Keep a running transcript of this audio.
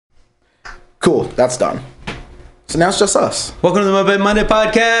Cool. That's done. So now it's just us. Welcome to the Moped Monday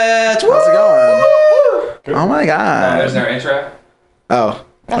podcast. How's it going? Oh my god. There's no intro. Oh.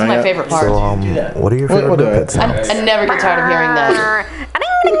 That's my favorite part. So, what are your favorite We'll do it. moped sounds? I never get tired of hearing that.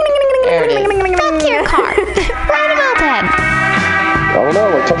 There it is. Fuck your car. Ride a moped. I don't know,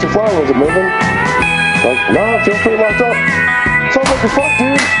 like touch a fly, was it moving? Like, no, I feel pretty locked up. Sounds like you're fucked,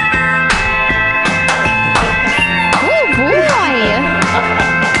 dude. Oh boy.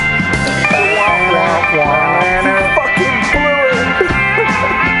 Fucking blew it.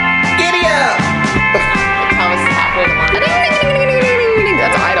 Giddy up. Thomas is halfway to London.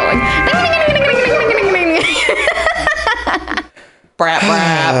 That's idling. Brat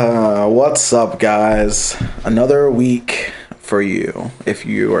brat. What's up, guys? Another week for you if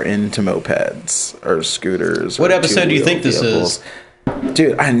you are into mopeds or scooters. What or episode do you think this two-wheel is? vehicles.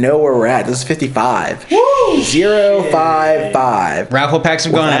 Dude, I know where we're at. This is 55. Woo! 055. Raffle packs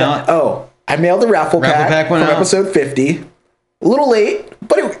have gone out. Oh, I mailed the raffle pack went from out. episode 50. A little late,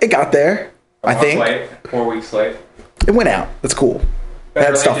 but it got there. I think Late. 4 weeks late. it went out. That's cool. It Better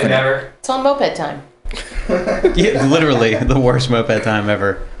had late stuff than in it. never. It's on moped time. Yeah, literally the worst moped time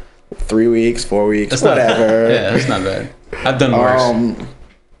ever. 3 weeks, 4 weeks, That's not whatever. Yeah, that's not bad. I've done worse.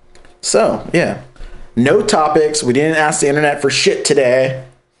 So, yeah. No topics. We didn't ask the internet for shit today.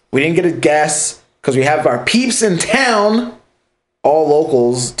 We didn't get a guess because we have our peeps in town, all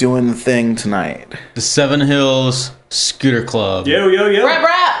locals, doing the thing tonight. The Seven Hills Scooter Club. Yo. Brat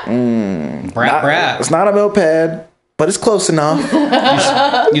brat. Brat brat. It's not a moped, but it's close enough.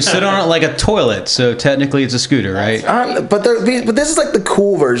 You sit on it like a toilet, so technically it's a scooter, right? But this is like the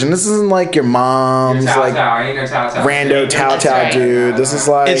cool version. This isn't like your mom's like Ain't no Tao. rando Tao That's Tao right. dude. This is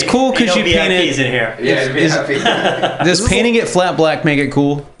like It's cool because you paint VIPs it. in here. Yeah, Does painting it flat black make it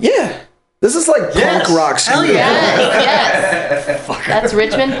cool? Yeah, this is like Yes. punk rock Hell scooter. Yes. That's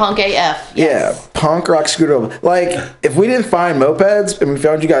Richmond Punk AF. Yeah, punk rock scooter. Like, if we didn't find mopeds and we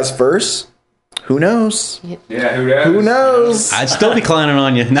found you guys first, who knows? Yeah, who knows? Who knows? I'd still be clowning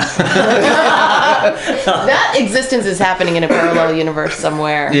on you. That existence is happening in a parallel universe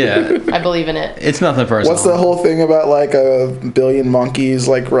somewhere. Yeah, I believe in it. it's nothing personal. What's the whole thing about like a billion monkeys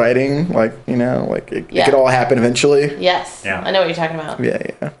like riding? Like, you know, like it Yeah. could all happen eventually. Yes. Yeah. I know what you're talking about.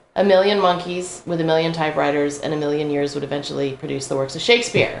 Yeah. A million monkeys with a million typewriters and a million years would eventually produce the works of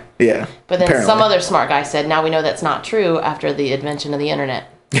Shakespeare. Yeah. But then apparently. some other smart guy said, now we know that's not true after the invention of the internet.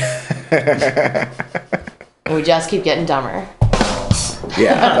 And we just keep getting dumber.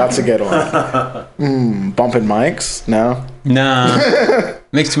 Yeah, that's a good one. Bumping mics? No. Nah,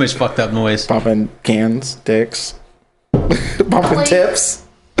 makes too much fucked up noise. Bumping cans, dicks. Bumping Like- tips.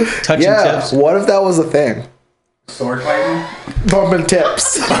 Touching Yeah. tips. What if that was a thing? Sword fighting? Bumping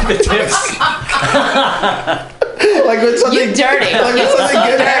tips. The tips. Like when something You dirty. Like when You something so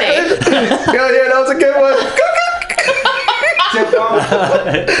good dirty. happened. Yeah, that was a good one. Tip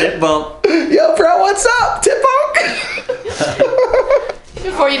bump. Tip bump. Yo, bro, what's up? Tip bunk.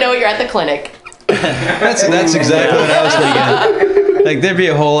 Before you know it, you're at the clinic. That's exactly what I was thinking. Like there'd be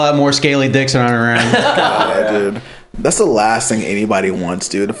a whole lot more scaly dicks running around. Yeah, dude. That's the last thing anybody wants,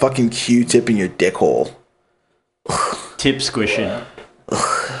 dude. A fucking Q-tip in your dick hole. Tip squishing.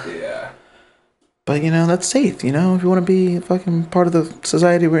 Yeah. But, you know, that's safe. You know, if you want to be fucking part of the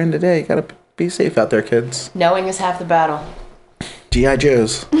society we're in today, you gotta be safe out there, kids. Knowing is half the battle. G.I.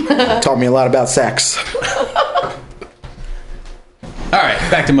 Joe's taught me a lot about sex. All right,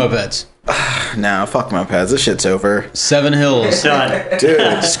 back to mopeds. Nah, fuck mopeds. This shit's over. Seven Hills. Done.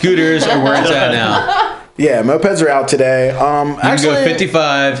 Dude. Scooters are where it's at now. Yeah, mopeds are out today. You can Actually, go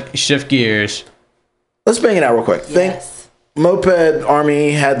 55, shift gears. let's bang it out real quick. Yes. Moped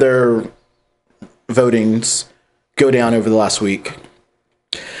Army had their votings go down over the last week.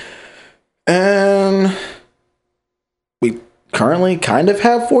 And we currently kind of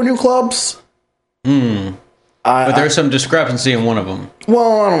have 4 new clubs. But there's some discrepancy in one of them.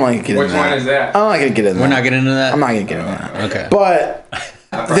 Well, I don't like to get Which into that. one is that? I'm not going to get into that. We're not getting into that? I'm not going to get into that. Okay.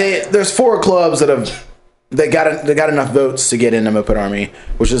 But there's 4 clubs that have they got enough votes to get into Moped Army,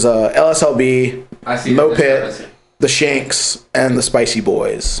 which is LSLB, I see the Moped, discrepancy. the Shanks, and the Spicy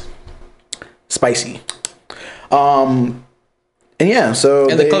Boys. Spicy. And yeah, so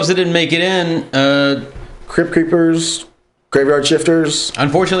And the clubs that didn't make it in, Crypt Creepers, Graveyard Shifters.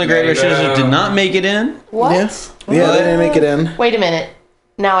 unfortunately, Graveyard Shifters did not make it in. What? Yeah, they didn't make it in. Wait a minute.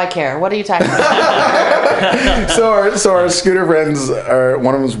 Now I care. What are you talking about? So our scooter friends are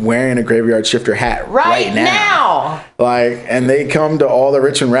one of them's wearing a Graveyard Shifter hat Right now. Like, and they come to all the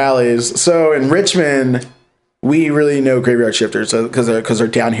Richmond rallies. So in Richmond, we really know Graveyard Shifters because they're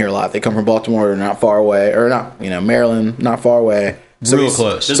down here a lot. They come from Baltimore, not far away, or not, Maryland, not far away. Real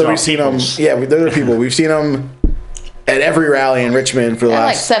close. Those So are we've all seen them. peoples. Yeah, they're the people. We've seen them at every rally in Richmond for the I like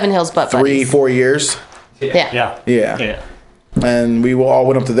last Seven Hills Butt 3-4 years. Yeah. Yeah. Yeah. And we all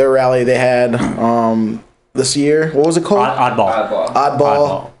went up to their rally they had this year. What was it called? Oddball.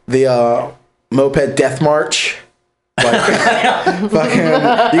 Oddball. The Moped Death March. Like, fucking,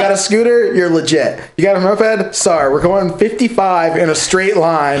 you got a scooter, you're legit. You got a moped, sorry, we're going 55 in a straight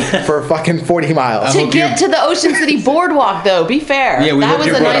line for fucking 40 miles. To get to the Ocean City Boardwalk, though, be fair. Yeah, we that hope was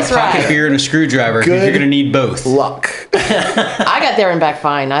you a brought nice a pocket ride. beer and a screwdriver because Good you're going to need both. Luck. I got there and back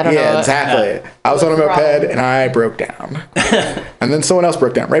fine. I don't know. Yeah, exactly. I was on a What's the moped problem? and I broke down. And then someone else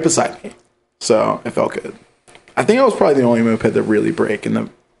broke down right beside me. So it felt good. I think I was probably the only moped that really break in the,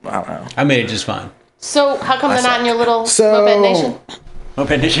 I don't know. I made it just fine. So how come they're not in your little So- Moped Nation?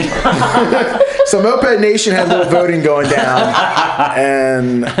 Moped Nation. So Moped Nation had a little voting going down,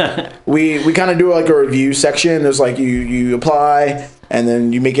 and we kind of do like a review section. There's like you apply, and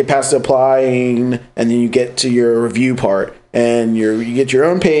then you make it past the applying, and then you get to your review part, and you get your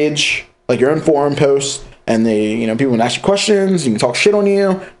own page, like your own forum post, and people can ask you questions, you can talk shit on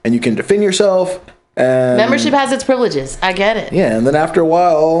you, and you can defend yourself. And Membership has its privileges. I get it. yeah, and then after a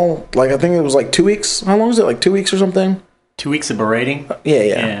while, like I think it was like 2 weeks. How long was it? Like 2 weeks or something? 2 weeks of berating. Yeah.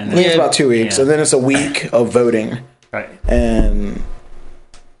 And- I think it's Yeah. about 2 weeks, Yeah. and then it's a week of voting. Right. And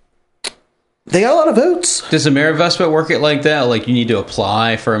they got a lot of votes. Does Amerivespa work it like that? Like you need to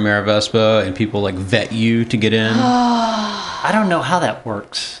apply for Amerivespa and people like vet you to get in? I don't know how that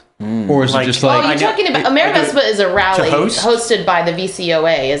works. Or is it Like- just Oh, like... you're talking about Amerivespa is a rally To host? hosted by the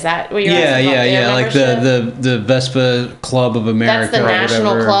VCOA. Is that what you're Yeah, asking about? yeah, Their yeah. Like membership? the Vespa Club of America. That's the or national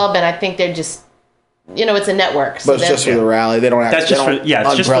whatever. club, and I think they're just, it's a network. So But it's just for they're- the rally. They don't have That's they just don't for- yeah,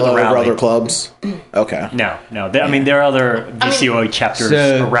 it's just for the umbrella over rally. other clubs. Okay. No. I mean, there are other VCOA chapters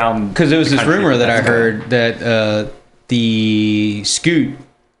around. Because there was the this country, rumor but that I that's heard that the Scoot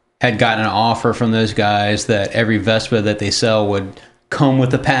had gotten an offer from those guys that every Vespa that they sell would come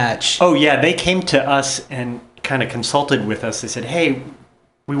with a patch. Oh yeah, they came to us and kind of consulted with us. They said, "Hey,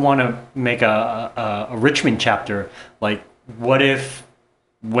 we want to make a Richmond chapter. Like, what if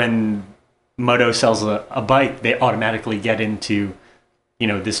when Moto sells a bike, they automatically get into,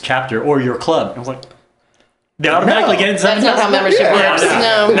 this chapter or your club?" I was like, "They automatically get into That's not how membership works.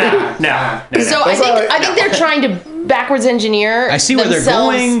 No. No. So I think they're trying to backwards engineer. I see where they're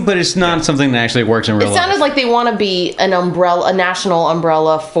themselves. going, but it's not something that actually works in real It life. sounded like they want to be a national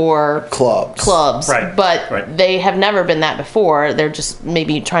umbrella for clubs, Right, but right. they have never been that before. They're just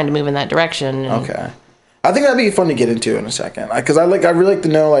maybe trying to move in that direction. and- Okay. I think that'd be fun to get into in a second, because I really like to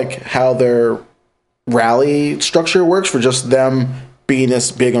know like how their rally structure works for just them being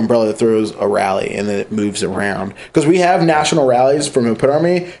this big umbrella that throws a rally and then it moves around. Because we have national rallies for Moped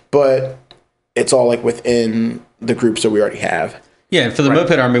Army, but it's all like within the groups that we already have. Yeah, for the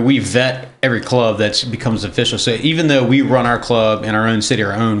Moped Army, we vet every club that becomes official. So even though we run our club in our own city,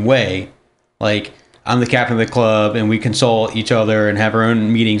 our own way, like I'm the captain of the club and we consult each other and have our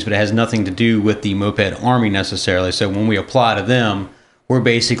own meetings, but it has nothing to do with the Moped Army necessarily. So when we apply to them, we're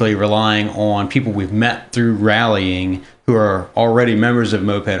basically relying on people we've met through rallying who are already members of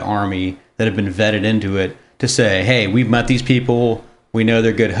Moped Army that have been vetted into it to say, hey, we've met these people. We know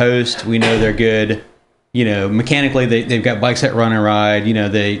they're good hosts. We know they're good. Mechanically, they've got bikes that run and ride.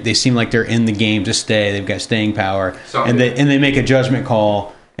 They seem like they're in the game to stay. They've got staying power. And they make a judgment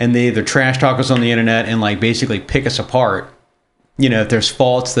call, and they either trash talk us on the internet and like basically pick us apart. If there's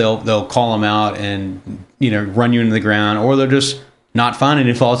faults, they'll call them out and run you into the ground, or they'll just not find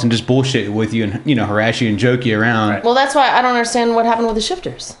any faults and just bullshit with you and harass you and joke you around. Well, that's why I don't understand what happened with the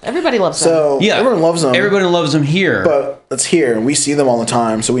shifters. Everybody loves them. So Yeah, everyone loves them. Everybody loves them here, But it's here, and we see them all the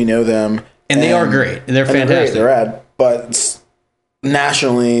time, so we know them. and they are great. They're fantastic. They're rad. But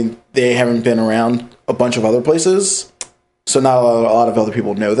nationally, they haven't been around a bunch of other places, so not a lot of other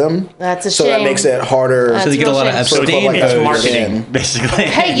people know them. That's a so shame. that makes it harder. So they get a lot of That's So abstain like it's that. votes. marketing, basically.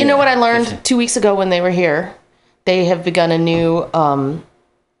 Hey, you know what I learned 2 weeks ago when they were here? They have begun a new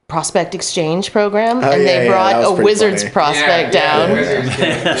prospect exchange program, and they brought that was a pretty Wizards funny. prospect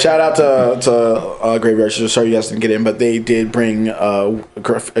down. Shout out to Graveyard. Sorry you guys didn't get in, but they did bring a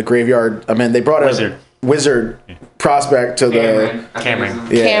Graveyard. I mean, they brought a Wizard prospect to Cameron.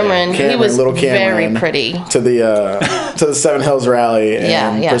 Cameron, he was little very Cameron, pretty. to the Seven Hills rally,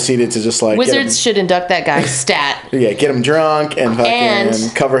 and proceeded to just like Wizards should induct that guy stat. get him drunk and fucking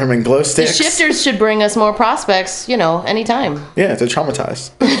And cover him in glow The sticks. shifters should bring us more prospects, anytime. Yeah, to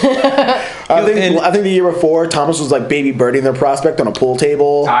traumatize. I think the year before, Thomas was like baby birding their prospect on a pool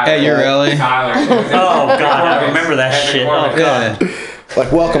table. At your rally. Tyler. Oh god, I remember that shit. Oh god. Yeah.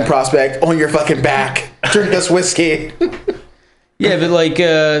 Like, welcome, prospect, on your fucking back. Drink this whiskey. Yeah, but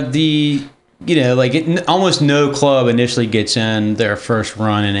like almost no club initially gets in their first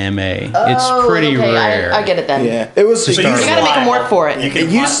run in MA. It's pretty okay, rare. I get it then. Yeah, it was. So You gotta make them work for it. It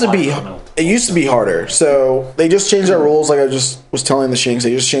used to be harder. So they just changed their rules. Like I just was telling the Shinks,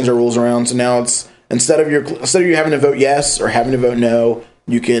 they just changed their rules around. So now it's instead of you having to vote yes or having to vote no,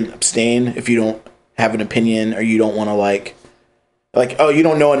 you can abstain if you don't have an opinion or you don't want to like oh, you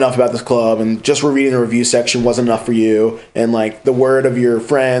don't know enough about this club and just reading the review section wasn't enough for you, and like the word of your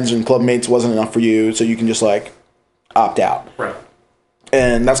friends and club mates wasn't enough for you, so you can just like opt out. Right.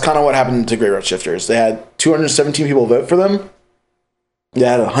 And that's kind of what happened to Graveyard Shifters. They had 217 people vote for them. They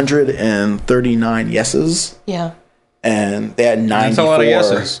had 139 yeses, Yeah. and they had 94. That's a lot of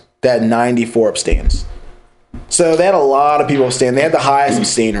yeses. They had 94 abstains. So they had a lot of people abstain. They had the highest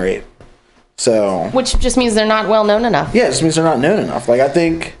abstain rate. So Which just means they're not well known enough. yeah, it just means they're not known enough. Like I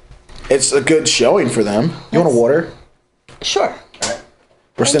think it's a good showing for them. You want a water? Sure.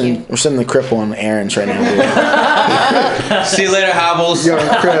 We're sending the cripple on errands right now. See you later, Hobbles. Young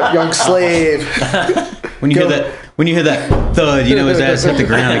crip, young slave. When you hear that thud, you know his ass hit the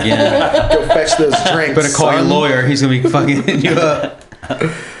ground again. Go fetch those drinks. Better call your son. lawyer. He's gonna be fucking hitting you up.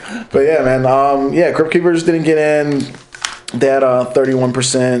 But yeah, man. Crypt Keepers didn't get in. They had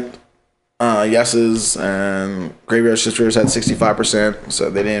 31% yeses, and Graveyard Shifters had 65%, so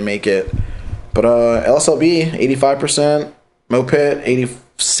they didn't make it. But LSLB 85%, Moped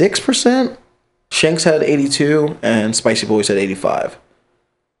 86%, Shanks had 82, and Spicy Boys had 85.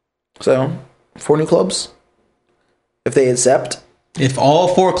 So 4 new clubs, if they accept. If all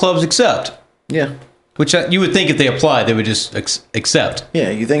 4 clubs accept, Yeah. which you would think if they applied, they would just accept. Yeah,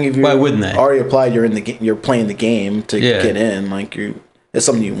 you think if you Why wouldn't they? already applied, you're playing the game to Yeah. get in. Like it's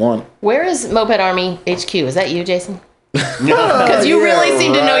something you want. Where is Moped Army HQ? Is that you, Jason? Because you Yeah, really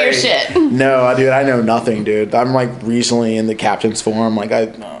seem to know your right. shit. No, dude, I know nothing, dude. I'm like recently in the captain's forum. Like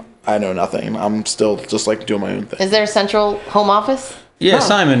I know nothing. I'm still just like doing my own thing. Is there a central home office? Yeah,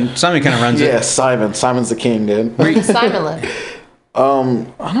 Simon kind of runs Yeah, it. Simon's the king, dude. Where does Simon live?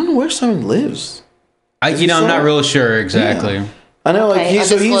 I don't know where Simon lives. I'm not real sure exactly. I know, like Okay,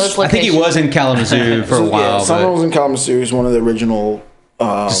 he's undisclosed I think he location. was in Kalamazoo for a while, Simon was but in Kalamazoo. He's one of the original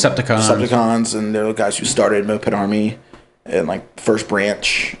Decepticons. and they're the guys who started Moped Army and like first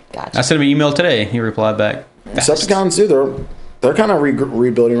branch. Gotcha. I sent him an email today. He replied back. Decepticons too. They're kind of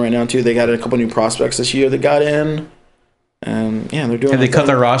rebuilding right now too. They got a couple new prospects this year that got in, and yeah, they're doing. Have they their cut thing.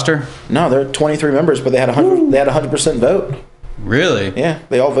 their roster? No, they're 23 members, but they had 100. They had 100% vote. Really? Yeah,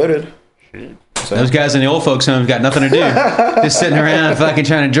 they all voted. Those guys in the old folks' homes got nothing to do, just sitting around fucking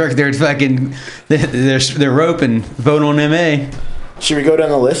trying to jerk their fucking their rope and vote on MA. Should we go down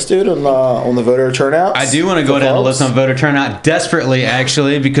the list, dude, on the voter turnout? I do want to go down the list on voter turnout desperately,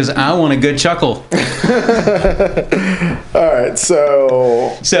 actually, because I want a good chuckle. All right,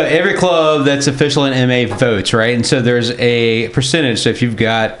 so So every club that's official in MA votes, right? And so there's a percentage. So if you've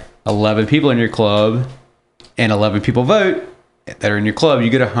got 11 people in your club and 11 people vote that are in your club, you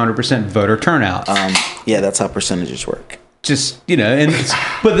get 100% voter turnout. yeah, that's how percentages work. Just, you know, and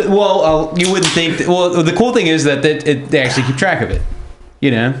you wouldn't think. The cool thing is that they actually keep track of it,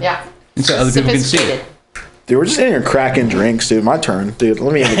 you know? Yeah. And so other people can see it. Sophisticated. Dude, we're just in here cracking drinks, dude. My turn, dude.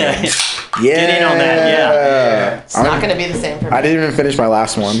 Let me in again. Yeah, Get in on that, yeah. It's not going to be the same for me. I didn't even finish my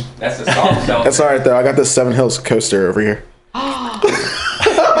last one. That's a soft sell. That's all right though. I got this Seven Hills coaster over here. Get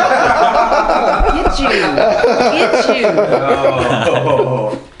you.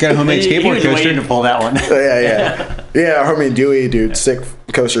 Got a homemade He skateboard was waiting to coaster. pull that one. Yeah, homie Dewey, dude. Sick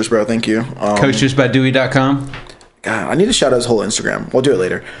coasters, bro. Thank you. Coastersbydewey.com. God, I need to shout out his whole Instagram. We'll do it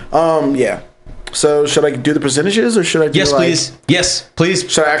later. Yeah. So should I do the percentages or should I do Yes, please. Yes, please.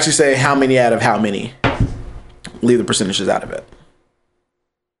 Should I actually say how many out of how many? Leave the percentages out of it.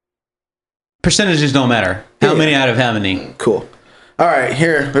 Percentages don't matter. How many out of how many? Cool. All right,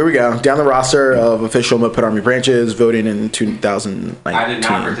 here we go. Down the roster of official Moped Army branches voting in 2019. I did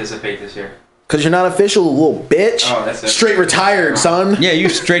not participate this year. Because you're not official, little bitch. Oh, that's it. Straight retired, son. Yeah, you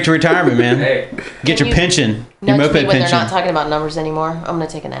straight to retirement, man. Hey, Get your you pension. Your Nudge moped me when pension. they're not talking about numbers anymore. I'm going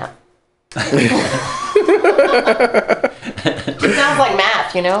to take a nap. It sounds like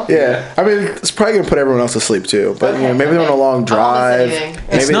math, you know? Yeah, I mean, it's probably gonna put everyone else to sleep too. But you know, maybe they're on a long drive. anything.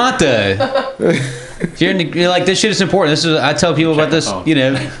 It's Maybe- not though. You're like, this shit is important. This is. I tell people about this. You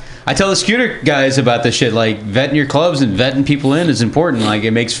know, I tell the scooter guys about this shit. Like vetting your clubs and vetting people in is important. Like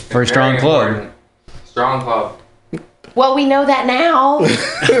it makes for a strong very club. important. Strong club. Well, we know that now.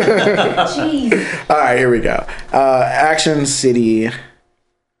 Jeez. All right, here we go. Action City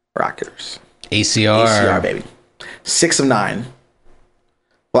Rockers. ACR. ACR, baby. 6 of 9.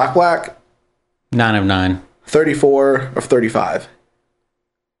 Black. 9 of 9. 34 of 35.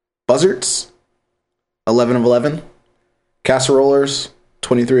 Buzzards, 11 of 11. Casserolers,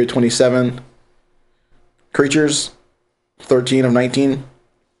 23 of 27. Creatures, 13 of 19.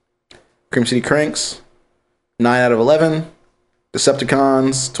 Cream City Cranks, 9 out of 11.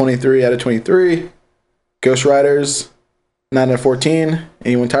 Decepticons, 23 out of 23. Ghost Riders, 9 out of 14.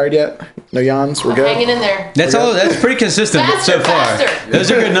 Anyone tired yet? No yawns? We're good? Hanging in there. That's all. That's pretty consistent Faster, so far. faster.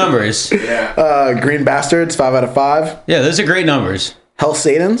 Those are good numbers. Green Bastards, 5 out of 5. Yeah, those are great numbers. Hell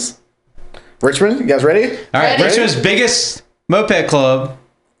Satans. Richmond, you guys ready? All right, Ready? Richmond's biggest moped club.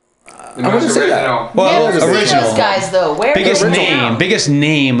 The most wouldn't say that. original. Well, Never seen original. those guys though. Where Biggest are they name. now? Biggest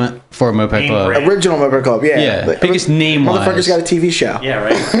name for a moped Name club. brand. Original Moped Club, yeah. Yeah, But biggest name-wise. Motherfucker's got a TV show. Yeah,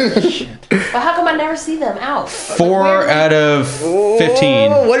 right. But how come I never see them out? 4 out of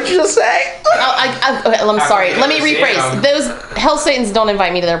 15. Oh, what did you just say? Okay, I'm sorry. Let me never seen rephrase. them. Those Hell Satans don't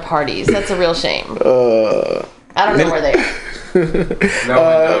invite me to their parties. That's a real shame. I don't know where they are. No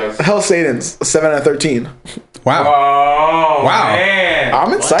one knows. Hell Satans, 7 out of 13. Wow. Oh, Wow. man.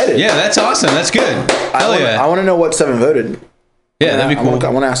 I'm excited. Yeah, that's awesome. That's good. Hell I yeah. want to know what 7 voted. Yeah, that'd be I want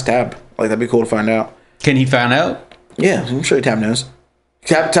cool. to ask Tab. Like, that'd be cool to find out. Can he find out? Yeah, I'm sure Tab knows.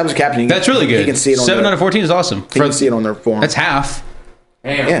 Tab's a captain. That's really good. He can see it on 7 out their, of 14 is awesome. he can see it on their form. That's half.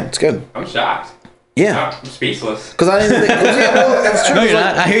 Damn. Yeah, it's good. I'm shocked. Yeah. I'm speechless. Because I didn't think, yeah, well, that's true. No, 'cause, you're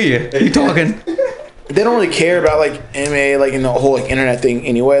like, not. I hear you. You're talking. they don't really care about, like, MMA, like, in the whole, like, internet thing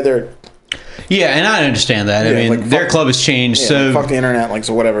anyway. They're, Yeah, and I understand that. I Yeah, mean, like, their fuck- club has changed yeah, so fuck the internet, like,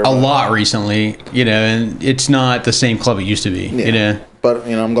 so whatever. a lot recently, you know, and it's not the same club it used to be, Yeah. you know. But,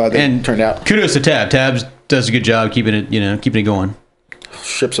 you know, I'm glad they And turned out. kudos to Tab. Tab does a good job keeping it, you know, keeping it going.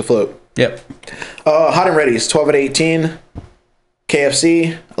 Ships afloat. Yep. Hot and Ready's 12 out of 18.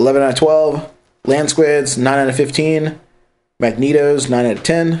 KFC 11 out of 12. Land Squids 9 out of 15. Magnetos 9 out of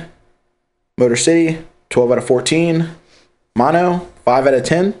 10. Motor City 12 out of 14. Mono 5 out of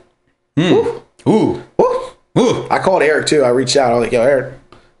 10. Ooh. Woo. Ooh. I called Eric too. I reached out. I was like, yo, Eric,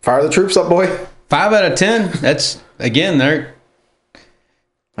 fire the troops up, boy. 5 out of 10. That's, again, they're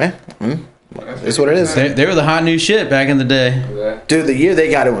Yeah, it's what it is. they were the hot new shit back in the day. Dude, the year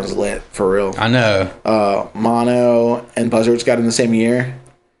they got it was lit, for real. I know. Mono and Buzzards got in the same year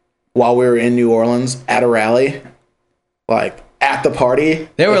while we were in New Orleans at a rally. Like, at the party.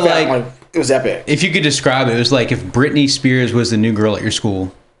 They were that, like- it was epic. If you could describe it, it was like if Britney Spears was the new girl at your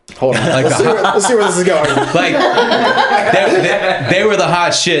school. Hold on. Like let's, the let's see where this is going. Like, they were the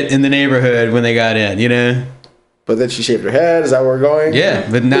hot shit in the neighborhood when they got in, you know? But then she shaved her head. Is that where we're going? Yeah,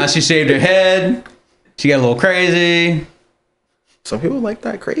 but now she shaved her head. She got a little crazy. Some people like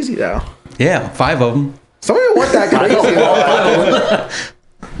that crazy though. Yeah, 5 of them. Some people want that crazy though.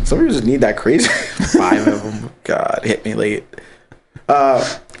 Some people just need that crazy. 5 of them. God, hit me late.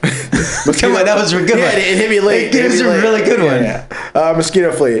 Come on, that was a good Yeah, one. it hit me late. It was a really good one. Yeah.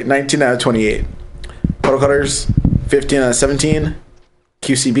 Mosquito Fleet, 19 out of 28. Puddle Cutters, 15 out of 17.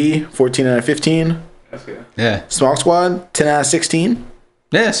 QCB, 14 out of 15. That's good. Yeah. Smog Squad, 10 out of 16.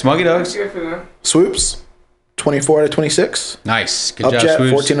 Yeah, Smoggy Dogs. Good for them. Swoops, 24 out of 26. Nice. Good job, Upjet,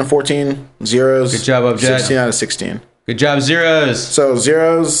 Swoops. 14 out of 14. Zeros, Good job, Upjet. 16 out of 16. Good job, Zeros. So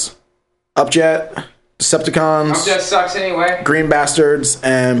Zeros, Upjet, Decepticons, Just sucks anyway. Green Bastards,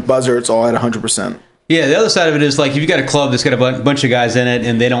 and Buzzards all at 100%. Yeah, the other side of it is like if you got a club that's got a bunch of guys in it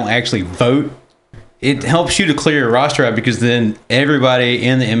and they don't actually vote, it helps you to clear your roster out because then everybody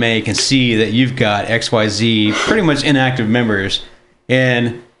in the MA can see that you've got XYZ pretty much inactive members.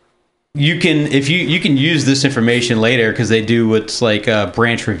 And you can, if you can use this information later because they do what's like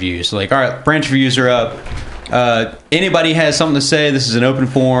branch reviews. Like, all right, branch reviews are up. Anybody has something to say, this is an open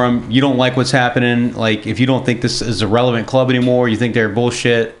forum. You don't like what's happening. Like, if you don't think this is a relevant club anymore, you think they're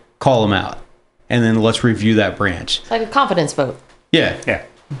bullshit, call them out. And then let's review that branch. It's like a confidence vote. Yeah. Yeah.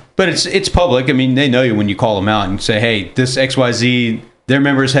 But it's public. I mean, they know you when you call them out and say, hey, this XYZ, their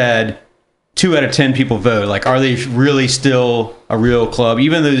members had 2 out of 10 people vote. Like, are they really still a real club?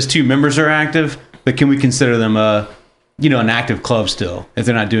 Even though those 2 members are active, but can we consider them an active club still if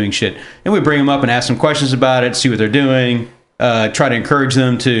they're not doing shit? And we bring them up and ask them questions about it, see what they're doing, try to encourage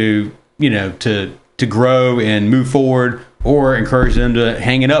them to grow and move forward, or encourage them to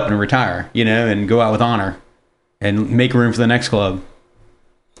hang it up and retire, and go out with honor and make room for the next club.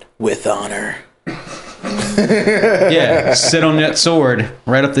 With honor. Yeah, sit on that sword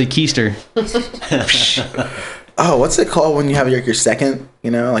right up the keister. Oh, what's it called when you have your second?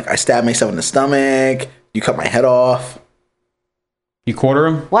 Like I stab myself in the stomach. You cut my head off. You quarter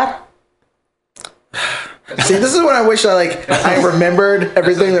them? What? See, this is when I wish I remembered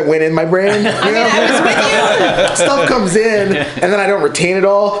everything that went in my brain. Stuff comes in, and then I don't retain it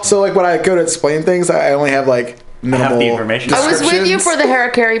all. So like when I go to explain things, I only have like minimal the information. I was with you for the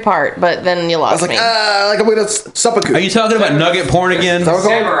Harakiri part, but then you I was lost like, me. like I'm going to seppuku. Are you talking about nugget porn again? Is that what it's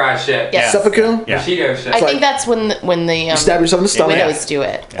called? Samurai shit. Yes. Seppuku? Yeah. Bushido shit. I think that's when the Stab yourself in the stomach. widows do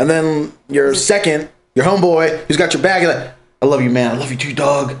it. And then your second, your homeboy, who's got your bag, you're like, I love you, man. I love you too,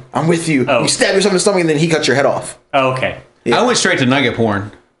 dog. I'm with you. Oh. You stab yourself in the stomach, and then he cuts your head off. Oh, okay. Yeah. I went straight to nugget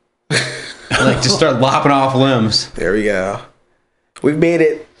porn. Like, just start lopping off limbs. There we go. We've made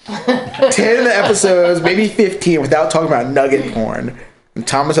it 10 episodes, maybe 15, without talking about nugget porn. And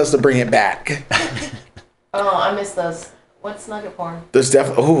Thomas has to bring it back. Oh, I missed those. What's nugget porn? There's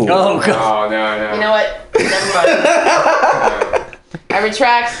definitely. Oh, God. Oh, no. You know what? Never mind. I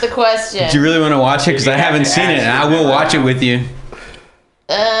retract the question. Do you really want to watch it? Because I haven't seen it, and I will watch it with you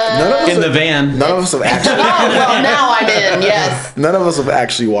None of us in the van. None of us have actually. Oh, well, now I'm in. Yes. None of us have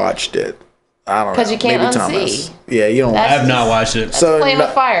actually watched it. I don't know. 'Cause you can't Maybe unsee. Thomas. Yeah, you don't. I That's- have not watched it. So Playing with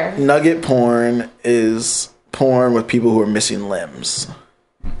fire. Nugget porn is porn with people who are missing limbs.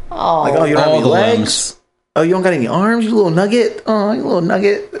 Oh, Like, oh, you don't All have any the legs. limbs. Oh, you don't got any arms. You little nugget. Oh, you little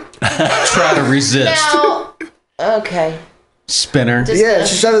nugget. Try to resist. now. Okay. Spinner. Just- Yeah,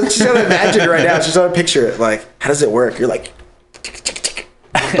 she's trying to imagine it right now. She's trying to picture it. Like, how does it work? You're like,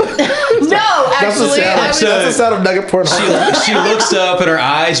 No, that's the actually, sound. I was, That's the sound of nugget porn. She looks up and her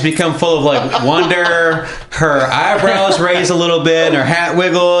eyes become full of like wonder. Her eyebrows raise a little bit and her hat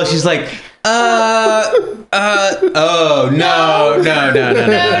wiggles. She's like, oh, no.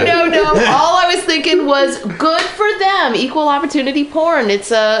 no. All I was thinking was good for them. Equal opportunity porn.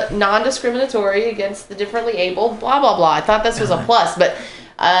 It's a non-discriminatory against the differently abled. Blah blah blah. I thought this was a plus, but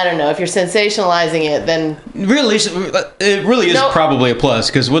I don't know. If you're sensationalizing it, then Really, it really is No. probably a plus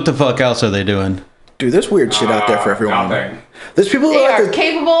because what the fuck else are they doing? Dude, there's weird shit out there for everyone. Nothing. There's people who they like are to,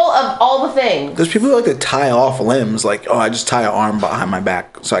 capable of all the things. there's people who like to tie off limbs. Like, oh, I just tie an arm behind my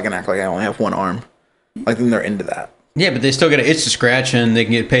back so I can act like I only have one arm. Like, then they're into that. Yeah, but they still got an itch to scratch and they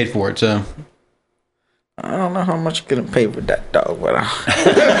can get paid for it. So I don't know how much you're gonna pay for that dog, but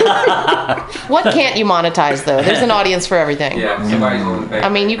What can't you monetize though? There's an audience for everything. Yeah, somebody's willing to pay. I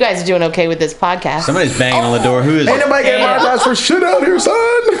mean, you guys are doing okay with this podcast. somebody's banging on the door. Who is ain't it? nobody getting monetized for shit out here,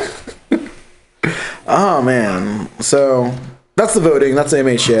 son. Oh man, so that's the voting. That's the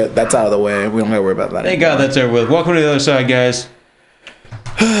MA shit. That's out of the way. We don't gotta worry about that. Thank God that's over with. Welcome to the other side, guys.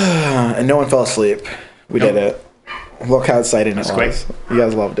 And no one fell asleep. We did it. Look how exciting it was. great. You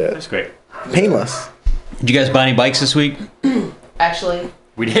guys loved it. That's great. Painless. Did you guys buy any bikes this week? Actually,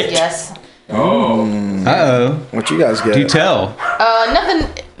 We did. yes. Oh. Uh-oh. What you guys get? Do tell.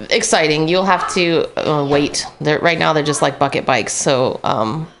 Nothing exciting. You'll have to wait. Right now, they're just like bucket bikes. So,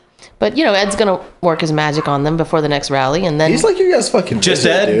 but you know, Ed's gonna work his magic on them before the next rally, and then He's like you guys fucking Just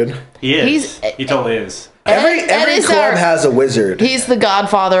wizard, Ed? dude. He is. He totally is. Every Ed is club our- has a wizard. he's the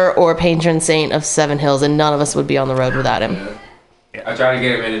godfather or patron saint of Seven Hills, and none of us would be on the road without him. I tried to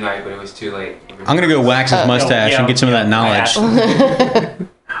get him in tonight, but it was too late. I'm going to go wax his mustache and get some of that knowledge.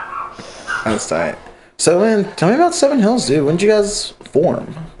 That's tight. So, man, tell me about Seven Hills, dude. When did you guys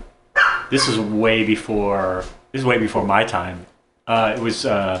form? This is way before. This is way before my time. It was.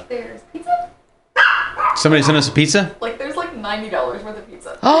 There's pizza? Somebody sent us a pizza? Like, there's like $90 worth of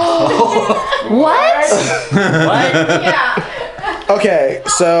pizza. What? What? Yeah. Okay,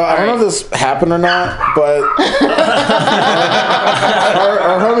 so I don't know if this happened or not, but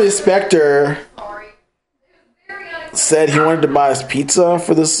our homie Spectre Sorry. said he wanted to buy us pizza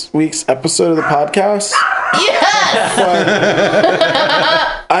for this week's episode of the podcast. Yes.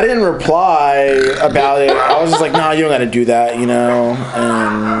 But I didn't reply about it. I was just like, nah, you don't got to do that, you know?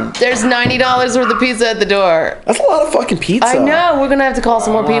 And There's $90 worth of pizza at the door. that's a lot of fucking pizza. I know. We're gonna have to call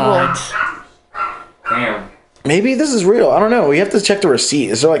some more people. Damn. Maybe this is real. I don't know. We have to check the receipt.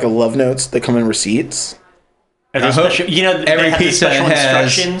 Is there like a love notes that come in receipts? Are there I hope special, you know, every they have the pizza special has-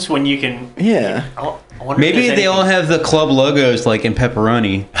 instructions when you can. Yeah. I wonder if Maybe there's they all anything- have the club logos like in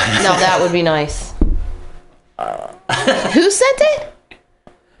pepperoni. No, that would be nice. Who sent it?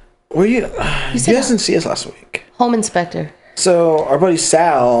 Well, you guys didn't see us last week. Home inspector. So our buddy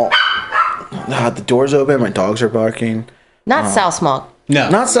Sal, the door's open. My dogs are barking. Not Sal Smog. No.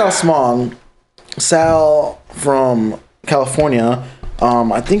 Not Sal Smong. Sal from California.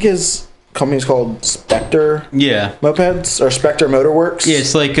 I think his company's called Spectre Yeah. Mopeds or Spectre Motorworks. Yeah,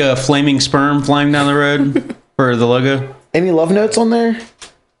 it's like a flaming sperm flying down the road for the logo. Any love notes on there?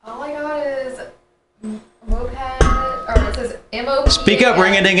 All I got is moped, or it says MOP. Speak up,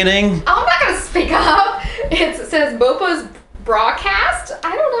 ring-a-ding-a-ding. I'm not going to speak up. It says Bopa's broadcast.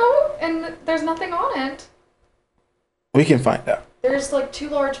 I don't know. And there's nothing on it. We can find out. There's like 2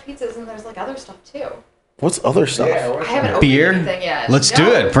 large pizzas and there's like other stuff too. What's other stuff? I haven't opened Beer? anything yet. Let's do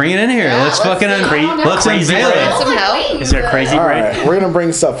it. Bring it in here. Yeah, let's let's fucking see. let's Crazy unveil bread. it. Some help. Is there crazy All bread? right, we're gonna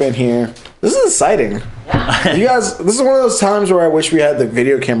bring stuff in here. This is exciting. You guys, this is one of those times where I wish we had the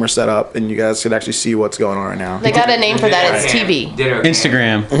video camera set up and you guys could actually see what's going on right now. They got a name for that. It's TV. Dinner cam.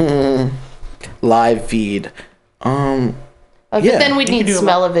 Instagram. Live feed. But Yeah. then we'd You need can do a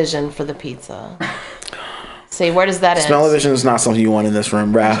smell-o-vision for the pizza. See, where does that end? Smell-o-vision is not something you want in this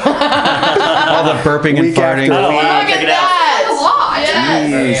room, Brad. All the burping and Week farting. after Oh, week. wow, Look check at it out. that! That's a lot.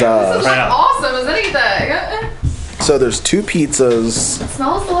 Yes. Jesus. This is Right like on. awesome as anything. So there's 2 pizzas It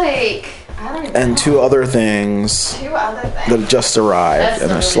smells like, I don't even and know. 2 other things 2 other things. that have just arrived, That's and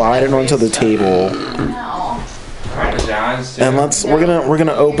they're really sliding onto the table. No. Papa John's. too. And we're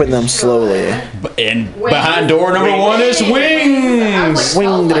gonna open them slowly. And behind door number 1 is wings.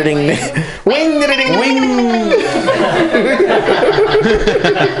 Wing ding ding, wing ding ding, wing.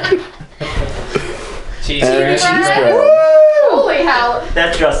 Cheese And bread. cheese bread. Holy hell.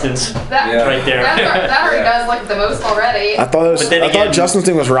 That's Justin's That, Yeah. right there. that already does like the most already. I thought it was. But then I thought again- Justin's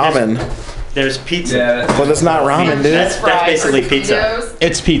thing was ramen, There's pizza. Yeah, that's but it's not ramen, dude. That's basically pizza. Potatoes.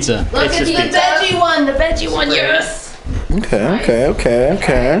 It's pizza. Look It's at just the pizza. veggie one. The veggie one. Yes.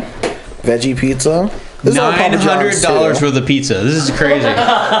 Okay. Veggie pizza. This is all Papa John's, $900 too. worth of pizza. This is crazy.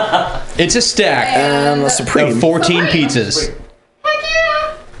 It's a stack And the Supreme. of 14 pizzas. Heck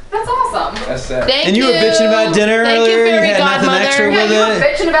yeah. That's awesome. that's that. Thank And you were bitching about dinner Thank earlier. You, You fairy had nothing godmother. extra Yeah, with you were it.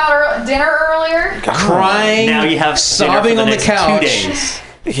 bitching about dinner earlier. Crying. Now you have sobbing dinner on for the next couch. 2 days.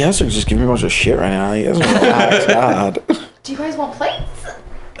 You guys are just giving me a bunch of shit right now. You guys are relax. God. Do you guys want plates?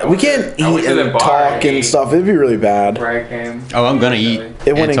 We can't I went eat to the and bar talk and and ate. stuff. It'd be really bad. Brad came. Oh, I'm gonna eat.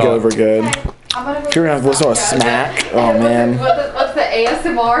 It wouldn't and go talk. over good. I'm gonna go. You're gonna have to listen to a smack. Oh man. What's the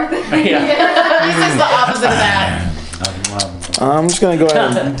ASMR thing? Yeah. This is the opposite of that. I'm just gonna go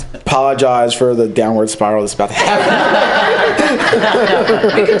ahead and apologize for the downward spiral that's about to happen.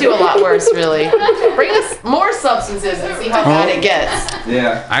 We could do a lot worse, really. Bring us more substances and see how bad it gets.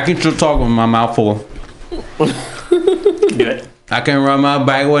 Yeah. I can still talk with my mouth full. Do it. I can run my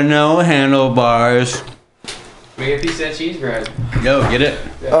bike with no handlebars. We get a piece of that cheese bread. Yo, get it?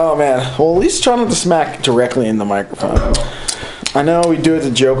 Oh man. Well, at least try not to smack directly in the microphone. I know we do it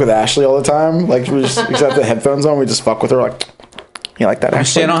to joke with Ashley all the time. Like we just except the headphones on, we just fuck with her like. You like that, See,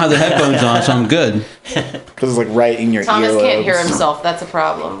 Ashley? I don't have the headphones on, so I'm good. Because it's like right in your Thomas earlobes. can't hear himself. That's a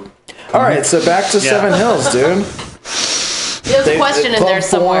problem. All right, so back to Seven Hills, dude. There's a question in there club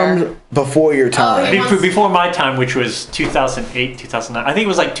somewhere. formed before your time. he wants- Before my time, which was 2008, 2009. I think it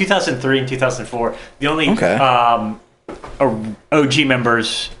was like 2003 and 2004. The only Okay. OG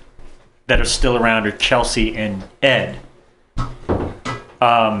members that are still around are Chelsea and Ed.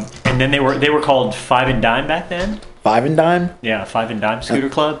 And then they were called Five and Dime back then. Five and Dime, Yeah, Five and Dime Scooter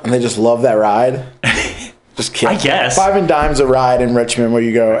Club. and they just love that ride. Just kidding. I guess. Five and Dime's a ride in Richmond where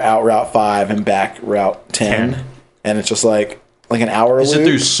you go out Route 5 and back Route 10. 10. And it's just like an hour Is loop. it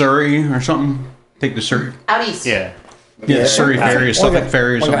through Surrey or something? Take the Surrey. Out east. Yeah, Yeah, Surrey Ferry or Like Suffolk a-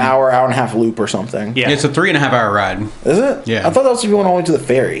 Ferry or like an something. hour and a half loop or something. yeah. It's a 3.5 hour ride. Is it? Yeah. I thought that was if you went all the way to the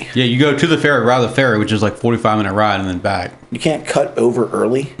ferry. Yeah, you go to the ferry, ride the ferry, which is like 45-minute ride, and then back. You can't cut over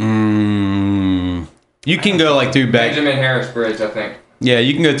early. You can go like through back. Benjamin Harris Bridge, I think. Yeah,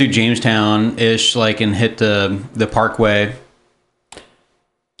 you can go through Jamestown-ish, like, and hit the Parkway,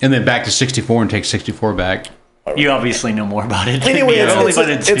 and then back to 64 and take 64 back. You obviously know more about it. than Anyway, me. I've only been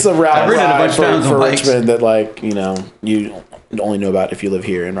it's a route I've ridden it a bunch ride of times for on bikes. Richmond that, like, you know, you only know about if you live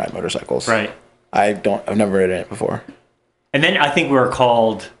here and ride motorcycles. right. I've never ridden it before. And then I think we were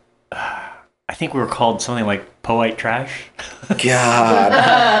called something like Po-White Trash.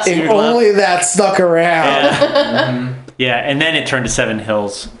 God, if Club. only that stuck around. Yeah, and then it turned to Seven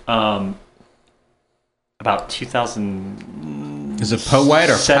Hills about 2000. Is it Po-White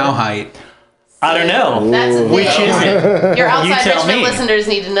or Seven. Powhite? I don't know. That's the Which thing. is it? Your outside tell Richmond me. listeners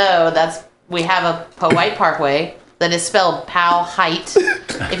need to know we have a Po-White Parkway that is spelled Powhite.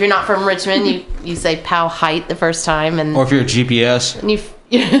 If you're not from Richmond, you say Powhite the first time, and Or if you're a GPS, you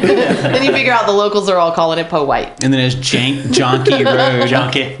then you figure out the locals are all calling it Po-White. and then it's Jonky Road.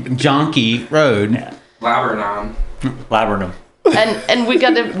 Junkie. Jonky Road. Labernon. Laburnum. And we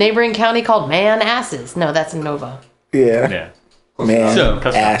got a neighboring county called Man Asses. No, that's in Nova. Yeah, Yeah. man, So-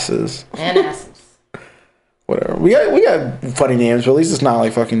 asses. Man Asses. Whatever. We got funny names, but at least it's not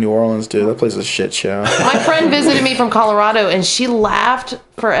like fucking New Orleans, dude. That place is a shit show. My friend visited me from Colorado, and she laughed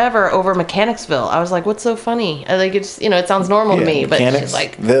forever over Mechanicsville. I was like, "What's so funny?" Like, it's it sounds normal to me, but she's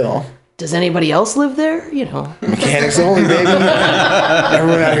like, Mechanicsville. does anybody else live there? You know. Mechanics only, baby.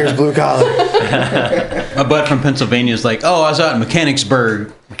 Everyone out here is blue collar. My bud from Pennsylvania is like, oh, I was out in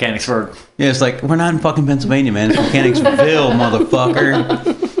Mechanicsburg. Mechanicsburg. Yeah, it's like, we're not in fucking Pennsylvania, man. It's Mechanicsville,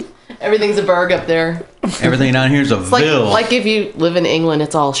 motherfucker. Everything's a burg up there. Everything down here is a It's like, ville. like if you live in England,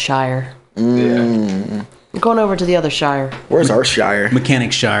 it's all Shire. Yeah. I'm going over to the other Shire. Where's our Shire?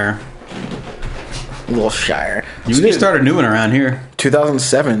 Mechanicsshire. Little Shire. You can start a new one around here.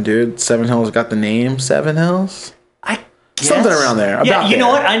 2007, dude. Seven Hills got the name Seven Hills. I guess. Something around there. Yeah, About you know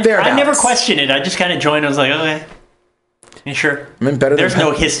what? I Thereabouts. never questioned it. I just kind of joined. I was like, okay. Yeah, sure. I mean, better There's than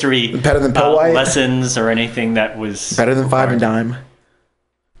no history, better than Pill White? lessons or anything that was better than Five and Dime.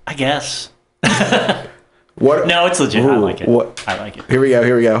 I guess. What? No, it's legit. I Ooh, like it. what- I like it. Here we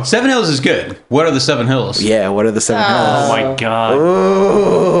go. Seven Hills is good. What are the Seven Hills? Yeah, what are the Seven Oh Hills? my god.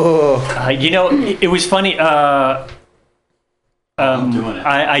 Oh. You know, it was funny. I'm doing it.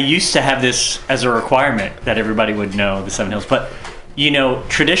 I used to have this as a requirement that everybody would know the Seven Hills, but you know,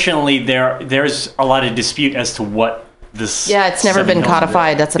 traditionally there's a lot of dispute as to what this. Yeah, it's never Seven been Hills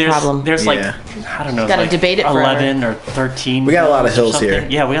codified. That's a There's- problem. There's like Yeah. I don't know, Gotta like debate it forever. 11 or 13. We got a lot of hills or something. here.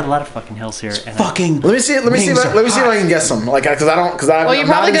 Yeah, we got a lot of fucking hills here. And Fucking. Let me see. Let me see. Let me see if I can guess them. Like, because I don't. Because I. Well, you're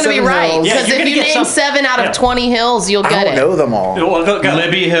probably going to be right. Yeah, Because you're if gonna you get name some- 7 out of yeah. 20 hills, you'll I get don't it. know them all. Well, go.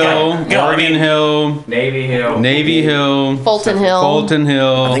 Libby Hill, Go. Oregon Hill, Navy Hill. Navy Hill, Fulton Hill, Fulton I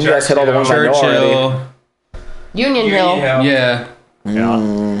Hill, think you guys hit all the ones I know already. Churchill. Union Union Hill. Hill. Yeah.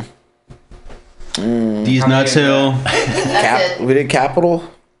 Yeah. These Nuts Hill. That's it. We did Capitol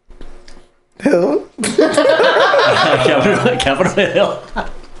Hill, Capitol Hill.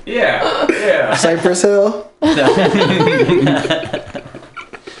 Yeah. Yeah. Cypress Hill.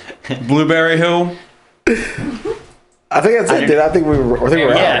 Blueberry Hill. I think that's it, dude. I think we're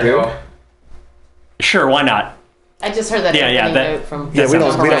Yeah. out, dude. Sure, why not? I just heard that. Yeah, yeah, opening that- note from. Yeah, we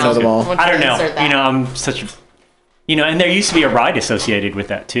don't know them all. want I you don't to know. insert that. You know, I'm such a, you know, and there used to be a ride associated with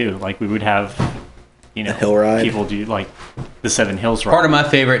that too. Like we would have, you know, hill ride? people do like the Seven Hills ride. Part of my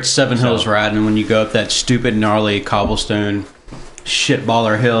favorite Seven Hills ride, and when you go up that stupid, gnarly cobblestone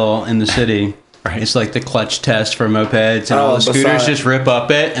shitballer hill in the city, it's like the clutch test for mopeds, and all the scooters beside- just rip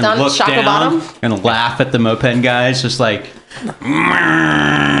up it and Down look Shaka down Bottom? and laugh at the moped guys, just like.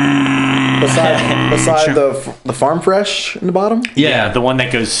 Beside the Farm Fresh in the bottom. Yeah, the one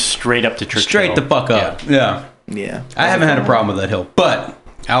that goes straight up to Churchill. straight the fuck up. Yeah. Yeah, I haven't had a problem with that hill, but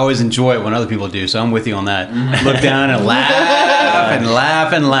I always enjoy it when other people do, so I'm with you on that. Look down and laugh and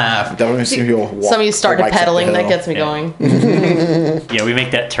laugh and laugh. Definitely see people walk Some of you started their bikes up the pedaling. That hill. gets me going. Yeah, we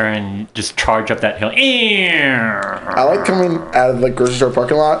make that turn, just charge up that hill. I like coming out of the grocery store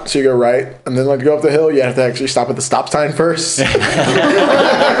parking lot, so you go right, and then like go up the hill. You have to actually stop at the stop sign first.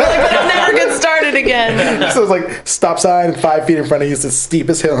 I'll never get started again. So it's like stop sign 5 feet in front of you. It's the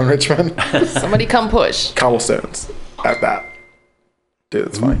steepest hill in Richmond. Somebody come push. Cobblestones at that. Dude,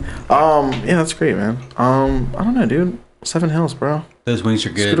 it's funny. Yeah, that's great, man. I don't know, dude. Seven Hills, bro. Those wings are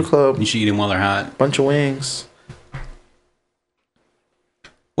good. Scooter Club. You should eat them while they're hot. Bunch of wings.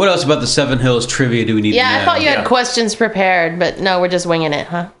 What else about the Seven Hills trivia do we need to know? Yeah, I thought you had Yeah. questions prepared, but no, we're just winging it,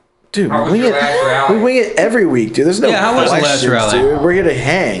 huh? Dude, How was we your wing last it. rally? We wing it every week, dude. There's no Yeah, how was the last questions, rally? dude. We're here to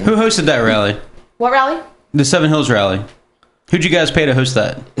hang. Who hosted that rally? What rally? The Seven Hills rally. Who'd you guys pay to host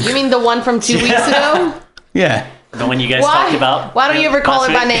that? You mean the one from 2 weeks ago? Yeah. The one you guys talked about. Why don't you ever call it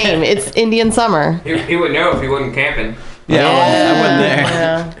by last week? name? It's Indian Summer. He would know if he wasn't camping. Yeah, I wasn't there.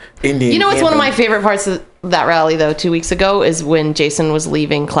 Yeah. Indian. You know what's one of my camping. favorite parts of that rally, though, 2 weeks ago, is when Jason was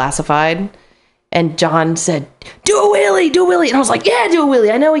leaving Classified, and John said, do a wheelie, do a wheelie. And I was like, yeah, do a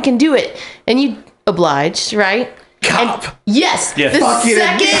wheelie. I know he can do it. And you obliged, right? Cop. And yes. Yeah. The Fucking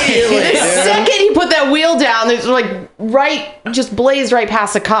immediately, the dude. second he put that wheel down, there's like just blazed right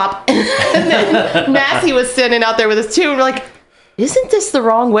past a cop. And then Massey was standing out there with us too. And we're like, isn't this the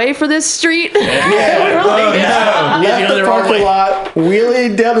wrong way for this street? Yeah. Yeah, Left you know the the wrong parking way. lot,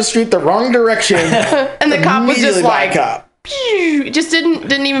 wheelie down the street the wrong direction. And the cop was just immediately by a like, cop. "Phew," just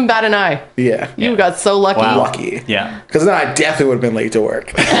didn't even bat an eye. Yeah. You got so lucky. Wow. Lucky. Yeah. Because then I definitely would have been late to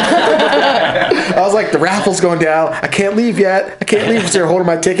work. I was like, the raffle's going down. I can't leave yet. I can't leave because they're holding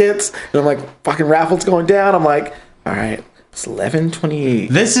my tickets. And I'm like, fucking raffle's going down. I'm like, all right, it's 11:28.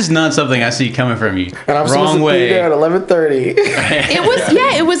 This is not something I see coming from you. And I'm supposed Wrong to be way. there at 11:30.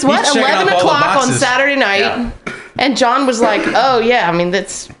 It was what, He's checking 11 off all the o'clock on boxes. Saturday night. And John was like, oh yeah, I mean,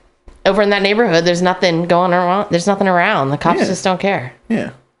 that's over in that neighborhood. There's nothing going on. There's nothing around. The cops Yeah. just don't care.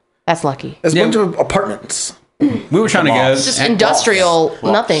 Yeah. That's lucky. There's Yeah. a bunch of apartments. We were trying to go. It's just industrial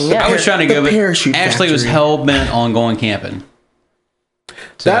nothing. Yeah. I was trying to The go, but parachute Ashley was factory. hell bent on going camping.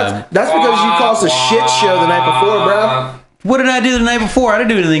 So, That's because you caused a shit show the night before, bro. What did I do the night before? I didn't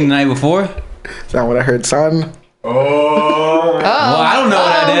do anything the night before. Is that what I heard, son? Oh. Well, I don't know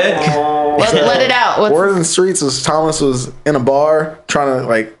what I did. Let it out. What's, Word in the streets was Thomas was in a bar trying to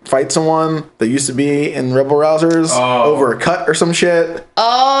like fight someone that used to be in Rebel Rousers over a cut or some shit.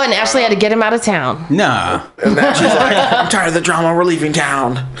 oh, and Ashley had to get him out of town. Nah. And then she's like, I'm tired of the drama, we're leaving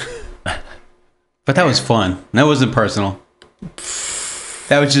town. But that was fun. That wasn't personal.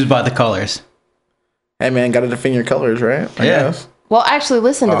 That was just about the colors. Hey man, gotta defend your colors, right? I Yeah. guess. Well, I actually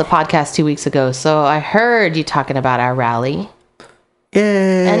listened to the podcast 2 weeks ago, so I heard you talking about our rally.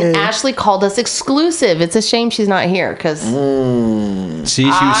 Yay. And Ashley called us exclusive. It's a shame she's not here because See, she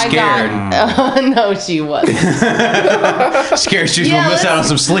was scared. no, she wasn't. Scared she was Yeah, going to miss out on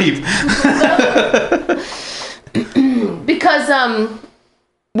some sleep. Because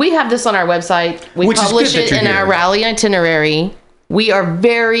we have this on our website. We Which is publish good that it you're in here. our rally itinerary. We are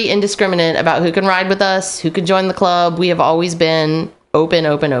very indiscriminate about who can ride with us, who can join the club. We have always been open.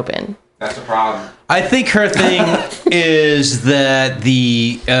 That's a problem. I think her thing is that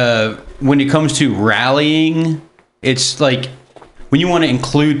when it comes to rallying, it's like when you want to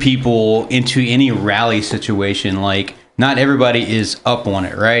include people into any rally situation, like not everybody is up on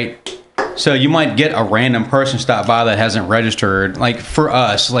it, right? So you might get a random person stop by that hasn't registered. Like for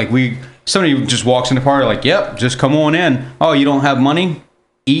us, like somebody just walks in the party like, yep, just come on in. Oh, you don't have money?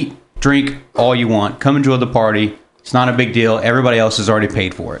 Eat, drink all you want. Come enjoy the party. It's not a big deal. Everybody else has already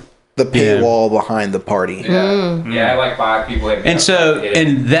paid for it. The paywall behind the party. Yeah. Yeah, I had like 5 people hit me And up. so, Yeah.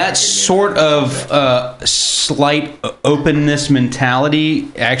 and that sort of slight openness mentality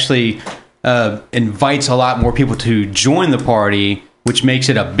actually invites a lot more people to join the party, which makes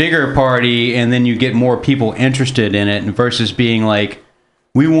it a bigger party, and then you get more people interested in it versus being like,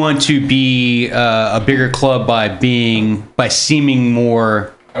 we want to be a bigger club by seeming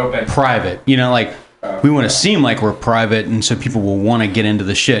more Open. private. You know, like we want to seem like we're private, and so people will want to get into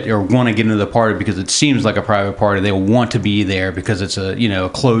the shit or want to get into the party because it seems like a private party. They will want to be there because it's a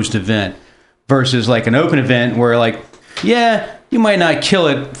closed event versus like an open event where like, yeah, you might not kill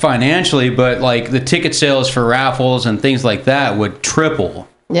it financially, but like the ticket sales for raffles and things like that would triple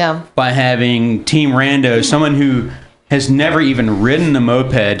Yeah. by having Team Rando, someone who has never even ridden a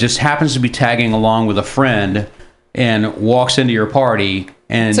moped, just happens to be tagging along with a friend and walks into your party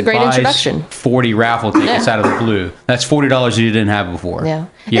and It's a great buys introduction. 40 raffle tickets out of the blue. That's $40 you didn't have before. Yeah.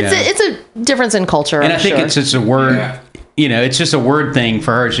 You know? It's a difference in culture. And I'm I think sure. it's just a word, Yeah. it's just a word thing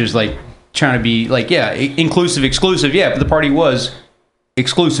for her. She was like trying to be like, yeah, inclusive, exclusive. Yeah, but the party was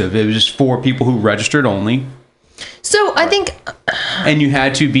exclusive. It was just for people who registered only. So I think And you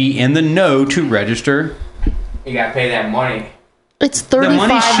had to be in the know to register. You gotta pay that money. it's The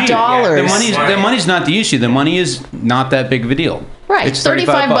money's cheap. $35. The money's not the issue. The money is not that big of a deal. Right. It's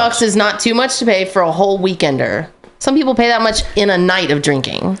 35 $35 bucks is not too much to pay for a whole weekender. Some people pay that much in a night of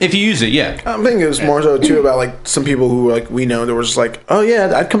drinking. If you use it, yeah. I think it was more so too about like some people who like we know that were just like, oh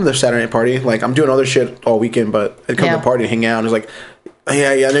yeah, I'd come to their Saturday night party. Like I'm doing other shit all weekend, but I'd come Yeah. to the party and hang out. It's like, oh,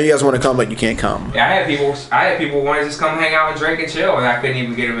 yeah, I know you guys want to come, but you can't come. Yeah, I had people want to just come hang out and drink and chill, and I couldn't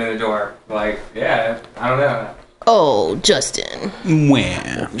even get them in the door. Like, yeah, I don't know. Oh, Justin.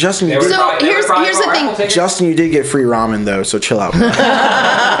 Wham. Justin, They you were did, So, probably- they were here's probably the for thing. raffle tickets. Justin, you did get free ramen though, so chill out.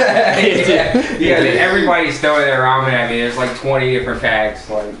 yeah, everybody's throwing their ramen at me. There's like 20 different packs.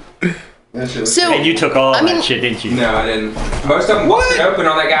 Like, that's just, So And you took all I mean- that shit, didn't you? no, I didn't. Most of them busted open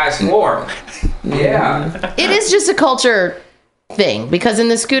on that guy's floor. Yeah. it is just a culture thing because in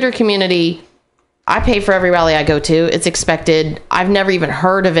the scooter community, I pay for every rally I go to. It's expected. I've never even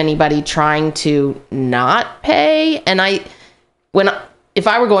heard of anybody trying to not pay. And if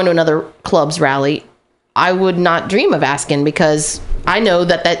I were going to another club's rally, I would not dream of asking because I know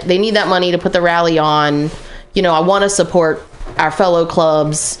that they need that money to put the rally on. You know, I want to support our fellow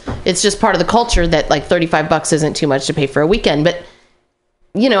clubs. It's just part of the culture that like 35 bucks isn't too much to pay for a weekend. But,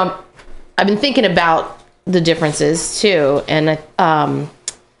 you know, I've been thinking about the differences too. And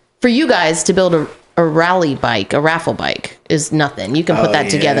for you guys to build a rally bike, a raffle bike is nothing. You can put Oh, that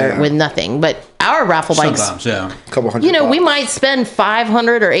together yeah. with nothing. But our raffle bikes, Sometimes, yeah. A couple hundred. you know, we bucks. might spend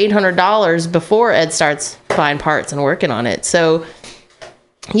 $500 or $800 before Ed starts buying parts and working on it. So,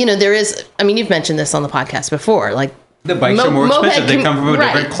 you know, there is, I mean, you've mentioned this on the podcast before, like The bikes are more moped expensive. They com- come from a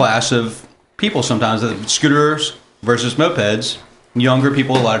right. different class of people sometimes. Scooters versus mopeds. Younger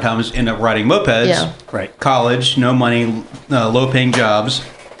people a lot of times end up riding mopeds. Yeah. Right. College, no money, low-paying jobs.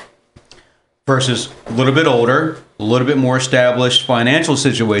 Versus a little bit older, a little bit more established financial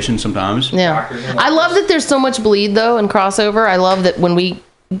situation sometimes. Yeah. Doctors and I love that there's so much bleed though and crossover. I love that when we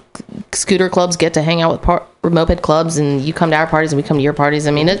scooter clubs get to hang out with moped clubs, and you come to our parties and we come to your parties.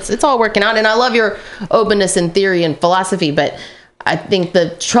 I mean, it's all working out, and I love your openness in theory and philosophy, but I think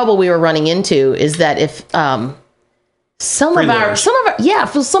the trouble we were running into is that if some of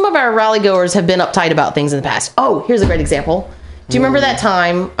our rally goers have been uptight about things in the past. Oh, here's a great example. Do you remember that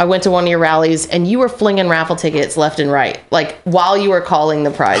time I went to one of your rallies and you were flinging raffle tickets left and right, like while you were calling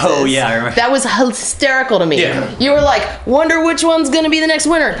the prizes? Oh, yeah, I remember. That was hysterical to me. Yeah. You were like, wonder which one's going to be the next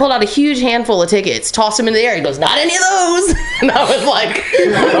winner. Pulled out a huge handful of tickets, tossed them in the air. He goes, not any of those. And I was like,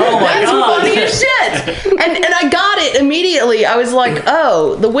 Oh my that's God. funny as shit. And I got it immediately. I was like,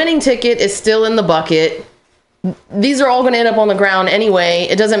 oh, the winning ticket is still in the bucket. These are all going to end up on the ground anyway.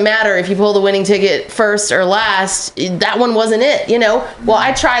 It doesn't matter if you pull the winning ticket first or last. That one wasn't it, you know? Well,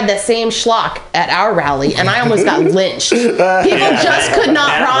 I tried that same schlock at our rally, and I almost got lynched. People just could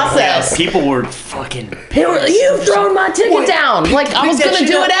not process. People were fucking. They were like, you've thrown my ticket down. Like, I was going to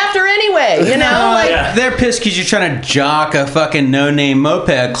do it after anyway, you know? Like, Yeah. They're pissed because you're trying to jock a fucking no-name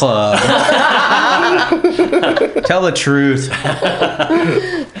moped club. Tell the truth.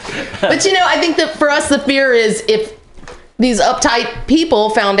 But you know, I think that for us, the fear is if these uptight people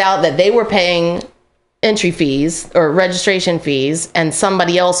found out that they were paying entry fees or registration fees and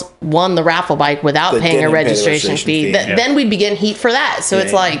somebody else won the raffle bike without That paying a didn't pay the registration registration fee, fee. then we'd be getting heat for that. So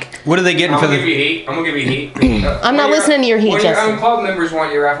it's like, What are they getting I'm for gonna give the... you heat. I'm gonna give you heat. I'm not listening to your heat, When your Justin. own club members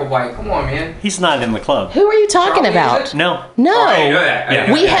want your raffle bike, come on, man. He's not in the club. who are you talking Charlie, is about? it? No. No. Oh, I didn't know that. I didn't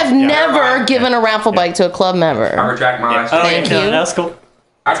know We that. have Yeah. never Never given a raffle bike to a club I member. retract my last Oh, Thank no, you. that's cool.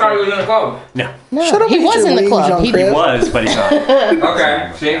 I thought he was in the club. No. No, Shut up he and eat was your in the wings, club. young He Chris. He was, but he's not.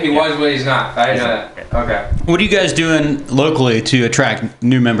 Okay. See, he was, but he's not. I didn't know that. Okay. What are you guys doing locally to attract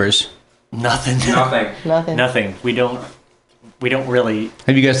new members? Nothing. Nothing. Nothing. Nothing. We don't really.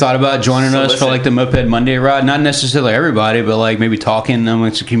 Have you guys thought about joining us for Solicit. like the Moped Monday ride? Not necessarily everybody, but like maybe talking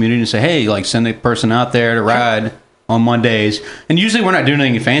amongst the community and say, hey, like send a person out there to ride on Mondays. And usually we're not doing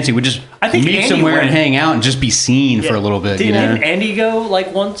anything fancy. We just I think meet Andy somewhere and went. hang out and just be seen for a little bit. You know, Didn't Andy go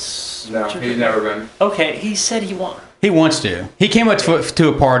like once? No, he's never been. Okay, he said he won. he wants to. He came up to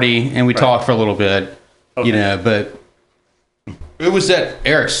a party and we talked for a little bit. Okay. You know, but it was at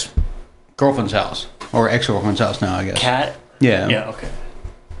Eric's girlfriend's house or ex-girlfriend's house now, I guess. Cat. Yeah. Yeah. Okay.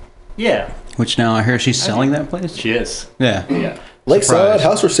 Yeah, Which now I hear she's selling that place. she is. Yeah. Yeah. Lakeside, Surprise.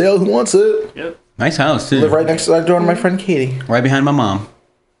 house for sale. Who wants it? Yep. Nice house too. Live right next to my friend Katie. Right behind my mom.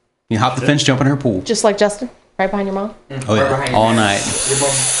 You hop the fence, jump in her pool. Just like Justin, right behind your mom. Oh Right yeah, behind all you. night. Your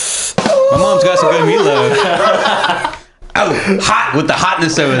mom- My mom's got some good meatloaf. Oh, hot with the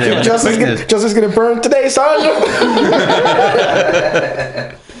hotness over there. Justin's gonna burn today, son.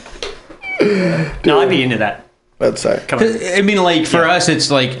 No, I'd be into that. That's right. Come on. I mean, like for us, it's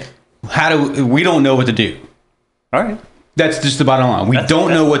like we don't know what to do. All right. That's just the bottom line. We don't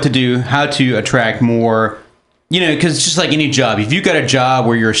know what to do, how to attract more. You know, because it's just like any job. If you got a job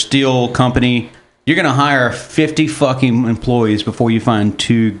where you're a steel company, you're gonna hire 50 fucking employees before you find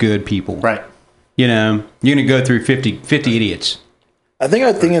 2 good people. Right. You know, you're gonna go through 50 idiots. I think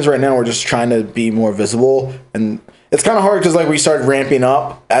our thing is right now we're just trying to be more visible, and it's kind of hard because like we started ramping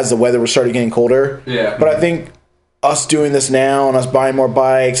up as the weather was started getting colder. Yeah. But I think us doing this now and us buying more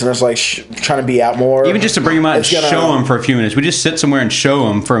bikes and us like trying to be out more, Even just to bring them out and it's gonna- show them for a few minutes. We just sit somewhere and show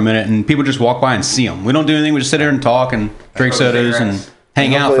them for a minute, and people just walk by and see them. We don't do anything. We just sit there and talk and drink Smoke sodas and cigarettes.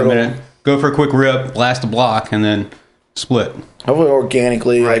 hang out for a Hopefully minute. Go for a quick rip, blast a block, and then split. hopefully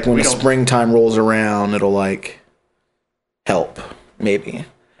organically, Right, like when we the don't- springtime rolls around, it'll like help maybe.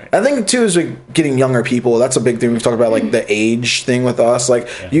 I think too is like getting younger people. That's a big thing we've talked about, like the age thing with us. Like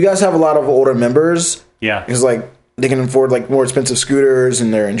you guys have a lot of older members. Yeah. Because like they can afford like more expensive scooters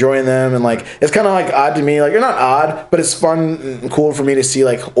and they're enjoying them, and like it's kind of like odd to me. Like you're not odd, but it's fun and cool for me to see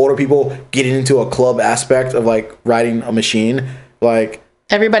like older people getting into a club aspect of like riding a machine. Like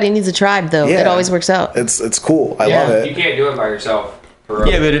Everybody needs a tribe, though. Yeah. It always works out. it's cool. I Yeah, love You it. can't do it by yourself. For real.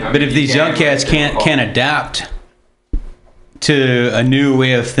 Yeah, but I but mean, if you these young can, cats but it's difficult. can't adapt to a new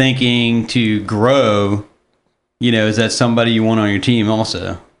way of thinking to grow, you know, is that somebody you want on your team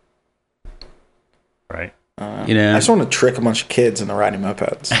also? Right. You know, I just want to trick a bunch of kids into riding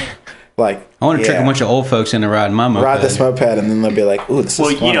mopeds. Like I want to trick a bunch of old folks into riding my moped. ride this moped, and then they'll be like, "Ooh, this Well,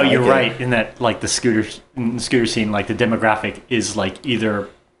 is fun." you know, I you're like it." right in that, like the scooter scene, like the demographic is like either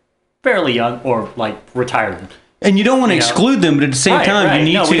fairly young or like retired. And you don't want to know? exclude them, but at the same Right, time, right. you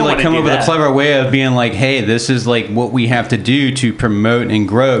need No, we to don't like wanna come do up with a that. clever way of being like, "Hey, this is like what we have to do to promote and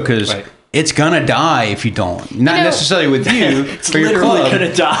grow," because Right. it's gonna die if you don't. Not know- necessarily with you It's or your literally club,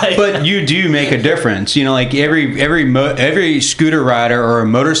 gonna die. but you do make a difference. You know, like every scooter rider or a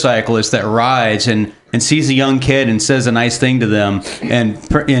motorcyclist that rides and and sees a young kid and says a nice thing to them and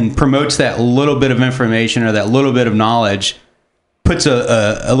promotes that little bit of information or that little bit of knowledge, puts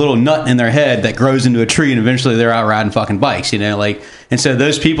a little nut in their head that grows into a tree, and eventually they're out riding fucking bikes, like, and so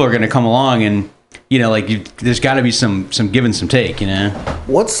those people are going to come along and, there's got to be some give and some take,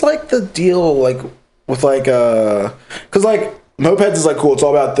 What's like the deal, like, with like, because like, mopeds is like cool. It's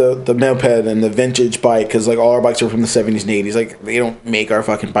all about the moped and the vintage bike, because like all our bikes are from the 70s and 80s. Like, they don't make our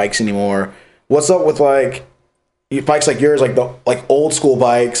fucking bikes anymore. What's up with like bikes like yours, like the old school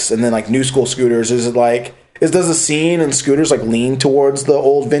bikes and then like new school scooters? Is it like, does the scene and scooters like lean towards the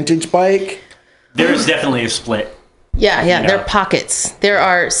old vintage bike? There's definitely a split. Yeah, there are pockets. There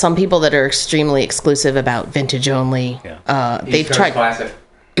are some people that are extremely exclusive about vintage only. Yeah. They've tried. Classic.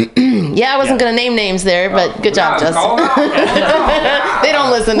 Yeah, I wasn't going to name names there, but good job, Justin. Call it out. They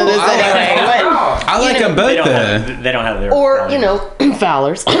don't listen to this anyway. But, I like them both. They don't have their or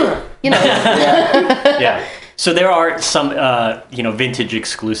Fowlers. Yeah. So there are some vintage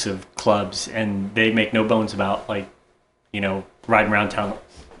exclusive clubs, and they make no bones about riding around town.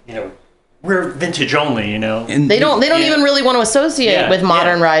 We're vintage only, And They don't even really want to associate with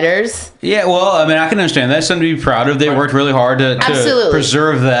modern riders. Yeah, well, I mean, I can understand that. That's something to be proud of. They worked really hard to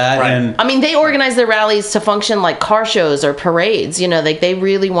preserve that. Right. And I mean, they organize their rallies to function like car shows or parades. They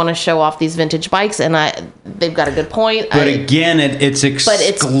really want to show off these vintage bikes, and they've got a good point. But again, it's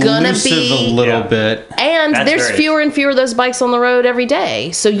exclusive gonna be a little bit. And That's there's very- fewer and fewer of those bikes on the road every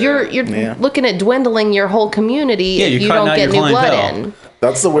day. So you're looking at dwindling your whole community if you cutting don't out get your new blood clientele. in.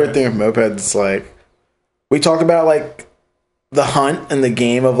 That's the weird thing with mopeds. Like, we talk about like the hunt and the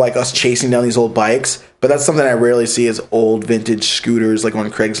game of like us chasing down these old bikes, but that's something I rarely see as old vintage scooters, like on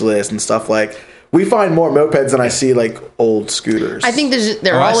Craigslist and stuff. Like, we find more mopeds than I see like old scooters. I think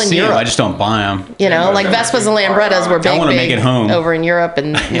they're I all in see Europe. them. I just don't buy them. Like Vespas and Lambrettas were big, wanna make it home. over in Europe,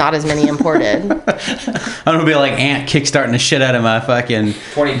 and not as many imported. I'm gonna be like Ant kickstarting the shit out of my fucking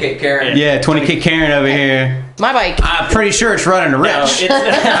 20 Kit Karen. 20 Kit Karen over here. My bike. I'm pretty sure it's running to Rich.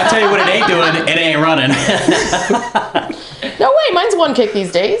 I tell you what, it ain't doing. It ain't running. No way, mine's one kick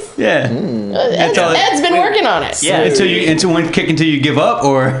these days. Yeah. Ed's been working on it. Yeah. Until one kick until you give up,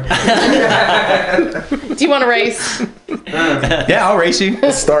 or Do you want to race? yeah, I'll race you.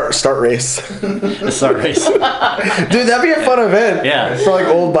 start race. Start race. Dude, that'd be a fun event. Yeah. For like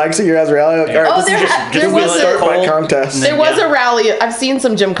old bikes at your guys' rally. Like, all right, Oh, this is there just was a start a- bike contest. There was a rally. I've seen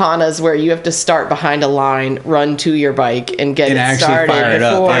some gymkhanas where you have to start behind a line, run to your bike, and get And it actually started fire it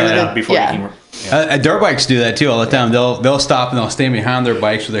up. before Yeah, the- Before you can. Dirt bikes do that too all the time. They'll stop and they'll stand behind their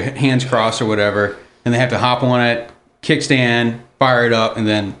bikes with their hands crossed or whatever, and they have to hop on it, kickstand, fire it up, and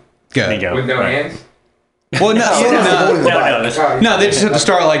then go. There you go. With no Right. hands? Well, No. no, they just have to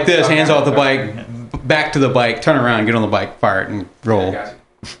start like this, hands off the bike, back to the bike, turn around, get on the bike, fire it, and roll. Gotcha.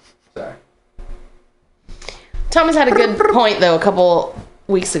 Sorry. Thomas had a good point though a couple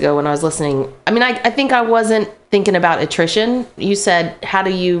weeks ago when I was listening. I mean, I think I wasn't thinking about attrition. You said, how do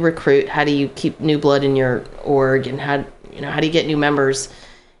you recruit? How do you keep new blood in your org? And how do you get new members?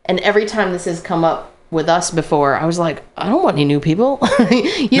 And every time this has come up with us before, I was like, I don't want any new people. you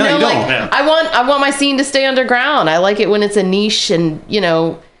you know, don't. like Yeah. I want my scene to stay underground. I like it when it's a niche, and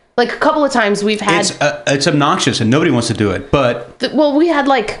like a couple of times we've had It's obnoxious and nobody wants to do it, but we had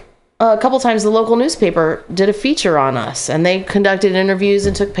like a couple times the local newspaper did a feature on us, and they conducted interviews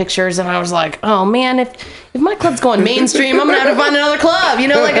and took pictures, and I was like, oh man, if my club's going mainstream, I'm gonna have to find another club. I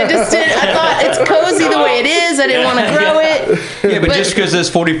thought it's cozy the way it is. I didn't want to grow it. yeah, but just because there's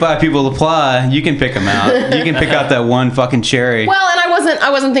 45 people apply, you can pick them out. You can pick out that one fucking cherry. Well, and I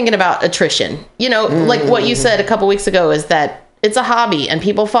wasn't thinking about attrition. Like what you said a couple weeks ago is that it's a hobby and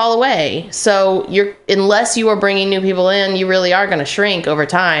people fall away. So unless you are bringing new people in, you really are going to shrink over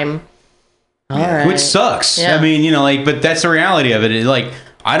time. All right. Which sucks. Yeah. I mean, but that's the reality of it.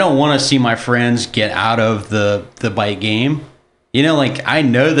 I don't want to see my friends get out of the bike game. I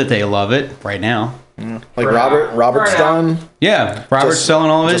know that they love it right now. Like Robert's done. Yeah, Robert's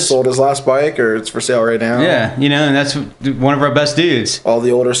selling all of Just his. sold his last bike, or it's for sale right now. Yeah, and that's one of our best dudes. All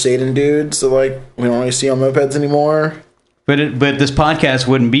the older Satan dudes that we don't really see on mopeds anymore. But this podcast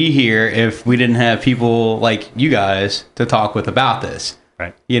wouldn't be here if we didn't have people like you guys to talk with about this.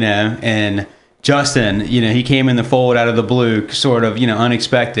 Right. And Justin, he came in the fold out of the blue, sort of,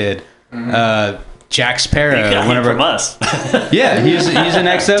 unexpected. Jack Sparrow, He got one of our, from us. yeah, he's an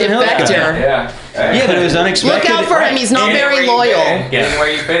X7 Hill guy. Defector. Yeah. Yeah, but it was unexpected. Look out for him. He's not And- very loyal. Getting where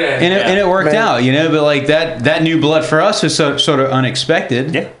you fit in. And it worked out, but like that new blood for us was sort of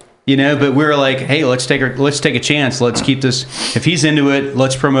unexpected. Yeah. But we were like, hey, let's take a chance. Let's keep this. If he's into it,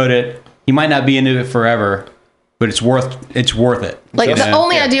 let's promote it. He might not be into it forever, but it's worth it. Like You the know?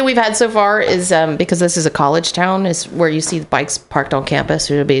 only idea we've had so far is because this is a college town, is where you see the bikes parked on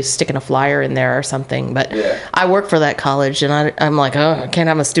campus. Or you'll be sticking a flyer in there or something. But I work for that college, and I'm like, oh, I can't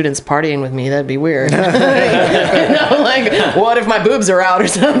have my students partying with me. That'd be weird. Like, what if my boobs are out or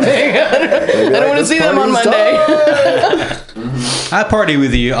something? I don't want to see them on Monday. I party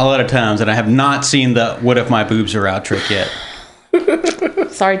with you a lot of times, and I have not seen the "what if my boobs are out" trick yet.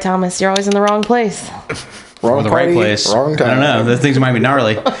 Sorry, Thomas, you're always in the wrong place. Wrong Or the party, right place. wrong time. I don't know. Those things might be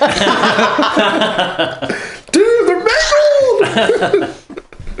gnarly. Dude, they're mangled!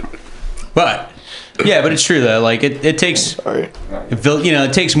 But it's true though. Like it takes, Sorry.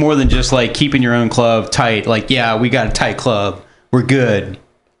 it takes more than just like keeping your own club tight. Like, yeah, we got a tight club, we're good,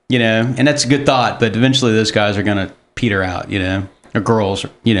 and that's a good thought. But eventually, those guys are gonna peter out, or girls,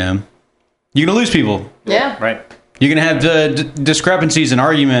 you're gonna lose people. Yeah. Right. You're gonna have discrepancies and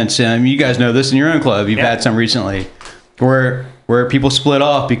arguments. You guys know this in your own club. You've had some recently, where people split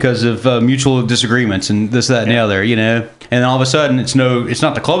off because of mutual disagreements and this, that, and the other. And then all of a sudden, it's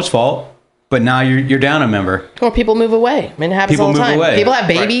not the club's fault. But now you're down a member. Or people move away. I mean, it happens People all the move time. away. People have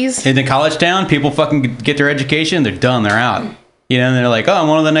babies. In the college town, people fucking get their education. They're done. They're out. And they're like, oh, I'm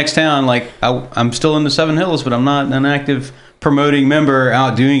one of the next town. Like, I'm still in the Seven Hills, but I'm not an active promoting member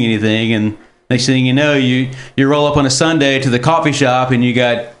out doing anything. And next thing you know, you roll up on a Sunday to the coffee shop and you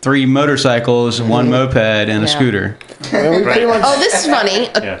got 3 motorcycles, 1 moped, and a scooter. Oh, this is funny.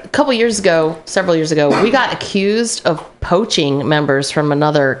 Several years ago, we got accused of poaching members from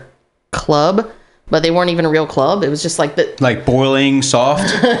another club, but they weren't even a real club. It was just like boiling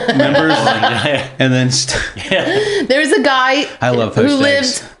soft members. And then there's a guy I love who poached lived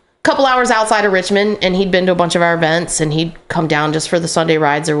eggs. a couple hours outside of Richmond, and he'd been to a bunch of our events, and he'd come down just for the Sunday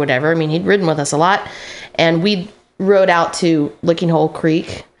rides or whatever. I mean, he'd ridden with us a lot, and we rode out to Licking Hole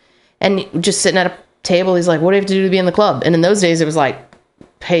Creek, and just sitting at a table, he's like, what do you have to do to be in the club? And in those days, it was like,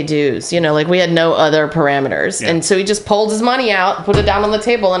 pay dues, like we had no other parameters. And so he just pulled his money out, put it down on the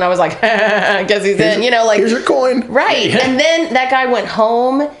table, and I was like, I guess he's in, here's your coin. Right. And then that guy went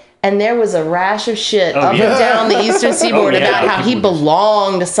home, and there was a rash of shit up and down the Eastern Seaboard about how he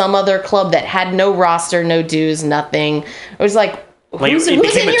belonged to some other club that had no roster, no dues, nothing. It was like, who's in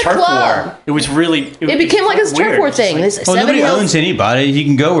your club? War. It was really... It became like a turf war thing. Nobody owns anybody. You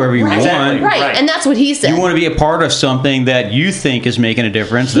can go wherever you want. Exactly. Right. And that's what he said. You want to be a part of something that you think is making a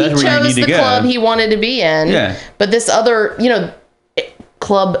difference. That's where you need to go. He chose the club he wanted to be in. Yeah. But this other,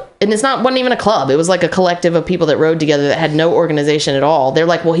 club, and wasn't even a club. It was like a collective of people that rode together that had no organization at all. They're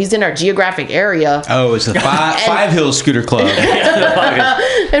like, well, he's in our geographic area. Oh, it's the Five Hills Scooter Club.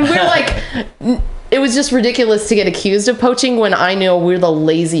 And we're like... It was just ridiculous to get accused of poaching when I know we're the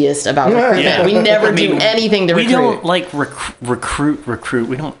laziest about recruitment. Yeah. We never do anything to recruit. We don't like recruit.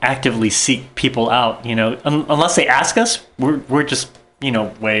 We don't actively seek people out, unless they ask us. We're just,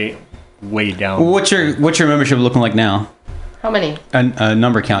 way down. What's your membership looking like now? How many? A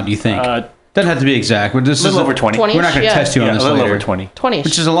number count, do you think? Doesn't have to be exact. We're just a little over 20. We're not going to test you on this a little later. over 20. 20.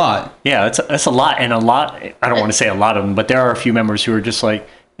 Which is a lot. Yeah, that's a lot. And a lot, I don't want to say a lot of them, but there are a few members who are just like,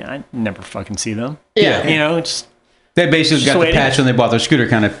 I never fucking see them. Yeah. It's... They basically got the patch when they bought their scooter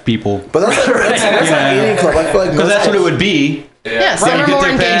kind of people. But that's not eating club. I feel like because that's what it would be. Yeah, some are more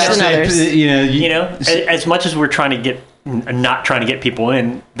engaged than others. As much as we're trying to not trying to get people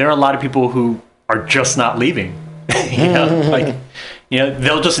in, there are a lot of people who are just not leaving.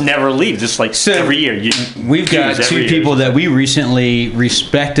 They'll just never leave. Just like every year. We've got 2 people that we recently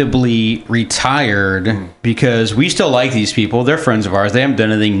respectably retired because we still like these people. They're friends of ours. They haven't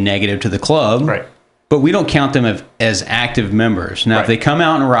done anything negative to the club. Right. But we don't count them as active members. Now, if they come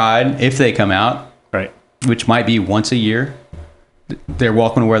out and ride, right, which might be once a year, they're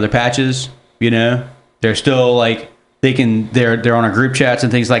welcome to wear their patches. They're still like they're on our group chats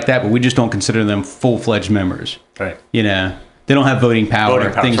and things like that. But we just don't consider them full-fledged members. Right. They don't have voting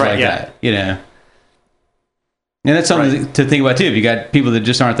power, things like that. And that's something to think about too. If you got people that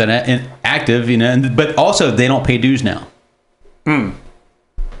just aren't that active, but also they don't pay dues now.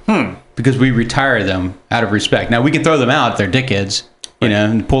 Because we retire them out of respect. Now we can throw them out if they're dickheads,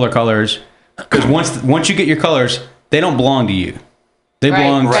 and pull their colors. Because once you get your colors, they don't belong to you. They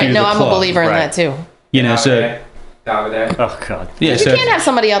belong to the club. No, I'm a believer in that too. Oh God. Yeah, you can't have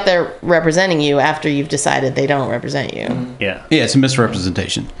somebody out there representing you after you've decided they don't represent you. Yeah. Yeah, it's a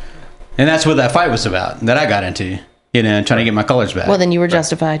misrepresentation. And that's what that fight was about, that I got into, trying to get my colors back. Well, then you were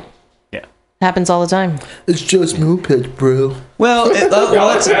justified. Yeah. Happens all the time. It's just moped, bro. Well, y'all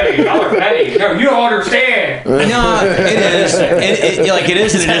are petty. No, you don't understand. No, it is. It is and it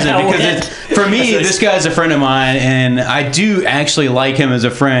isn't. Because for me, this guy's a friend of mine, and I do actually like him as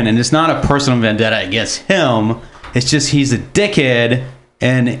a friend, and it's not a personal vendetta against him. It's just he's a dickhead,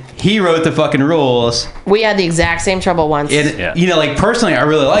 and he wrote the fucking rules. We had the exact same trouble once. And you know, like personally, I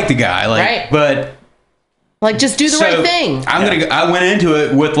really like the guy, like, Right. but like, just do the so right thing. I went into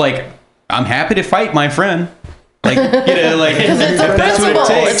it with like, I'm happy to fight my friend. Like, you know, like Because it's a if that's what principle. it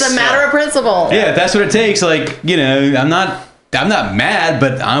takes. It's a matter of principle. Yeah, if that's what it takes. Like, you know, I'm not mad,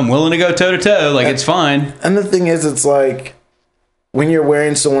 but I'm willing to go toe to toe. Like, it's fine. And the thing is, it's like when you're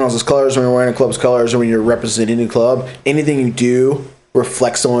wearing someone else's colors, when you're wearing a club's colors, or when you're representing a club, anything you do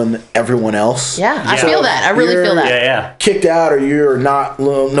reflects on everyone else. Yeah, I feel that. I really feel that. Yeah. Kicked out, or you're no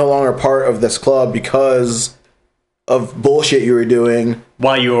longer part of this club because of bullshit you were doing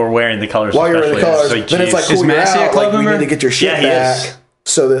While you were wearing the colors. while you're wearing the especially. colors. So, Then it's like, geez. cool, you're Massey a out. club Like, we member? need to get your shit Yeah, he back is.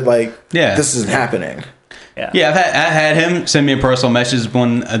 so that like Yeah. this isn't happening. Yeah, I had him send me a personal message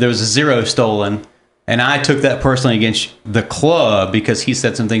when there was a 0 stolen, and I took that personally against the club because he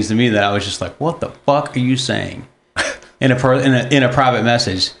said some things to me that I was just like, "What the fuck are you saying?" in a private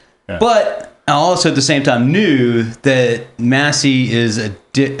message. Yeah. But I also at the same time knew that Massey is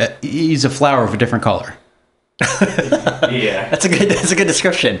he's a flower of a different color. Yeah. That's a good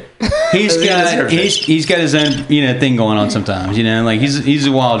description. He's That's a good got description. he's got his own thing going on sometimes. You know, like he's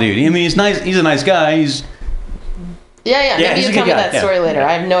a wild dude. I mean, he's nice. He's a nice guy. He's Yeah. Yeah, Maybe he's you a tell good me guy, that yeah. story later.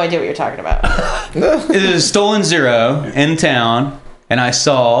 I have no idea what you're talking about. It was a stolen 0 in town, and I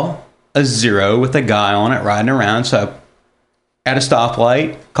saw a 0 with a guy on it riding around. So at a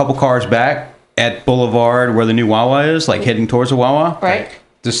stoplight, a couple cars back at Boulevard where the new Wawa is, like heading towards the Wawa. Right.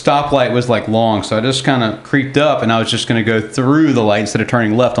 The stoplight was like long, so I just kind of creeped up, and I was just going to go through the light instead of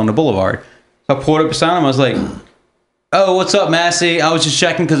turning left on the Boulevard. So I pulled up beside him. I was like, "Oh, what's up, Massey? I was just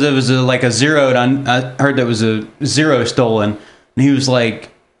checking because it was like a 0, and I heard that was a 0 stolen." And he was like,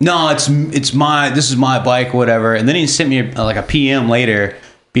 "No, this is my bike, whatever." And then he sent me like a PM later,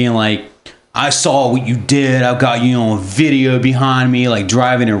 being like, "I saw what you did. I've got you on video behind me, like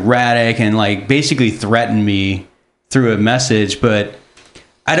driving erratic," and like basically threatened me through a message, but.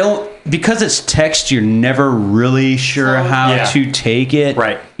 I don't, because it's text, you're never really sure how Yeah. to take it.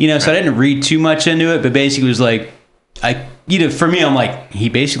 Right. You know, so I didn't read too much into it, but basically it was like, for me, I'm like, he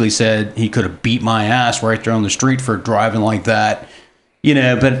basically said he could have beat my ass right there on the street for driving like that. You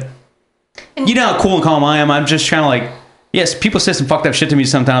know, but you know how cool and calm I am. I'm just trying to like, yes, people say some fucked up shit to me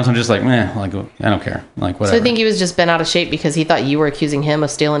sometimes. I'm just like, like, I don't care. Like, whatever. So I think he was just bent out of shape because he thought you were accusing him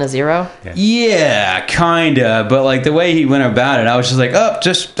of stealing a 0? Yeah, kinda. But like the way he went about it, I was just like,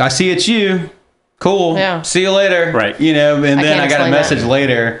 I see it's you. Cool. Yeah. See you later. Right. You know, and then can't I got a explain message that.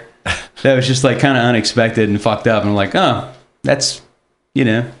 later that was just like kind of unexpected and fucked up. And I'm like, oh, that's, you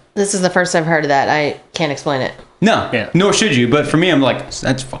know. This is the first I've heard of that. I can't explain it. No, Yeah. nor should you. But for me, I'm like,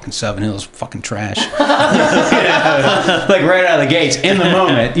 that's fucking 7 Hills, fucking trash. Like right out of the gates in the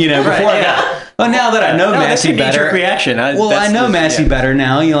moment, you know. Before I got, well, now that I know that's Massey a knee-jerk better, reaction. I know Massey better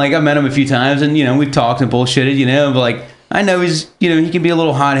now. You know, like I've met him a few times, and you know we've talked and bullshitted. You know, but like I know he's, you know, he can be a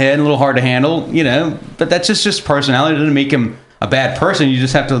little hothead and a little hard to handle. You know, but that's just personality. It doesn't make him a bad person. You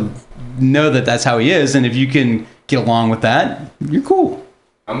just have to know that that's how he is, and if you can get along with that, you're cool.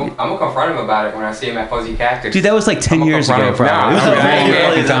 I'm gonna confront him about it when I see him at Fuzzy Cactus. Dude, that was like 10 years ago, probably. Nah, It was a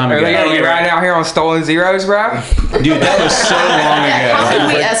very long time Are they ago. gonna get riding out here on stolen zeros, bro? Dude, that was so long How ago. can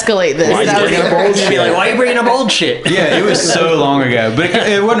we escalate this? That was- Be like, why are you bringing up old shit? Yeah, it was so long ago. But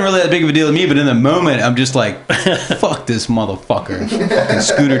it wasn't really that big of a deal to me. But in the moment, I'm just like, fuck this motherfucker. Fucking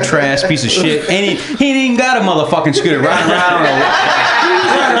scooter trash piece of shit. And he ain't even got a motherfucking scooter. Riding around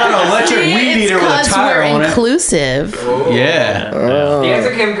on an electric weed eater with a 'Cause tire we're on it. inclusive. Yeah. He has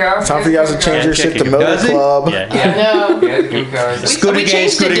a Kimco. Time for you guys to change your shit to Does Motor it? Club. Yeah. No. He has a Kimco. Scooter We gang,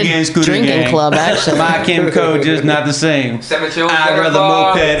 changed it scooter to gang, scooter drinking gang. club, actually. My Kimco just not the same. Seven children. I'd rather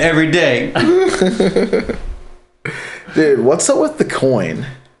moped every day. Dude, what's up with the coin?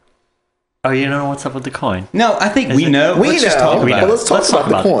 Oh, you know what's up with the coin? No, I think we it- know. We Let's just know. talk We about know. it. Let's talk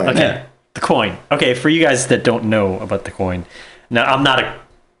about the coin. Okay. Yeah. The coin. Okay, for you guys that don't know about the coin, now I'm not a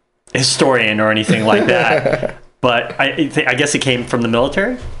historian or anything like that, but I guess it came from the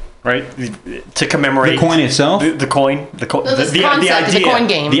military, right? To commemorate The coin itself? The coin. The coin. No, this concept is a coin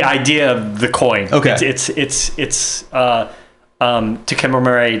game. The idea of the coin. Okay. It's to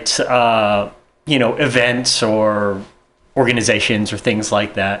commemorate events or organizations or things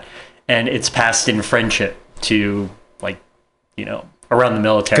like that, and it's passed in friendship to around the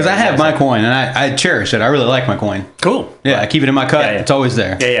military. Because I have my coin and I cherish it. I really like my coin. Cool. Yeah, I keep it in my cut. Yeah, yeah. It's always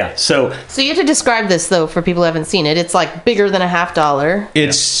there. Yeah. So So you have to describe this though for people who haven't seen it. It's like bigger than a $50.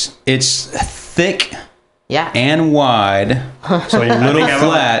 It's thick Yeah. and wide, so a little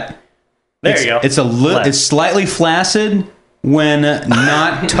flat. there you go. It's Flat. it's slightly flaccid when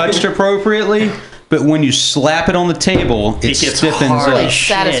not touched appropriately, but when you slap it on the table, it gets stiffens hard. up.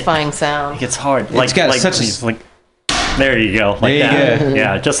 Shit. Satisfying sound. It gets hard. Like, got like, such a- like, there you go. Like There you that. go.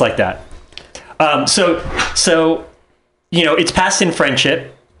 Yeah, just like that. So, it's passed in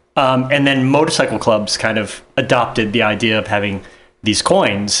friendship, and then motorcycle clubs kind of adopted the idea of having these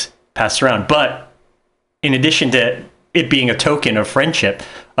coins passed around. But in addition to it being a token of friendship,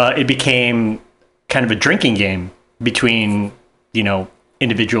 it became kind of a drinking game between,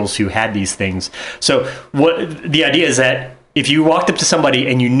 individuals who had these things. So what the idea is that if you walked up to somebody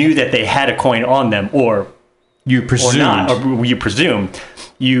and you knew that they had a coin on them, or You presumed. not, or you presume,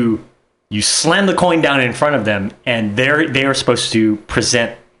 you slam the coin down in front of them, and they are supposed to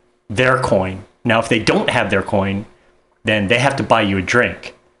present their coin. Now, if they don't have their coin, then they have to buy you a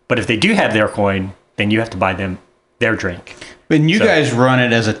drink. But if they do have their coin, then you have to buy them their drink. And you So- guys run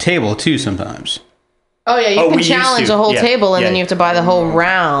it as a table too sometimes. Oh yeah, you we can used challenge to. a whole Yeah, table and yeah. then you have to buy the whole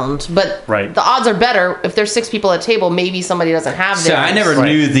round. But Right. the odds are better if there's 6 people at a table. Maybe somebody doesn't have So theirs. I never Right.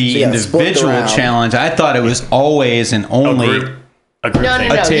 knew the So you gotta split the individual round. challenge. I thought it was always and only. A group No, thing.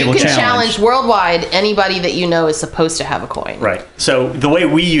 no, no. table You can challenge. challenge worldwide. Anybody that you know is supposed to have a coin. Right. So the way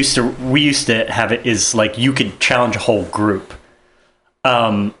we used to have it is like you could challenge a whole group.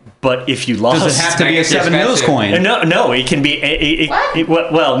 But if you lost, Does it have to be a Make it Seven Hills expensive. coin? No, it can be.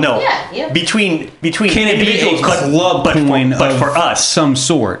 What? Well, no. Yeah. Between Can it be a individuals, club coin but of for us, some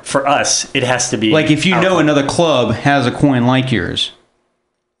sort? for us, it has to be Like if you our know coin. another club has a coin like yours.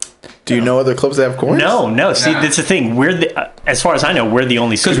 Do you know other clubs that have coins? No. See, Nah. that's the thing. We're as far as I know, we're the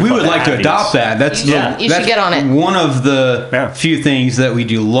only Because scooter we club would that like to have adopt these. that. That's Yeah. the, You should that's get on it. One of the Yeah. few things that we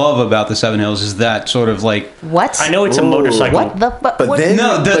do love about the Seven Hills is that sort of like What? I know it's a Ooh. motorcycle. What the? But But what, then-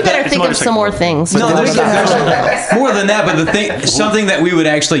 no, we the, better it's think of some motorcycle. more things. no, there's there's more than that. But the thing, something that we would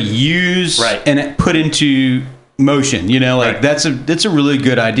actually use Right. and put into motion. Like Right. that's a really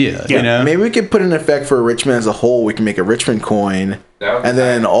good idea. Yeah. You know, Maybe we could put an effect for Richmond as a whole. We can make a Richmond coin, That would be and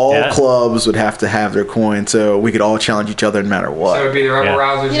then all Yeah. clubs would have to have their coin, so we could all challenge each other no matter So it what. would be the Rebel Yeah.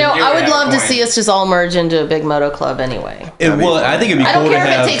 Rousers. You know, and I would have love to coin. see us just all merge into a big moto club anyway. well, I think it'd be I cool don't to care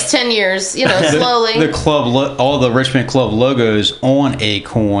if have it takes 10 years, slowly. the club, all the Richmond Club logos on a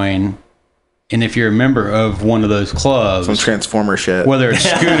coin, and if you're a member of one of those clubs, Some Transformer shit. whether it's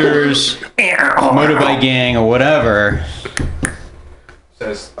scooters, motorbike gang, or whatever.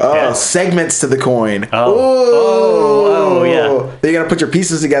 Says- Oh, Yeah. segments to the coin. Oh, yeah. Then you gotta put your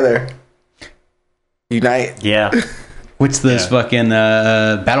pieces together. Unite. Yeah. What's those fucking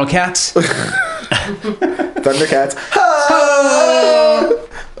battle cats? Thundercats. Ho!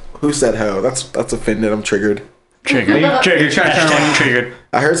 Who said ho? That's offended. I'm triggered. Triggered. Triggered. trying to turn Hashtag on- triggered.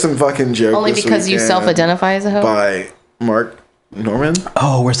 I heard some fucking joke Only this because you weekend self-identify as a hoe. by Mark Norman,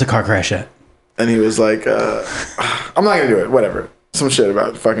 Oh, where's the car crash at? and he was like, "I'm not gonna do it. Whatever. Some shit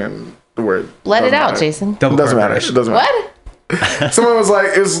about fucking the word. Let it Doesn't out, matter. Jason. Double It doesn't car matter. crash. It doesn't matter. What? Someone was like,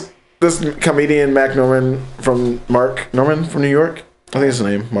 it was this comedian Mac Norman from Mark Norman from New York. I think it's his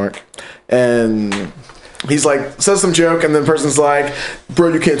name, Mark. And he's like, says some joke, and then the person's like, bro,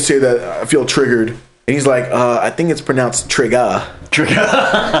 you can't say that. I feel triggered. And he's like, I think it's pronounced trigger. Triggered.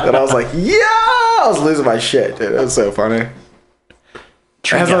 And I was like, yeah! I was losing my shit, dude. It was so funny.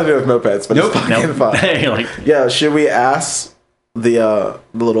 It has nothing to do with mopeds, but Nope. it's fucking fun. Like, Yeah, should we ask the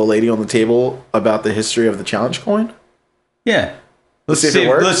little lady on the table about the history of the challenge coin? Yeah. Let's see if it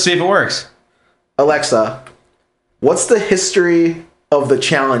works. Let's see if it works. Alexa, what's the history of the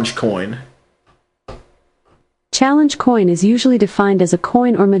challenge coin? Challenge coin is usually defined as a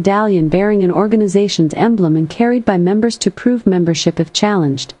coin or medallion bearing an organization's emblem and carried by members to prove membership if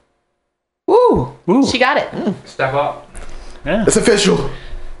challenged. Ooh. Ooh. She got it. Step up. It's official.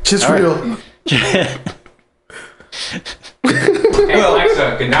 Just real. Hey,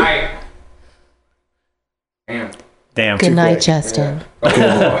 Alexa, good night. Damn. damn. Good night, quick. Justin.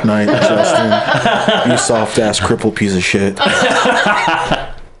 Good night, Justin. You soft ass crippled piece of shit.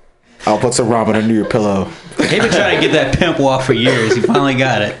 I'll put some ramen under your pillow. They've been trying to get that pimp walk for years. He finally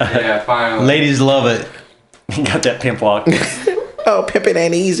got it. Yeah, finally. Ladies love it. Got that pimp walk. Oh, pimping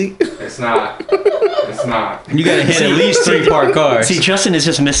ain't easy. It's not. It's not. You got to hit at least 3 parked cars. See, Justin is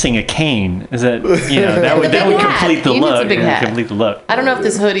just missing a cane. Is that that would big hat. complete the He needs a look? big It would hat. complete the look. I don't know if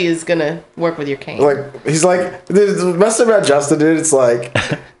this hoodie is gonna work with your cane. Like, he's like, the mess about Justin, dude, it's like,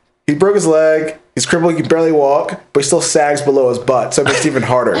 he broke his leg, he's crippled, he can barely walk, but he still sags below his butt, so it makes it even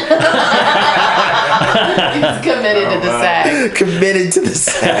harder. He's committed to the sag. Committed to the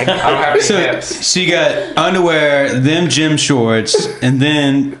sag. I don't have any So, hips. so you got underwear, them gym shorts, and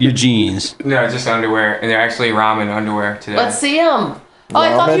then your jeans. No, just underwear. And they're actually ramen underwear today. Let's see him. Oh,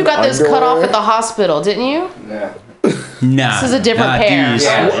 I thought you got those cut off underwear. at the hospital, didn't you? Yeah. Nah. This is a different pair. dude.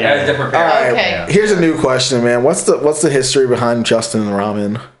 Yeah, it's a different pair. All right. Okay. Here's a new question, man. What's the history behind Justin and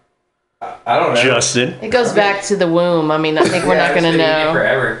Ramen? I don't know. Justin. It goes back to the womb. I mean, I think we're not it's going to been eating it know.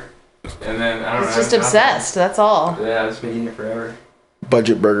 forever. And then I don't know. It's just obsessed. That's all. Yeah, it's been eating it forever.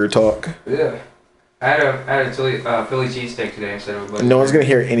 Budget burger talk. Yeah. I had a Philly cheesesteak today instead of a budget. No one's gonna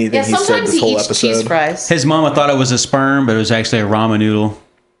hear anything Yeah, he said sometimes this he whole eats cheese episode. fries. His mama thought it was a sperm, but it was actually a ramen noodle.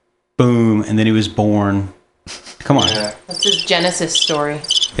 Boom, and then he was born. Come on. Yeah. That's his Genesis story.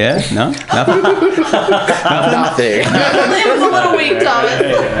 Yeah? No? Nothing? Nothing. It was a little weak,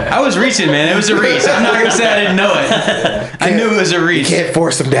 Thomas. I was reaching, man. It was a reach. I'm not gonna say I didn't know it. I knew it was a reach. Can't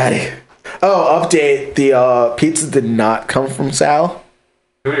force him, Daddy. Oh, update. The pizza did not come from Sal.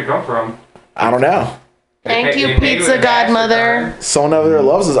 Who did it come from? I don't know. Thank They you, paid pizza with a godmother. Someone over there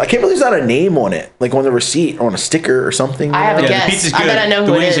loves us. I can't believe there's not a name on it, like on the receipt or on a sticker or something. I have a Yeah, the guess. pizza's I good. bet I know the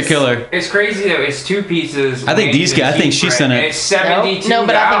who it wings is. are killer. It's crazy though. It's 2 pizzas. I think wings, these and guys- I think cheese she's bread, done it. and it's $72. No,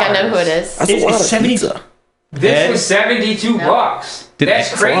 but I think I know who it is. That's a It's lot of 70 pizza. This Ed? was $72. Did- That's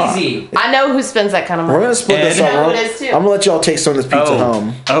That's a lot. crazy. I know who spends that kind of We're money. gonna split this Ed? up. I know I'm who it is, too. gonna let y'all take some of this pizza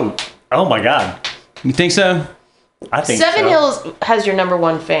home. Oh my God. You think so? I think Seven so. Hills has your number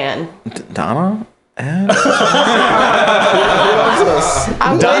one fan. Donna? Ed?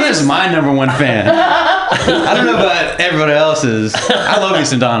 Donna's my number one fan. I don't know about everybody else's. I love me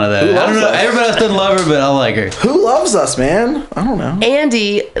some Donna though. I don't know. loves us? Everybody else doesn't love her, but I like her. Who loves us, man? I don't know.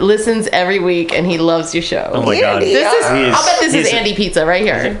 Andy listens every week and he loves your show. Oh my God. Andy. This is. He's- I'll bet this is he's- Andy Pizza right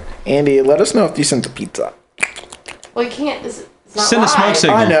here. Andy, let us know if you sent the pizza. Well, you can't. It's not Send a smoke live.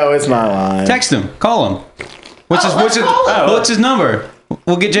 signal. I know it's not lying. Text him. Call him. What's his let's call him. what's his number?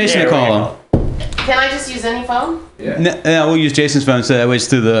 We'll get Jason Yeah, to call right. him. Can I just use any phone? No, we'll use Jason's phone so that way it's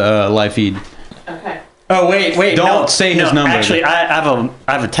through the live feed. Okay. Oh wait. Don't no, say his no, number. Actually, I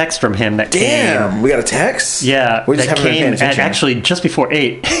have a text from him that came. Damn, we got a text? Yeah, We just that haven't been paying came at attention. actually just before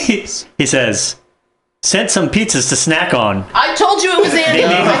 8. He says, "Sent some pizzas to snack on." I told you it was Andy.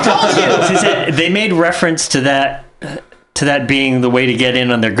 I told you. He said they made reference to that being the way to get in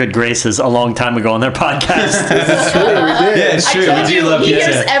on their good graces a long time ago on their podcast. It's true, we did. Yeah, it's I true. told We do you. love He hears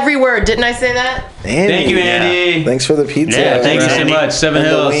pizza. every word. Didn't I say that? Andy. Thank you, Andy. Thanks for the pizza. Yeah, Thank you so Andy. much. Seven And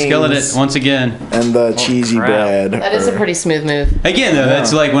the Hills, killing it wings. once again. And the cheesy crap. bread. That is a pretty smooth move. Again, though,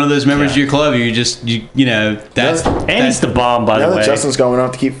 that's like one of those members of your club. You just, you know, that's And he's the bomb, by Now the that way. Justin's going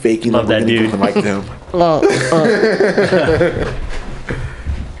off to keep faking Love like we're that gonna dude. give the mic to him.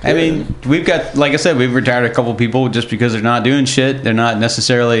 I mean, we've got, like I said, we've retired a couple people just because they're not doing shit. They're not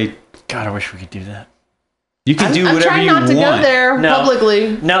necessarily. God, I wish we could do that. You can do I'm whatever trying you not to want. go there No.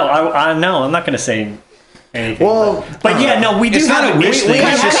 publicly. No, I no, I'm not going to say anything. Well, but yeah, no, we do it's have not a wish thing. We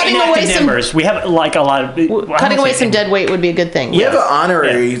have It's just cutting inactive away some- members. We have like a lot of Cutting away some dead weight would be a good thing. we have an Yes.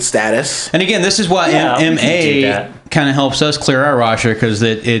 honorary status. And again, this is why Yeah, we can do MA that. kind of helps us clear our roster because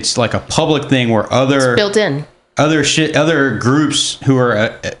it's like a public thing where other Built in. other groups who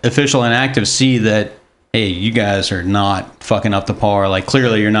are official and active see that, hey, you guys are not fucking up to par. Like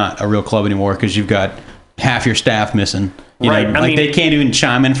clearly you're not a real club anymore because you've got half your staff missing. You Right, know, I like mean- they can't even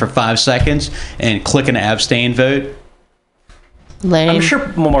chime in for 5 seconds and click an abstain vote. Lame. I'm sure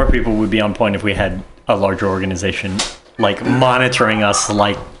more people would be on point if we had a larger organization like monitoring us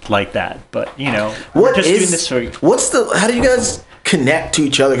like that. But you know, we're What just is? doing this for What's the? How do you guys connect to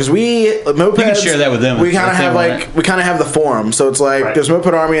each other? Because we mopeds. You can share that with them We if kind of they have want like it. we kind of have the forum. So it's like Right. there's Moped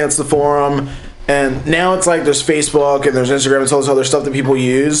Army. That's the forum. And now it's like there's Facebook and there's Instagram and all this other stuff that people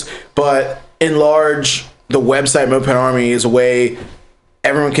use. But in large, the website Moped Army is a way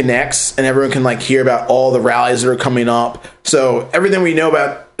everyone connects and everyone can like hear about all the rallies that are coming up. So everything we know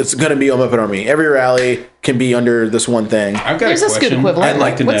about it's going to be on Moped Army. Every rally can be under this one thing. I've got There's a a good question. equivalent. I'd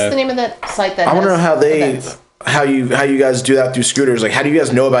like to What's know. the name of that site that I want to has know how they events? how you guys do that through scooters. Like how do you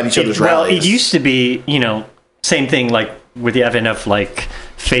guys know about each other's well, rallies? it used to be, you know, same thing like with the advent of like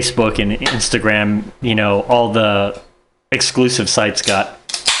Facebook and Instagram, you know, all the exclusive sites got.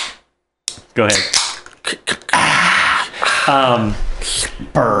 Go ahead.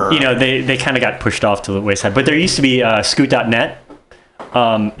 You know, they kind of got pushed off to the wayside. But there used to be Scoot.net,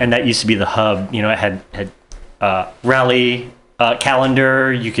 and that used to be the hub. You know, it had rally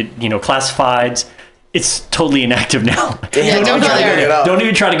calendar. You could, you know, classifieds. It's totally inactive now. Yeah, don't go trying to there. look it up. Don't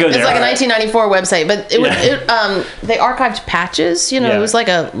even try to go It's there. like a 1994 website, but it Yeah. would they archived patches. You know, Yeah. it was like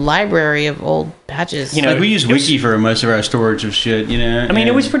a library of old patches. You know, Like we use it was- Wiki for most of our storage of shit, you know. I mean,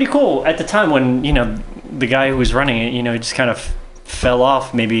 it was pretty cool at the time when, you know, the guy who was running it, you know, just kind of fell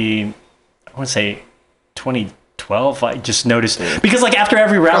off maybe, I want to say 2012. I just noticed. Because, like, after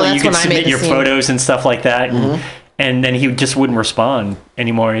every rally, Well, you that's could when I made submit the your scene. photos and stuff like that. And then he just wouldn't respond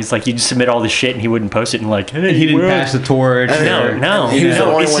anymore. He's like, you just submit all this shit, and he wouldn't post it. And like, hey, He didn't where- pass the torch. No. He was the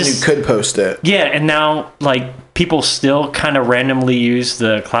only it's one just- who could post it. Yeah, and now like people still kind of randomly use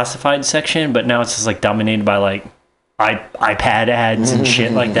the classified section, but now it's just like dominated by like iPad ads and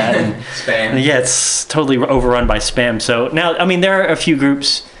shit like that. And Spam. yeah, it's totally overrun by spam. So now, I mean, there are a few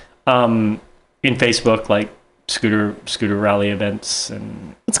groups in Facebook like scooter rally events,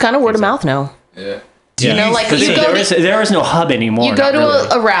 and It's kind of word of mouth now. Yeah. You know, like you go to, there is no hub anymore. you go not to really.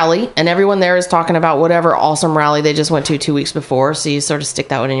 a rally, and everyone there is talking about whatever awesome rally they just went to 2 weeks before. So you sort of stick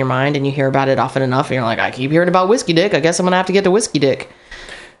that one in your mind, and you hear about it often enough, and you're like, I keep hearing about Whiskey Dick. I guess I'm gonna have to get to Whiskey Dick.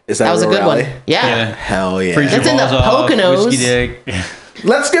 Is that, That was a good rally? one. Yeah. Hell yeah. Freeze your It's in the balls off, Poconos. Whiskey Dick.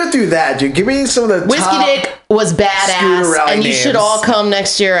 Let's go through that, dude. Give me some of the Whiskey top, Dick was scooter badass, rally and you should names. all come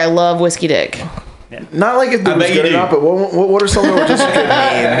next year. I love Whiskey Dick. Not like if it I was bet you good or do. not, but what are some of the just good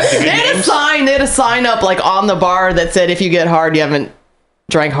names? They had a sign up like on the bar that said, "If you get hard, you haven't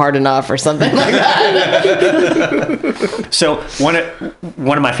drank hard enough," or something like that. So one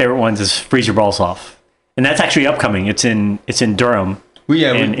of my favorite ones is Freeze Your Balls Off, and that's actually upcoming. It's in Durham. We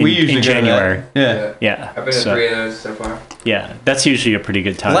in usually in go to that. January. Yeah. Yeah, I've been to so, 3 of those so far. yeah, that's usually a pretty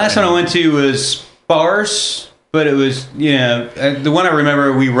good time. The last one I went to was Sparse, but it was, the one I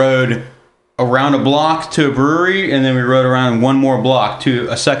remember, we rode around a block to a brewery, and then we rode around one more block to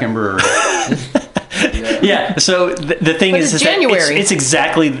a second brewery. Yeah. So the thing But is, it's is that January.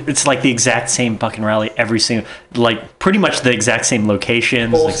 it's like the exact same fucking rally every single, like pretty much the exact same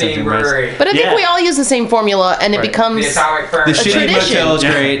locations. Like Holstein something nice. Brewery. But I think Yeah. we all use the same formula, and it Right. becomes The Atomic Furnace. The shitty tradition. motel is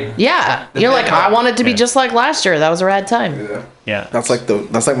great. yeah. The You're like, big I one. want it to be Yeah. just like last year. That was a rad time. Yeah. Yeah. That's like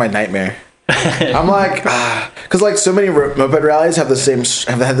my nightmare. I'm like, because like so many moped rallies have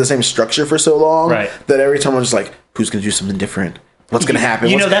had the same structure for so long, Right. that every time I'm just like, who's gonna do something different? What's gonna happen?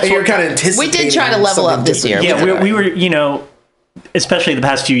 You know, that's and you're what- kind of anticipating. We did try to level up something this different. year. Yeah, we were, especially the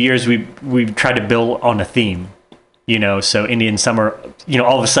past few years, we've tried to build on a theme. So Indian summer,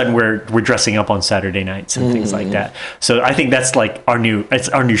 all of a sudden we're dressing up on Saturday nights and things like that. So I think that's like our new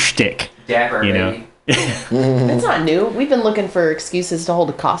shtick. Dapper, You know. baby. It's not new. We've been looking for excuses to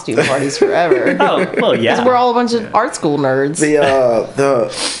hold costume parties forever. Oh well, yeah. Because we're all a bunch of art school nerds.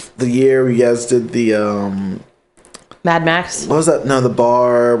 The year you guys did the Mad Max. what was that? No, the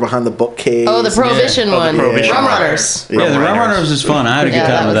bar behind the bookcase. Oh, the Prohibition Oh, the one. Prohibition Rum one. Runners. Yeah, the Rum Runners is fun. I had a good Yeah,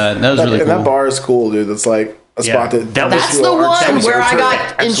 time with that. That was really and cool. that bar is cool, dude. That's like a Yeah. spot that That was- That's the art one shows where are I got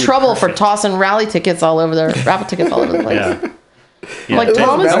perfect. in Absolutely trouble for perfect. tossing rally tickets all over raffle tickets all over the place. Yeah. I'm like, It doesn't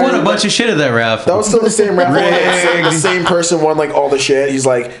Thomas, matter. I won a bunch of shit at that raffle. That was still the same raffle. Rigged. The same person won like all the shit. He's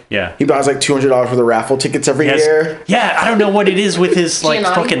like, Yeah. he buys like $200 worth of raffle tickets every Yes. year. Yeah, I don't know what it is with his like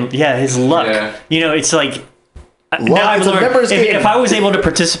Giannotti? fucking his luck. Yeah. It's like now I've It's a learned members game. if I was able to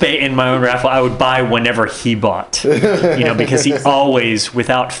participate in my own raffle, I would buy whenever he bought. Because he always,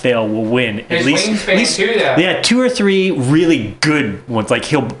 without fail, will win His wingspan too, though. Yeah, 2 or 3 really good ones. Like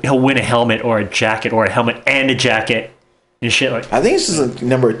he'll win a helmet or a jacket or a helmet and a jacket and shit like. I think it's just a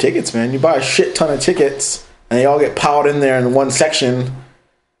number of tickets, man. You buy a shit ton of tickets, and they all get piled in there in one section.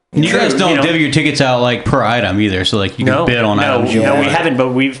 And you guys don't you know. divvy your tickets out like per item either, so like you can No, bid on no, items. you no, we want. haven't. But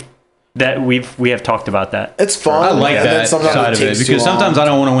we have talked about that. It's fun. I like and then that sometimes side of it takes too because long. sometimes I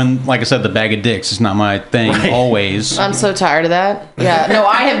don't want to win. Like I said, the bag of dicks is not my thing always. I'm so tired of that. Yeah, no,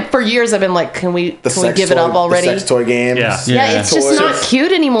 I have for years. I've been like, can we give it up already? The sex toy games. Yeah. Yeah, it's just Toys. not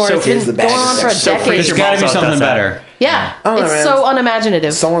cute anymore. So It's been here's the going bag on of for a sex. So decade. Freeze There's Your got to be balls off something does that. better. Yeah, I don't know, it's man. so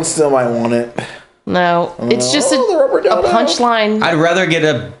unimaginative. Someone still might want it. No, it's just a Oh, the rubber dodo. punchline. I'd rather get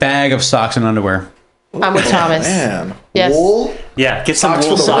a bag of socks and underwear. I'm with Thomas. Man. Yes. Wool Yeah, get some socks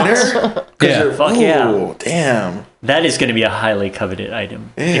wool for the socks. winter. Yeah. Fuck yeah. Ooh, damn. That is going to be a highly coveted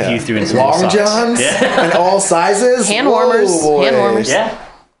item Yeah. if you threw in some wool Long socks. johns Yeah. and all sizes. Hand warmers. Whoa, boy. Hand warmers. Yeah.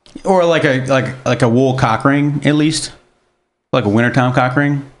 Or like a wool cock ring, at least. Like a wintertime cock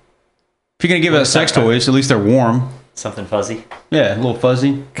ring. If you're going to give out sex toys, at least they're warm. Something fuzzy. Yeah, a little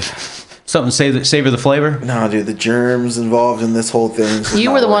fuzzy. Something savor the flavor. No, dude, the germs involved in this whole thing. is just You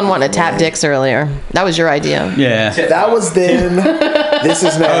not were the one working wanting for to tap me. dicks earlier. That was your idea. Yeah. That was then. This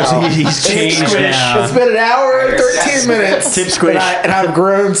is now. Oh, so he's changed now. It's been an hour and 13 minutes. Tip squish. And I've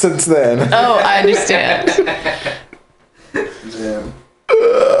grown since then. Oh, I understand. Damn.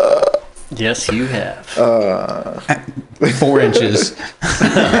 Yes, you have. 4 inches.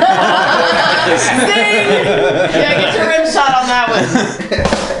 Yeah, get your rim shot on that one.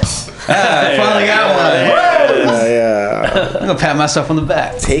 I finally got one. Yeah. I'm gonna pat myself on the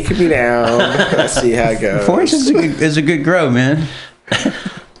back. Take me down. Let's see how it goes. 4 inches is a good grow, man.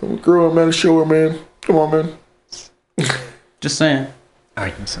 Grow up, man. Show her, man. Come on, man. Just saying. All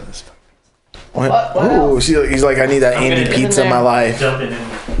right, so this. What Ooh, else? he's like, I need that Andy gonna- pizza in my life. Jumping in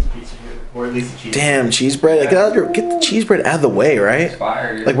pizza here, or at least the cheese. Damn, cheese bread. Like, get the cheese bread out of the way, right?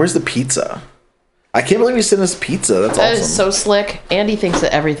 Fire, dude. Like, where's the pizza? I can't believe you sent us pizza. That's That awesome. is so slick. Andy thinks of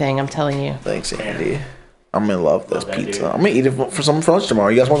everything, I'm telling you. Thanks, Andy. I'm gonna love this that, pizza. dude. I'm gonna eat it for some for lunch tomorrow.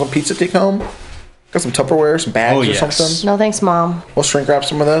 You guys want some pizza to take home? Got some Tupperware, some bags Oh, or yes. something? No thanks, Mom. We'll shrink wrap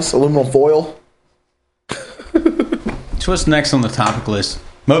some of this. Aluminum foil. So what's next on the topic list?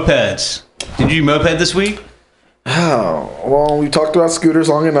 Mopeds. Did you moped this week? Oh, well, we talked about scooters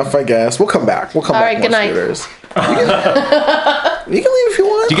long enough, I guess. We'll come back. We'll come All back right, to good more night. scooters. You can leave if you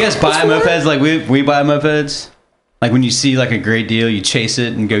want. Do you guys buy That's fine. mopeds like we buy mopeds? Like when you see like a great deal, you chase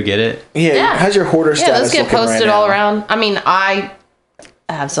it and go get it? Yeah, Yeah. how's your hoarder Yeah, status those get looking posted right all now? around. I mean, I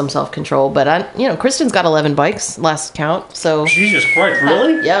have some self-control, but Kristen's got 11 bikes last count. So Jesus Christ,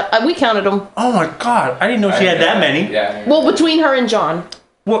 really? yeah, we counted them. Oh my God, I didn't know she had that many. Yeah. Well, between her and John.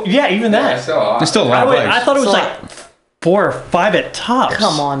 Well, yeah, even Yeah, that. still a lot. There's still a lot of bikes. I thought it was So- like 4 or 5 at tops.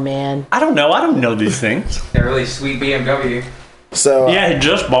 Come on, man. I don't know these things. That really sweet BMW. So Yeah, I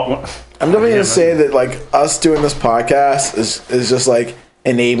just bought one. I'm definitely gonna say that like us doing this podcast is just like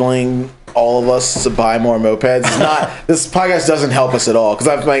enabling all of us to buy more mopeds. It's not this podcast doesn't help us at all because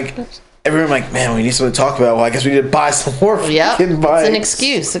I'm like everyone like, man, we need something to talk about. Well, I guess we need to buy some more Yep, fucking bikes. it's an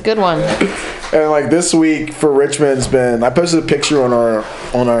excuse, a good one. And like this week for Richmond's been, I posted a picture on our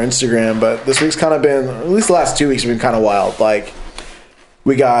Instagram, but this week's kind of been, at least the last 2 weeks have been kind of wild. Like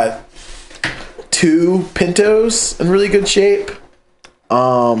we got 2 Pintos in really good shape,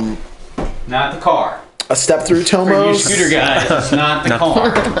 Not the car. a step through For you Tomos. scooter guys, it's not the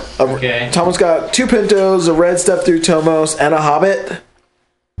car. Okay. Tomos got 2 Pintos, a red step through Tomos, and a Hobbit.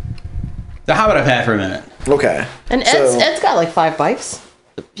 The Hobbit I've had for a minute. Okay. And So- Ed's got like 5 bikes.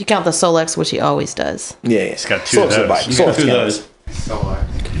 If you count the Solex, which he always does. Yeah, he's got 2 of those. You got 2 of those. So much.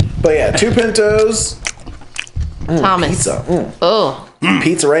 But yeah, 2 Pintos, Thomas. pizza, Oh,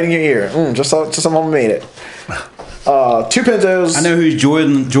 pizza right in your ear. Just how mom made it. 2 Pintos. I know who's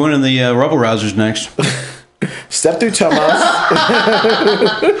joining the Rebel Rousers next. Step through Tomos.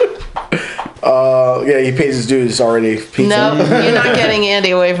 Yeah, he pays his dues already. Pizza. no, you're not getting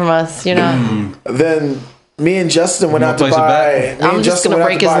Andy away from us. You're not. Then me and Justin went You out to wanna place a buy. bet? Me I'm and just Justin going to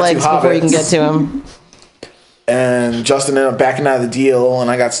went out break his buy 2 legs before you can get Hobbits. to him. And Justin ended up backing out of the deal, and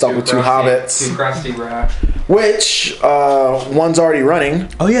I got stuck with 2 Hobbits, Too crusty, bro. which one's already running.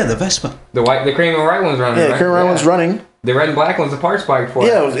 Oh yeah, the Vespa. The cream and white one's running. Yeah, right? current round one's running. The red and black one's a parts bike for it.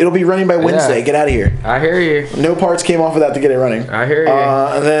 Yeah, it'll be running by Wednesday. Yeah. Get out of here. I hear you. No parts came off of that to get it running. I hear you.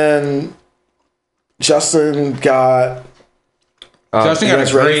 And then Justin got Justin you got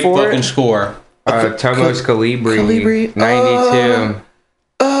guys a ready great for it? fucking score. Tomos Calibri. Calibri. 92.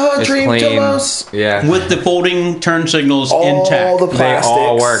 It's Dream clean. Tomos. Yeah. With the folding turn signals All intact. the They plastics.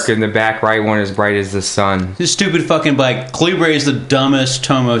 all work, and the back right one is bright as the sun. This stupid fucking bike. Calibre is the dumbest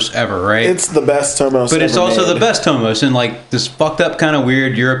Tomos ever, right? It's the best Tomos. but it's ever also made. the best Tomos in like this fucked up kind of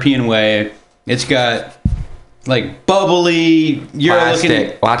weird European way. It's got like bubbly, Plastic.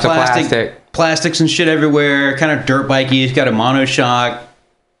 looking Lots of plastic. plastics and shit everywhere. Kind of dirt bikey. It's got a monoshock.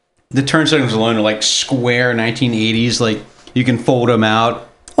 The turn signals alone are like square 1980s. Like you can fold them out.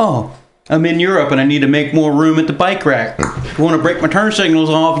 Oh, I'm in Europe and I need to make more room at the bike rack. I want to break my turn signals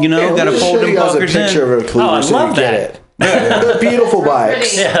off. You know, Yeah, got to let me fold show them you guys a fuckers picture in. of a Calibri Oh, I so love you get that. it. They're beautiful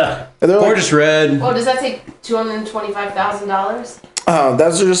bikes. Yeah. And they're like, Gorgeous red. Oh, does that take $225,000?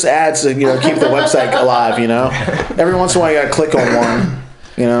 those are just ads to keep the website alive. Every once in a while you gotta click on one.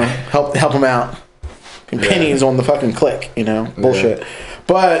 Help them out. And pennies on the fucking click. Bullshit.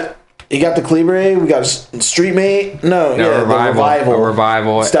 But you got the Calibri. We got Street Mate. No, yeah, Revival. A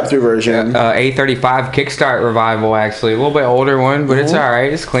Revival. Step through version. A35 Kickstart Revival, actually. A little bit older one, but it's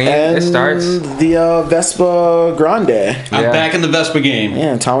alright. It's clean. and It starts. the Vespa Grande. I'm Yeah. back in the Vespa game.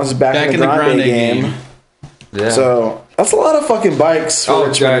 Yeah, Thomas is back in the Grande game. Yeah. So that's a lot of fucking bikes for Oh,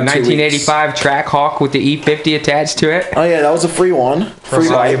 Richmond in 2 weeks. 1985 Trackhawk with the E50 attached to it. Oh yeah, that was a free one. Free From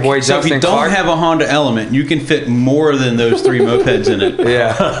your bike. boy So if you Justin don't Clark. have a Honda Element, you can fit more than those 3 mopeds in it.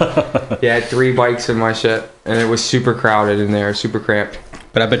 Yeah. Yeah, I had 3 bikes in my shit, and it was super crowded in there, super cramped.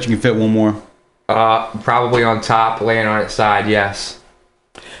 But I bet you can fit one more. Probably on top, laying on its side, yes.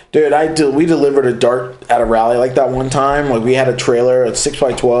 Dude, we delivered a dart at a rally like that one time. Like we had a trailer, a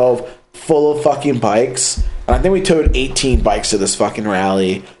 6x12, full of fucking bikes. And I think we towed 18 bikes to this fucking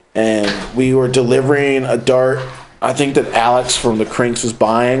rally. And we were delivering a dart, I think that Alex from the Crinks was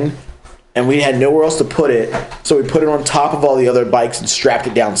buying. And we had nowhere else to put it. So we put it on top of all the other bikes and strapped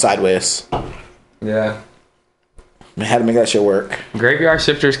it down sideways. Yeah. We had to make that shit work. Graveyard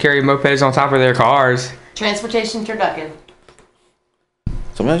shifters carry mopeds on top of their cars. Transportation turducken.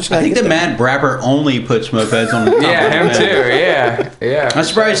 That's Somebody just I gotta think get the there. Mad Brapper only puts mopeds on the top Yeah, of the him moped. too. Yeah. I'm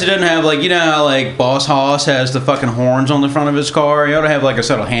surprised he doesn't have, like, you know how, like, Boss Hoss has the fucking horns on the front of his car? He ought to have, like, a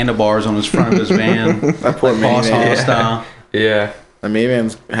set of handlebars on his front of his van. That poor like Boss minivan. Hoss style. Yeah. The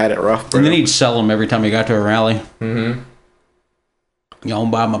minivan's had it rough, bro. And then he'd sell them every time he got to a rally. Mm-hmm. You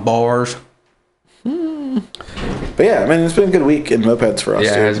don't buy my bars. But yeah, I mean, it's been a good week in mopeds for us.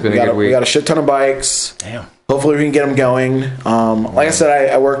 Yeah, it dude. has been we a got good week. We got a shit ton of bikes. Damn. Hopefully we can get them going. Like I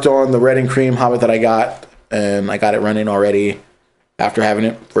said, I worked on the red and cream Hobbit that I got, and I got it running already after having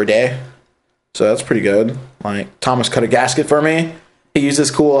it for a day. So that's pretty good. Like, Thomas cut a gasket for me. He used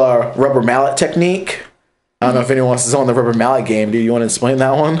this cool rubber mallet technique. I don't know if anyone else is on the rubber mallet game. Do you want to explain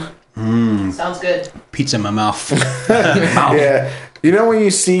that one? Sounds good. Pizza in my mouth. Yeah. You know when you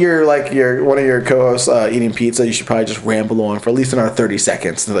see your one of your co-hosts eating pizza, you should probably just ramble on for at least another 30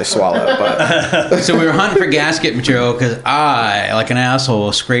 seconds until they swallow it. But So we were hunting for gasket material because I, like an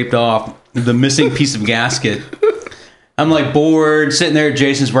asshole, scraped off the missing piece of gasket. I'm like bored, sitting there.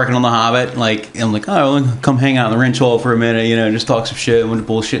 Jason's working on the Hobbit. Like, I'm like, oh, I'll come hang out in the wrench hole for a minute, you know, just talk some shit, went to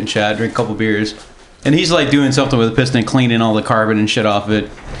bullshit and chat, drink a couple beers. And he's like doing something with the piston, cleaning all the carbon and shit off of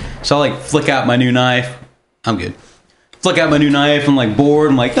it. So I like flick out my new knife. I'm good. Flick out my new knife. I'm like bored.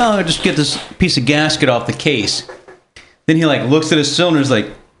 I'm like, oh, just get this piece of gasket off the case. Then he like looks at his cylinders like,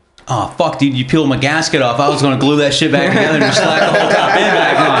 oh, fuck, dude, you peeled my gasket off. I was going to glue that shit back together and just slack the whole top end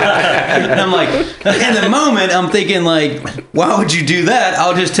back on. And I'm like, in the moment, I'm thinking, like, why would you do that?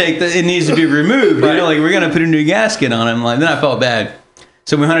 I'll just take it needs to be removed. You know, like, we're going to put a new gasket on it. I'm like, then I felt bad.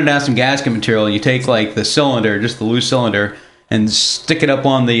 So we hunted down some gasket material, and you take, like, the cylinder, just the loose cylinder, and stick it up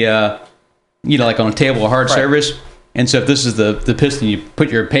on the, you know, like on a table of hard surface. And so if this is the piston, you put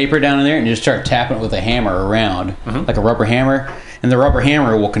your paper down in there and you just start tapping it with a hammer around, like a rubber hammer. And the rubber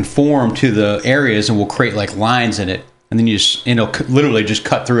hammer will conform to the areas and will create like lines in it. And then it'll literally just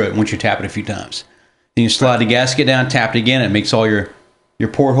cut through it once you tap it a few times. Then you slide the gasket down, tap it again. It makes all your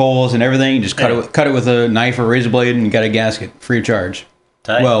portholes and everything. You just cut it with a knife or razor blade, and you got a gasket free of charge.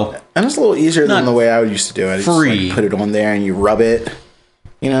 Tight. Well, and it's a little easier than the way I used to do it. You just, free. like, put it on there and you rub it.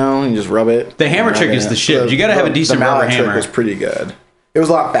 You know, and you just rub it. The hammer trick is the shit. You got to have a decent the rubber mallet trick hammer. was pretty good. It was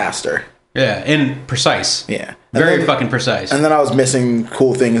a lot faster. Yeah, and precise. Yeah. Very fucking precise. And then I was missing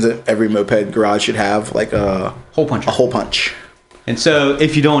cool things that every moped garage should have, like a hole punch. A hole punch. And so,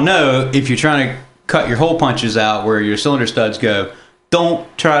 if you don't know, if you're trying to cut your hole punches out where your cylinder studs go, don't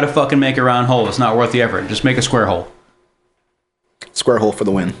try to fucking make a round hole. It's not worth the effort. Just make a square hole. Square hole for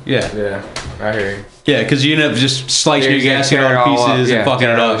the win. Yeah. Yeah, I hear you. Yeah, because you end up just slicing your gasket tear it all to all up. pieces Yeah, and fucking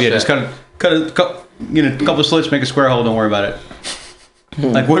tear it it all up. to Yeah, shit. just cut a couple of slits, make a square hole. Don't worry about it.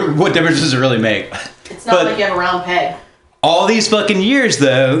 Like, what difference does it really make? It's not like you have a round peg. All these fucking years,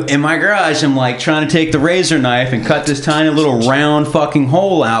 though, in my garage, I'm like trying to take the razor knife and cut this tiny little round fucking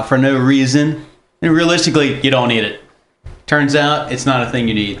hole out for no reason. And realistically, you don't need it. Turns out, it's not a thing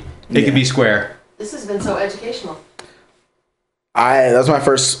you need. It can be square. This has been so educational. That was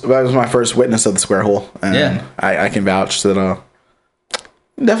my first witness of the square hole, and Yeah. I can vouch that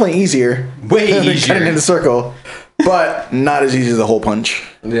definitely easier, Way than easier. cutting in the circle, but not as easy as the hole punch.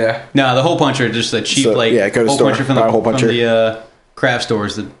 Yeah. No, the hole puncher, just a cheap, So, like, yeah, go to hole store, puncher from buy a hole puncher. the craft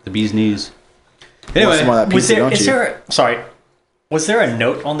stores, the bee's knees. Anyway, some of that Was pizza, there? don't Is you? there? Sorry. Was there a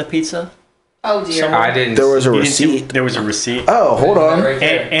note on the pizza? Oh dear. I didn't. There was a You didn't see- receipt. There was a receipt. Oh, hold on. Right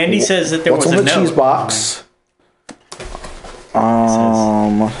there. Andy says that there What's was on a the note. cheese box?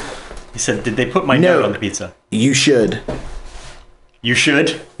 He said, "Did they put my No. note on the pizza?" You should. You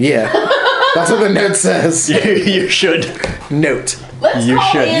should. Yeah, that's what the note says. You should. Note. Let's You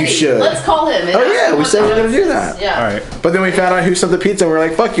call should. Andy. You should. Let's call him. and Oh, ask yeah, him we what said the we were gonna note do says. that. Yeah. All right. But then we found out who sent the pizza, and we're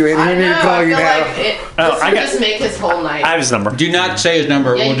like, "Fuck you, Andy. I We need to know. call I you feel now." like this I would got- just make his whole night. I have his number. do not say his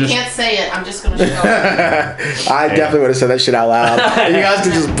number. yeah, We'll you just can't say it. I'm just gonna show it. I definitely would have said that shit out loud. And you guys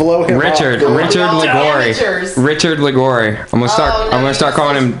could just blow him Richard, off. Richard Y'all are Ligori, amateurs Richard Ligori. I'm gonna start. Oh, no, I'm gonna start he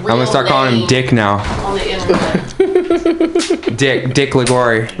calling says him. I'm gonna start real calling him name. Dick now. On the internet. Dick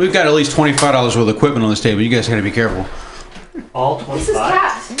Ligori. We've got at least $25 worth of equipment on this table. You guys got to be careful. All This is 25.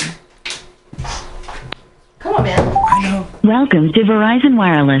 Cat. Come on, man. Welcome to Verizon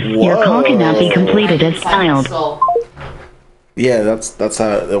Wireless. Your call cannot be completed as dialed. Yeah, that's how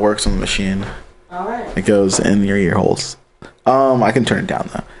it works on the machine. All right. It goes in your ear holes. I can turn it down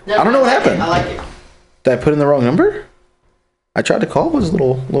though. No, I don't know what like it. happened. I like it. Did I put in the wrong number? I tried to call. It was a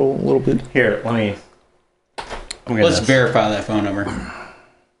little bit. Here, let me. I'm gonna. Let's verify that phone number.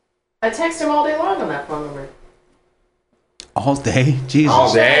 I text him all day long on that phone number. All day? Jesus.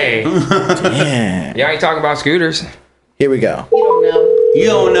 All day. Yeah. Y'all ain't talking about scooters. Here we go. You don't know. You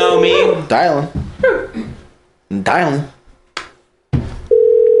don't know me. Dialing. Dialing.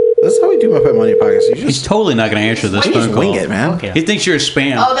 do Moped Money podcast? You He's just, totally not going to answer this you phone just call. wing it, man. Okay. He thinks you're a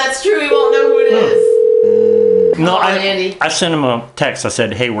spam. Oh, that's true. He won't know who it is. No, Come on, Andy. I sent him a text. I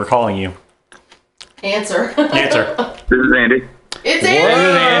said, "Hey, we're calling you." Answer. Answer. This is Andy. It's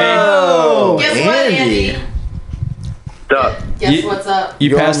Andy. Oh, Guess what, Andy? What's up? Guess You- what's up? You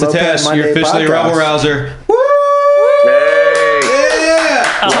You're passed the on Moped test. Monday You're officially a podcast. rebel rouser. Hey.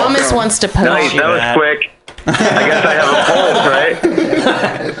 Yeah. Thomas wants to poach Nice. you. That was quick. I guess I have a pulse, right?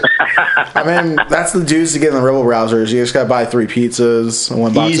 I mean, that's the juice to get in the Rebel Rousers. You just got to buy 3 pizzas,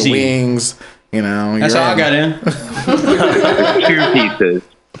 1 box Easy. of wings. You know, That's you're how I got in. 2 pizzas.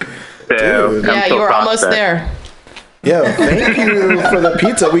 So, Dude. Yeah, you were almost there. Yo, thank you for the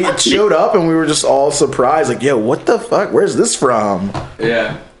pizza. We showed up and we were just all surprised. Like, yo, what the fuck? Where's this from?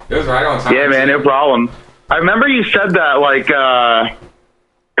 Yeah. It was right on time. Yeah, man, no problem. I remember you said that like a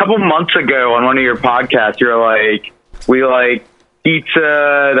couple months ago on one of your podcasts. You were like, "We like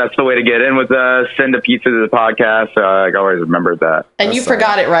pizza. That's the way to get in with us. Send a pizza to the podcast." So I always remembered that. And you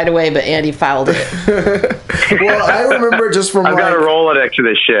forgot it right away, but Andy filed it. Well, I remember just from I've got a Rolodex of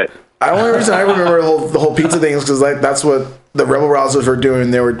this shit. The only reason I remember the whole pizza thing is because like that's what the Rebel Rousers were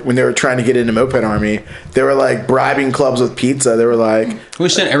doing. When they were trying to get into Moped Army. They were like bribing clubs with pizza. They were like, We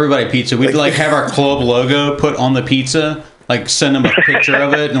sent everybody pizza. We'd like have our club logo put on the pizza, like send them a picture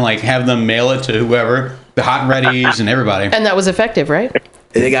of it, and like have them mail it to whoever, the Hot and Ready's and everybody. And that was effective, right?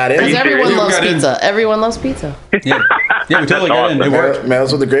 they got in. Because everyone serious? loves You got in. pizza. Everyone loves pizza. Yeah, yeah, we totally got in. It worked. Man,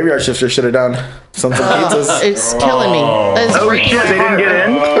 that's what the graveyard shifter should have done. Some pizzas. It's killing me. It's Oh breaking shit, my they didn't heart. get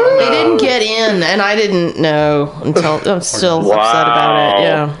in? They didn't get in, and I didn't know until I'm still upset about it.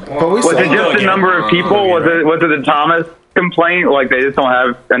 Yeah. But we Was saw it just the number of people? Was it the Thomas complaint? Like they just don't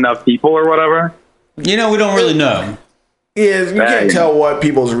have enough people or whatever? You know, we don't really know. Yeah, you can't tell what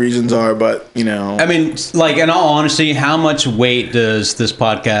people's reasons are, but you know. I mean, like in all honesty, how much weight does this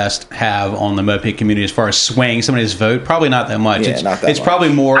podcast have on the moped community as far as swaying somebody's vote? Probably not that much. Yeah, it's not that it's much.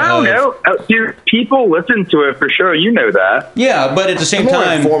 probably more. I don't know. People listen to it for sure. You know that. Yeah, but at the same More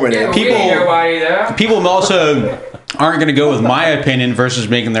time, informative. We ain't nobody there. people also aren't going to go with my opinion versus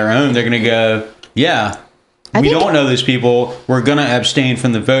making their own. They're going to go, yeah, we think- don't know these people. We're going to abstain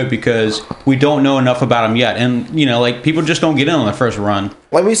from the vote because we don't know enough about them yet. And, you know, like people just don't get in on the first run.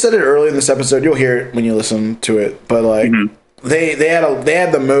 Like we said it earlier in this episode, you'll hear it when you listen to it. But like they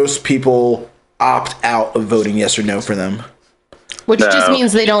had the most people opt out of voting yes or no for them. Which No. just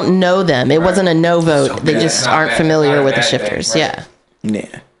means they don't know them. It wasn't a no vote. They bad. just Not aren't bad. familiar Not a with the bad thing, shifters. right. Yeah.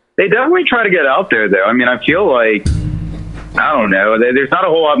 Yeah. They definitely try to get out there, though. I mean, I feel like I don't know. There's not a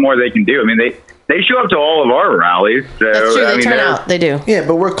whole lot more they can do. I mean, they show up to all of our rallies. So That's true. I They mean, turn they're- out. They do. Yeah,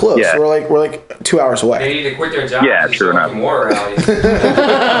 but we're close. Yeah. We're like 2 hours They away. need to quit their jobs. Yeah, and true show up enough. to more rallies. Quit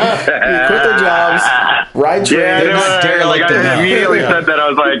their jobs, ride train. Yeah, They're no, not derelict like, I enough. immediately said that. I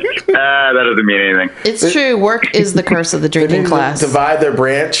was like, that doesn't mean anything. It's true. Work is the curse of the They drinking need to class. divide their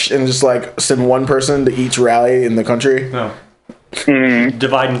branch and just like send one person to each rally in the country. No.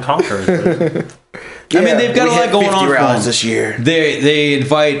 Divide and conquer. I mean, they've got we a lot hit going 50 on for rallies them. this year. They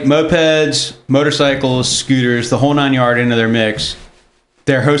invite mopeds, motorcycles, scooters, the whole 9 yard into their mix.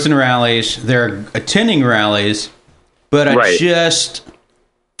 They're hosting rallies. They're attending rallies. But I Right. just,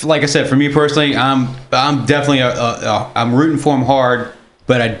 like I said, for me personally, I'm definitely I'm rooting for them hard.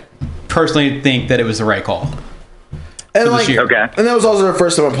 But I personally think that it was the right call. And this like, year. Okay. and that was also their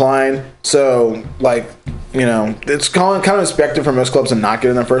first time applying. So like, you know, it's kind of expected for most clubs to not get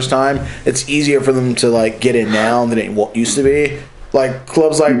in their first time. It's easier for them to like get in now than it used to be. Like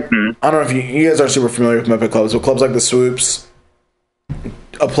clubs like I don't know if you guys are super familiar with moped clubs, but clubs like the Swoops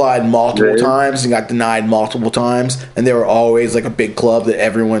applied multiple Yeah. times and got denied multiple times, and they were always like a big club that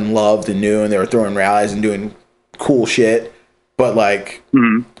everyone loved and knew, and they were throwing rallies and doing cool shit. But like,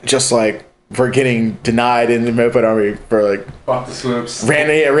 just like for getting denied in the Moped Army for like Fuck the swoops.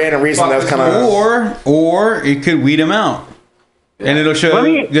 random reason, that was kind of Or it could weed them out. And it'll show Let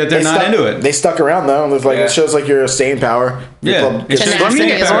me- that they're not into it. They stuck around though. It's like Yeah. it shows like you're a staying power. Your Yeah. club It's gets- just- Let me,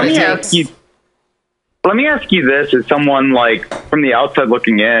 Tenacity is what let it me takes. ask you. Let me ask you this: as someone like from the outside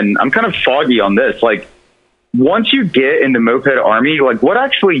looking in, I'm kind of foggy on this. Like, once you get into Moped Army, like, what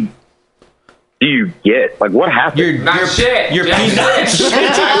actually do you get? Like, what happens? Not shit. You're Just peanuts.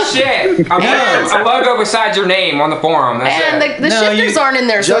 not shit. A logo beside your name on the forum. That's And it. the No, shifters you- aren't in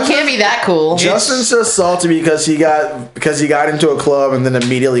there, so it Justin- can't be that cool. Justin's just salty because he got into a club and then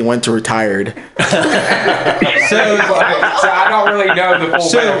immediately went to retired. So So I don't really know the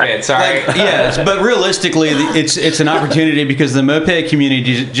full benefits. All right. like, yes, but realistically, it's an opportunity because the moped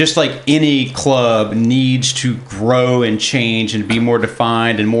community, just like any club, needs to grow and change and be more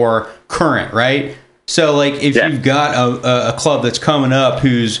defined and more current, right? So, like, if Yeah. you've got a club that's coming up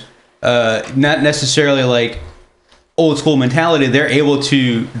who's not necessarily like old school mentality. They're able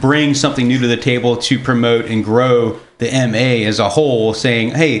to bring something new to the table to promote and grow the MA as a whole, saying,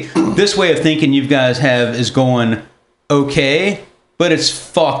 hey, this way of thinking you guys have is going okay, but it's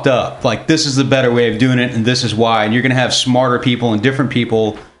fucked up. Like, this is the better way of doing it, and this is why. And you're going to have smarter people and different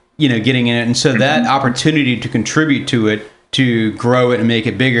people, getting in it. And so that opportunity to contribute to it, to grow it and make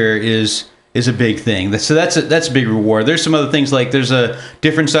it bigger is a big thing. So that's a big reward. There's some other things, like there's a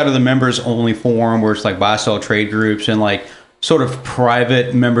different side of the members only forum where it's like buy-sell trade groups and like sort of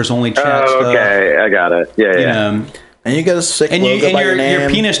private members only chat stuff. Okay, I got it. Yeah. And you get a sick and logo by your name. Your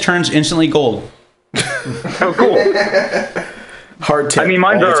penis turns instantly gold. Oh, cool. Hard tip. I mean,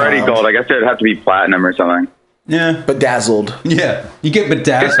 mine's already gold. I guess it would have to be platinum or something. Yeah. Bedazzled. Yeah. You get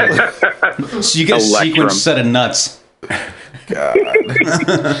bedazzled. So you get a sequence set of nuts. God.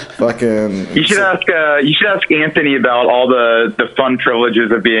 Fucking. You should ask Anthony about all the fun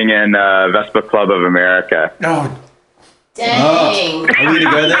privileges of being in Vespa Club of America. Oh, Dang. Oh, are we to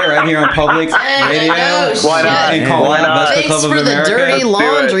go there right here on public radio? Why not? And call out Vespa Thanks Club of for the America? dirty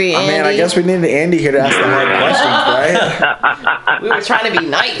laundry, Andy. I guess we needed Andy here to ask the hard questions, right? We were trying to be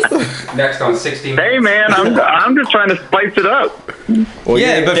nice. Next on 60 Minutes. Hey man, I'm just trying to spice it up. Well,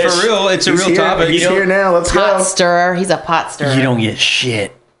 yeah, but for real, it's a real here, topic. He's here now. Let's Pot go. stirrer. He's a pot stirrer. you don't get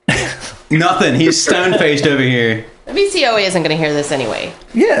shit. Nothing. He's stone-faced over here. The VCOA isn't going to hear this anyway.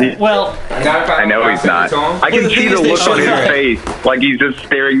 Yeah. Well, I know he's not. I can see the look on his face, like he's just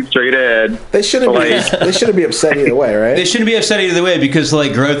staring straight ahead. They shouldn't be upset either way, right? They shouldn't be upset either way because,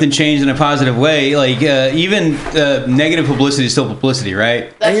 like, growth and change in a positive way, like, even negative publicity is still publicity,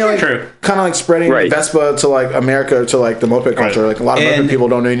 right? That's true. Kind of like spreading Vespa to like America, to like the moped culture. Like a lot of moped people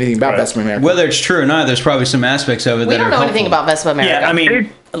don't know anything about Vespa America. Whether it's true or not, there's probably some aspects of it We that don't are know helpful. anything about Vespa America. Yeah, I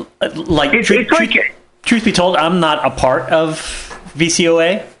mean, truth be told, I'm not a part of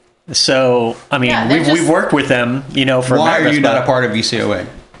VCOA. So, I mean, Yeah, we've worked with them, for Why are you Vespa not a part of VCOA?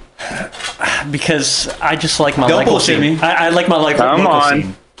 because I just like my Don't local bullshit scene. me. I like my local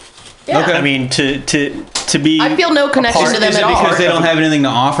scene. Yeah. Okay. I mean, to be. I feel no connection to them Is it at all. because they don't have anything to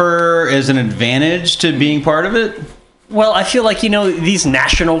offer as an advantage to being part of it? Well, I feel like these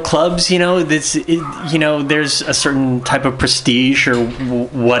national clubs, there's a certain type of prestige or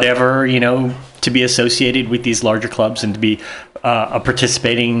whatever, to be associated with these larger clubs and to be a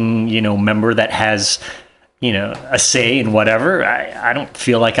participating, member that has, a say in whatever. I don't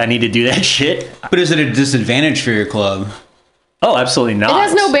feel like I need to do that shit. But is it a disadvantage for your club? Oh, absolutely not. It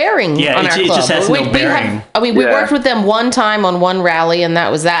has no bearing Yeah, on our it club. just has no bearing. We worked with them one time on one rally, and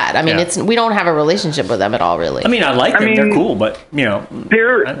that was that. I mean, we don't have a relationship with them at all, really. I mean, I like them. They're cool, but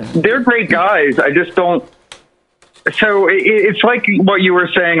they're great guys. I just don't. So it's like what you were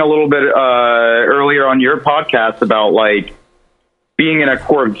saying a little bit earlier on your podcast about like being in a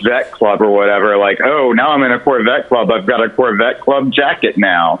Corvette club or whatever. Like, oh, now I'm in a Corvette club. I've got a Corvette club jacket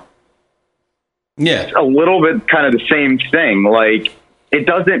now. Yeah. It's a little bit kind of the same thing. Like, it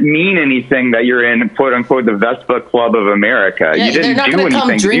doesn't mean anything that you're in, quote unquote, the Vespa Club of America. Yeah, you didn't they're not do going to come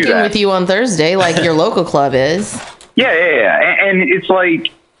anything to do drinking that. with you on Thursday like your local club is. Yeah. And it's like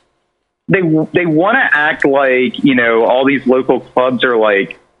they want to act like, all these local clubs are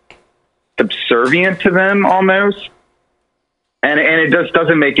like subservient to them almost. And it just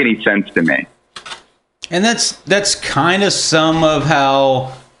doesn't make any sense to me. And that's kind of some of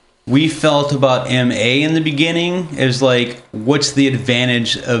how we felt about MA in the beginning, is like, what's the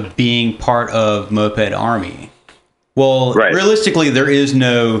advantage of being part of Moped Army? Well, realistically, there is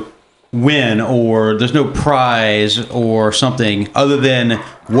no win or there's no prize or something other than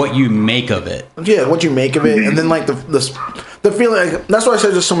what you make of it. Yeah, what you make of it, and then like the feeling. Like, that's why I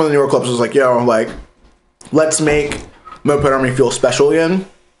said just some of the newer clubs was like, let's make Moped Army feel special again.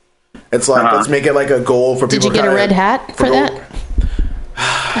 It's like let's make it like a goal for people. Did you get a red hat for that?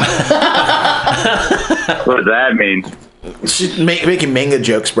 What does that mean? She's making manga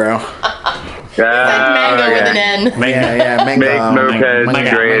jokes, bro. Mango with an N. Yeah, mango. Make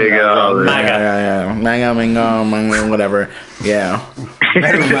mopeds great again. Mango, whatever. Yeah.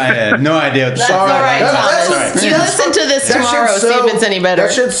 No idea. That's all right, Thomas. You listen to this tomorrow, see if it's any better.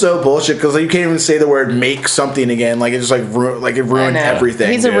 That shit's so bullshit because you can't even say the word "make something" again. Like it just it ruined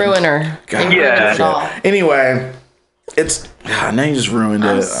everything. He's a ruiner. God, yeah. Anyway, it's now you just ruined it.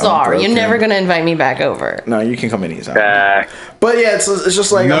 I'm sorry. You're never gonna invite me back over. No, you can come anytime. But yeah, it's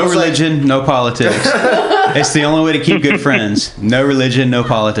just like no religion, no politics. It's the only way to keep good friends. No religion, no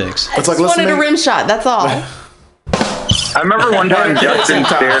politics. I just wanted a rim shot. That's all. I remember one time Justin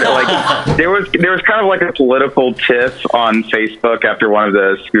stared at there was kind of like a political tiff on Facebook after one of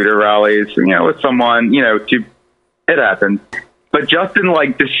the scooter rallies, with someone, it happens. But Justin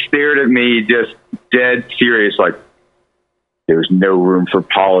like just stared at me, just dead serious, like, "There's no room for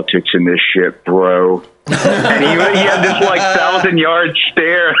politics in this shit, bro." And he had this like 1,000-yard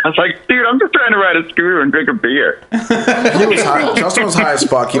stare. I was like, "Dude, I'm just trying to ride a scooter and drink a beer." He was high. Justin was high as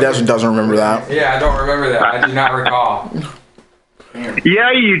fuck. He doesn't remember that. Yeah, I don't remember that. I do not recall.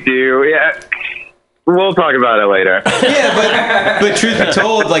 Yeah, you do. Yeah. We'll talk about it later. Yeah, but truth be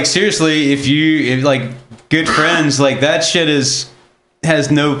told, like seriously, if like good friends, like that shit has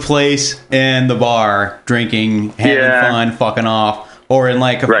no place in the bar, drinking, having fun, fucking off, or in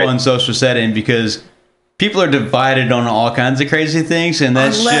like a fun social setting, because people are divided on all kinds of crazy things, and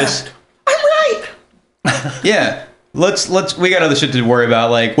that's just I'm right. Yeah. We got other shit to worry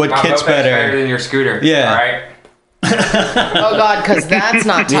about, like what kit's better than your scooter. Yeah. All right. Oh God, because that's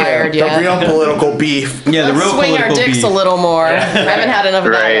not tired yet. The real political beef. Yeah, the Let's real swing political our dicks beef. a little more. I haven't had enough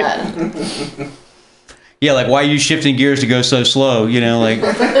of that yet. Yeah, like why are you shifting gears to go so slow? You know, like.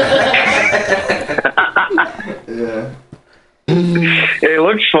 Yeah. It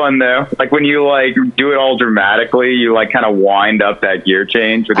looks fun though. Like when you like do it all dramatically, you like kind of wind up that gear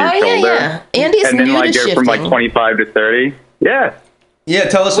change with your shoulder. Yeah. Andy's and then new like to go shifting. from like 25 to 30. Yeah. Yeah,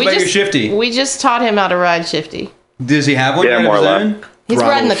 tell us about your shifty. We just taught him how to ride shifty. Does he have one? Yeah, of more or his less. own? He's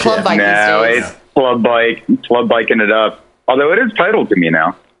riding the club bike No, these days. it's club biking it up. Although it is titled to me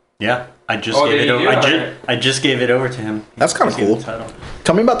now. Yeah, I just Oh, gave it you over. do? I just gave it over to him. That's kind of cool.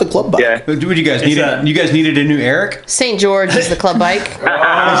 Tell me about the club bike. Yeah. What you guys needed? You guys needed a new Eric? St. George is the club bike. Is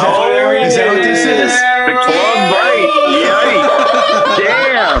that what this is? The club bike. Yikes.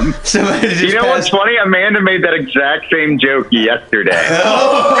 Damn. Somebody just You know what's funny? Amanda made that exact same joke yesterday.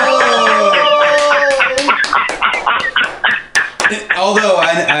 Although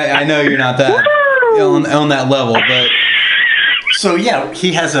I know you're not that on that level, but So yeah,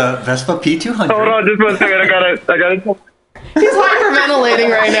 he has a Vespa P200. Hold on, just one second. I gotta. He's hyperventilating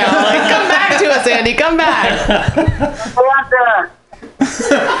right now. Like, come back to us, Andy. Come back.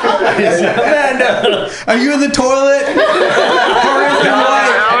 Amanda, are you in the toilet?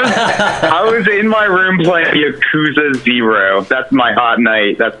 I was in my room playing Yakuza 0. That's my hot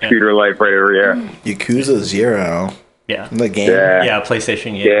night. That's scooter life right over here. Yakuza 0. Yeah. The game. Yeah,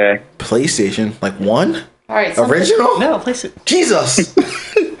 PlayStation. Yeah. PlayStation. Like 1? All right. Original? No, PlayStation. Jesus.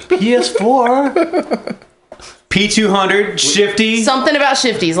 PS4. P200, shifty. Something about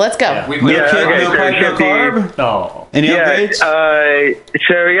shifties. Let's go. No kid, no pipe, no carb. Oh. Any upgrades?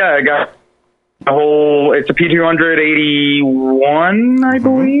 So yeah, I got a whole. It's a P281, I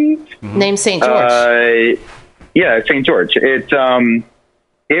believe. Name St. George. Yeah, St. George. It had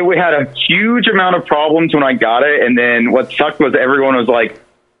a huge amount of problems when I got it, and then what sucked was everyone was like,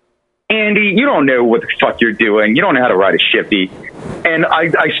 "Andy, you don't know what the fuck you're doing. You don't know how to ride a shifty." And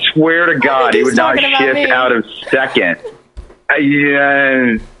I swear to God, he would not shift out of second. No, you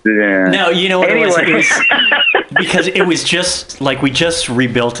know what it was? Anyway. Because it was just like we just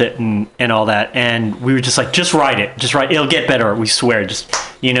rebuilt it and all that, and we were just like, just ride it, it'll get better. We swear, just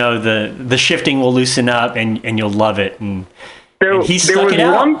the shifting will loosen up and you'll love it. And he stuck it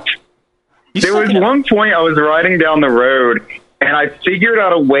out. There was one point I was riding down the road and I figured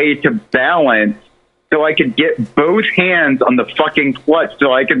out a way to balance so I could get both hands on the fucking clutch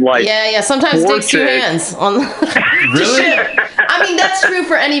so I could like Yeah. Sometimes it takes two force it. hands on. Really? I mean, that's true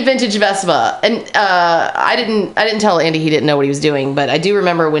for any vintage Vespa. And I didn't tell Andy he didn't know what he was doing, but I do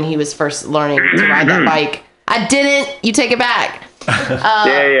remember when he was first learning to ride that bike. I didn't. You take it back.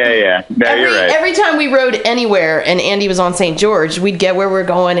 Yeah. No, you're right. Every time we rode anywhere and Andy was on St. George, we'd get where we're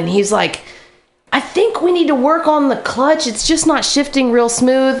going, and he's like, I think we need to work on the clutch. It's just not shifting real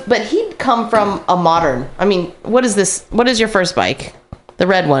smooth. But he'd come from a modern. I mean, what is this? What is your first bike? The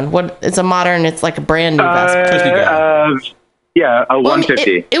red one. What? It's a modern. It's like a brand new Vespa. Yeah, a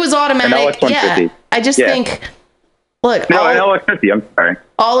 150. It was automatic. An LX 150. Yeah. I just think, look, No, an LX50. I'm sorry.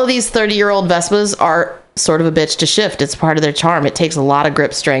 all of these 30-year-old Vespas are sort of a bitch to shift. It's part of their charm. It takes a lot of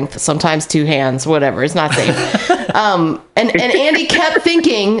grip strength, sometimes two hands, whatever. It's not safe. And Andy kept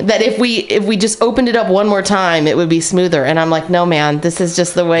thinking that if we just opened it up one more time, it would be smoother. And I'm like, no, man, this is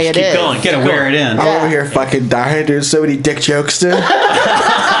just the way it is. Keep going. Gotta wear it in. I'm over here fucking dying. There's so many dick jokes, dude. It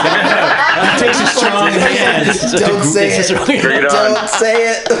takes a strong hand. Don't say it. Bring it on. Don't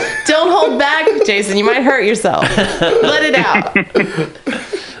say it. Don't hold back, Jason. You might hurt yourself. Let it out.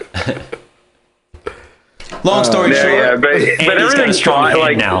 Long story short. Yeah, but Andy's got a everything's strong fine. hand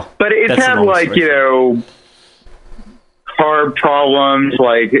Like, now. but it's That's the had long like story. carb problems,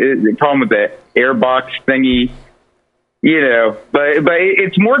 like the problem with the airbox thingy, but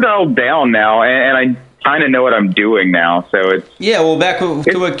it's more dialed down now, and kind of know what I'm doing now. So it's Yeah, well, back to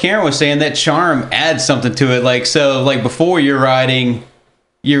what Karen was saying, that charm adds something to it. Like, so, like, before you're riding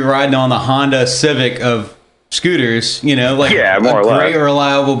on the Honda Civic of scooters, you know, like more or a less. great,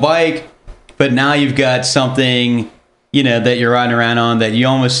 reliable bike, but now you've got something, you know, that you're riding around on that you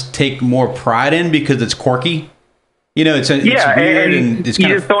almost take more pride in because it's quirky. You know, it's weird and it's you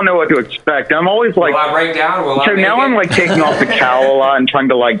kind just don't know what to expect. I'm always like, Will I break down? Will I so make now it? I'm like taking off the cowl a lot and trying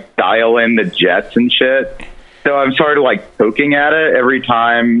to like dial in the jets and shit. So I'm sort of like poking at it every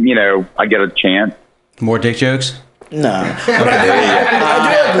time, you know, I get a chance. more dick jokes. No, but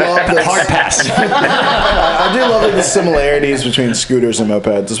I do love the Hard pass. I do love like the similarities between scooters and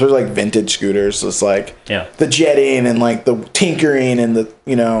mopeds, especially like vintage scooters. It's like the jetting and like the tinkering and the,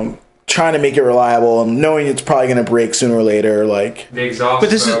 you know, trying to make it reliable and knowing it's probably going to break sooner or later. Like The exhaust But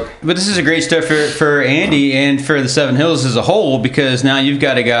this smoke. is a great stuff for Andy and for the Seven Hills as a whole, because now you've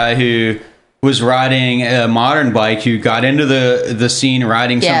got a guy who was riding a modern bike who got into the scene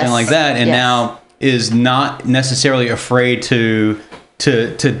riding something Yes. like that, and Yes. now is not necessarily afraid to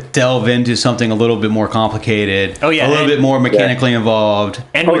delve into something a little bit more complicated. Oh, yeah, a little and- bit more mechanically involved.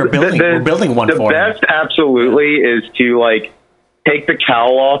 And we're building one the for him. best absolutely is to like take the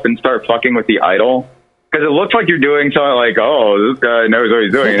cowl off and start fucking with the idle. Because it looks like you're doing something like, oh, this guy knows what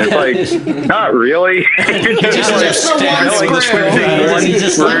he's doing. And it's like, not really. You're just like, Just the one like, screw. twisting one He's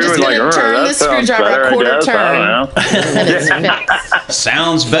just- screw I'm just and like, gonna oh, turn that the sounds screwdriver better, a I quarter guess. I turn. And it's fixed.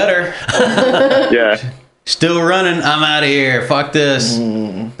 Sounds better. don't know. Yeah. Still running. I'm out of here. Fuck this.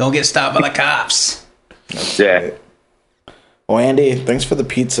 Don't get stopped by the cops. Yeah. Well, Andy, thanks for the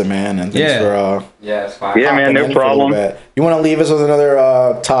pizza, man, and thanks for Yeah, it's fine. Yeah, man, hopping no in for a little problem. bit. You want to leave us with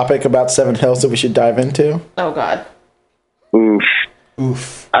another topic about Seven Hills that we should dive into? Oh God.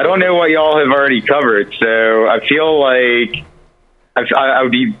 Oof. I don't know what y'all have already covered, so I feel like I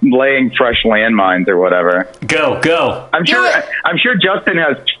would be laying fresh landmines or whatever. Go. I'm sure Justin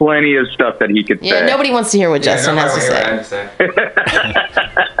has plenty of stuff that he could Yeah, say. nobody wants to hear what Justin has to nobody say. will hear what I have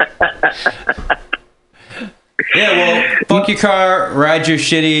to say. Yeah, well, fuck your car, ride your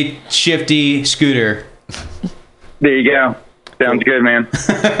shitty, shifty scooter. There you go. Sounds good, man.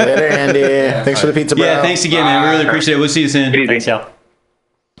 Later, Andy. Thanks for the pizza, bro. Yeah, thanks again, man. We really appreciate it. We'll see you soon. Thanks, y'all.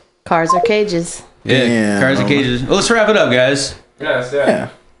 Cars are cages. Yeah, Damn. cars and cages. Well, let's wrap it up, guys. Yes, Yeah,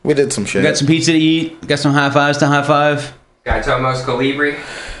 we did some shit. We got some pizza to eat. Got some high fives to high five. Got Tomos Calibri.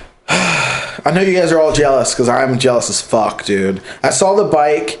 I know you guys are all jealous because I'm jealous as fuck, dude. I saw the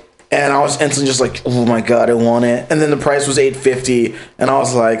bike and I was instantly just like, oh my god, I want it. And then the price was $850, and I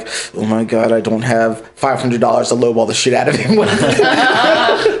was like, oh my god, I don't have $500 to lowball the shit out of him with.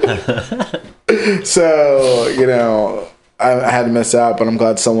 So, you know, I had to miss out, but I'm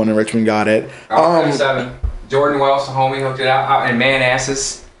glad someone in Richmond got it. 7. Jordan Wells, the homie, hooked it out in Man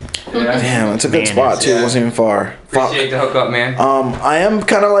Asses. Yeah. Damn, it's a good spot too. It wasn't even far. Fuck. Appreciate the hookup, man. I am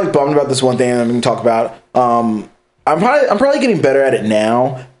kind of like bummed about this one thing I'm going to talk about. I'm probably getting better at it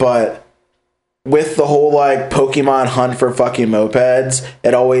now, but with the whole like Pokemon hunt for fucking mopeds,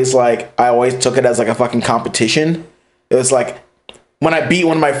 it always like I always took it as like a fucking competition. It was like when I beat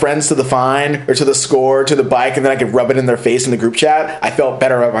one of my friends to the fine or to the score to the bike, and then I could rub it in their face in the group chat, I felt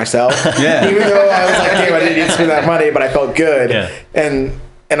better about myself. Yeah. Even though I was like, damn, I didn't need to spend that money, but I felt good. Yeah.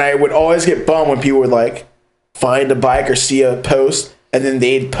 And I would always get bummed when people would like find a bike or see a post, and then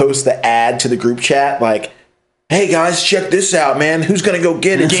they'd post the ad to the group chat like, hey guys, check this out, man. Who's gonna go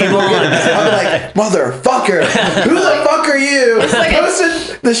get it? Someone go get it. I'm like, motherfucker, who the fuck are you? like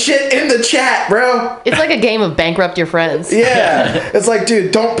posting the shit in the chat, bro. It's like a game of bankrupt your friends. Yeah, it's like,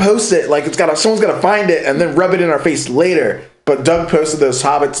 dude, don't post it. Like, someone's gotta find it and then rub it in our face later. But Doug posted those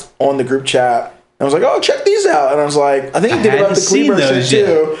hobbits on the group chat. And I was like, oh, check these out. And I was like, I think he did about hadn't the seen Cleaver those shit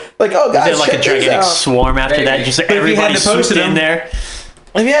too. Like, oh, Is guys, there like check a these gigantic out. swarm after that? Maybe. Just like But if you everybody hadn't posted swooped in them- there.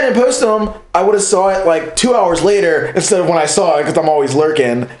 If you hadn't posted them, I would have saw it like 2 hours later instead of when I saw it because I'm always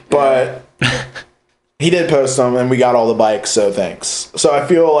lurking. But he did post them, and we got all the bikes, so thanks. So I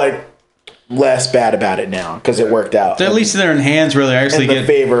feel like less bad about it now because it worked out. So at least they're in hands where they actually in the get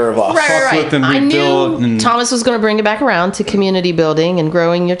favor of us. Right. with them, I rebuild, knew and- Thomas was going to bring it back around to community building and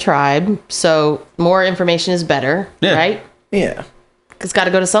growing your tribe. So more information is better, Yeah. right? Yeah. It's got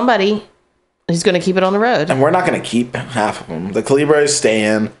to go to somebody who's going to keep it on the road. And we're not going to keep half of them. The Calibra is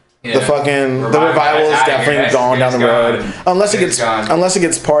staying. Yeah. The fucking Revival, revival is that's definitely out of here. gone down the It's road. gone. Unless It's gone. it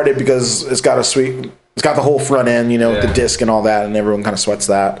gets parted because it's got the whole front end, you know, with the Yeah. disc and all that, and everyone kind of sweats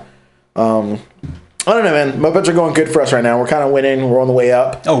that. I don't know, man. Mopeds are going good for us right now. We're kind of winning. We're on the way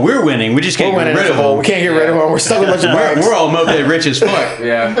up. Oh, we're winning. We just can't We're get winning rid as a of whole. them. We can't get rid of them. We're stuck with a bunch of bikes. We're all moped rich as fuck.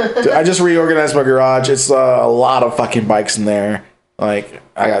 Yeah. Dude, I just reorganized my garage. It's a lot of fucking bikes in there. Like,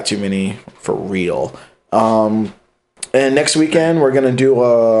 I got too many for real. And next weekend we're gonna do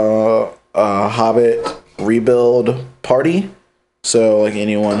a Hobbit rebuild party. So like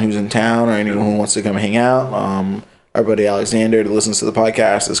anyone who's in town or anyone who wants to come hang out, our buddy Alexander that listens to the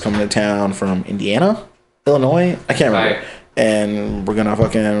podcast is coming to town from Indiana, Illinois. I can't remember. Right. And we're gonna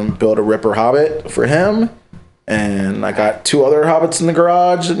fucking build a Ripper Hobbit for him. And I got 2 other Hobbits in the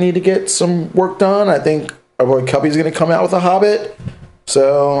garage that need to get some work done. I think our boy Cuppy's gonna come out with a Hobbit.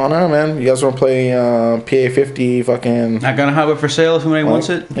 So I don't know, man. You guys want to play PA 50? Fucking. I got a Hobbit for sale if anybody wants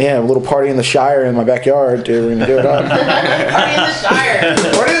it. Yeah, a little party in the Shire in my backyard, dude. We're gonna do it up. Party in the Shire.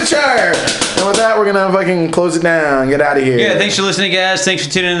 Party in the Shire. And with that, we're gonna fucking close it down. Get out of here. Yeah, thanks for listening, guys. Thanks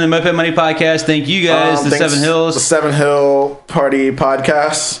for tuning in to the Moped Money Podcast. Thank you guys, the thanks- Seven Hills. the Seven Hill Party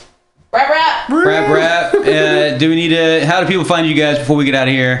Podcast. Rap. Rap. Do we need to? How do people find you guys before we get out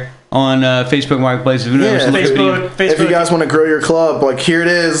of here? On Facebook Marketplace. If If you guys want to grow your club, like here it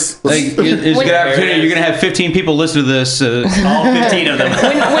is. Like, it's a good opportunity. You're going to have 15 people listen to this. All 15 of them.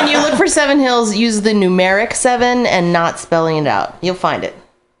 When you look for Seven Hills, use the numeric 7 and not spelling it out. You'll find it.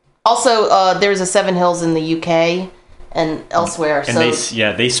 Also, there's a Seven Hills in the UK and elsewhere. And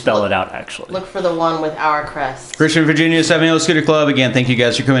they spell it out, actually. Look for the one with our crest. Richmond, Virginia, Seven Hills Scooter Club. Again, thank you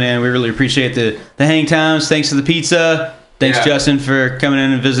guys for coming in. We really appreciate the hang times. Thanks to the pizza. Thanks, Justin, for coming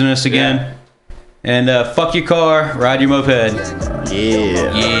in and visiting us again. Yeah. And fuck your car, ride your moped.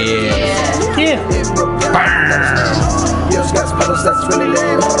 Yeah. Yo, Scott's pedals, that's really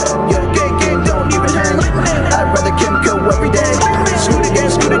lame. Yo, gang, don't even hang. I'd rather Kim go every day.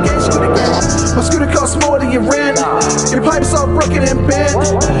 Scooter gang. My scooter costs more than your rent. Your pipes all broken and bent.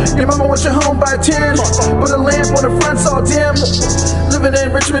 Your mama wants your home by 10. But the lamp on the front's all dim. Living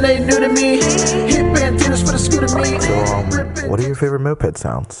in Richmond ain't new to me. Hip antennas for the scooter me. So, what are your favorite moped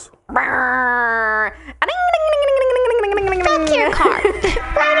sounds? Fuck your car.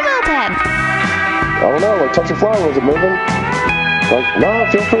 Ride a moped. I don't know, like touch a flower, was it moving? Like, nah,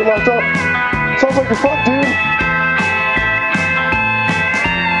 I feel pretty locked up. Sounds like you're fucked, dude.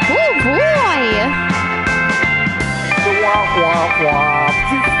 Oh boy. Wah, wah, wah.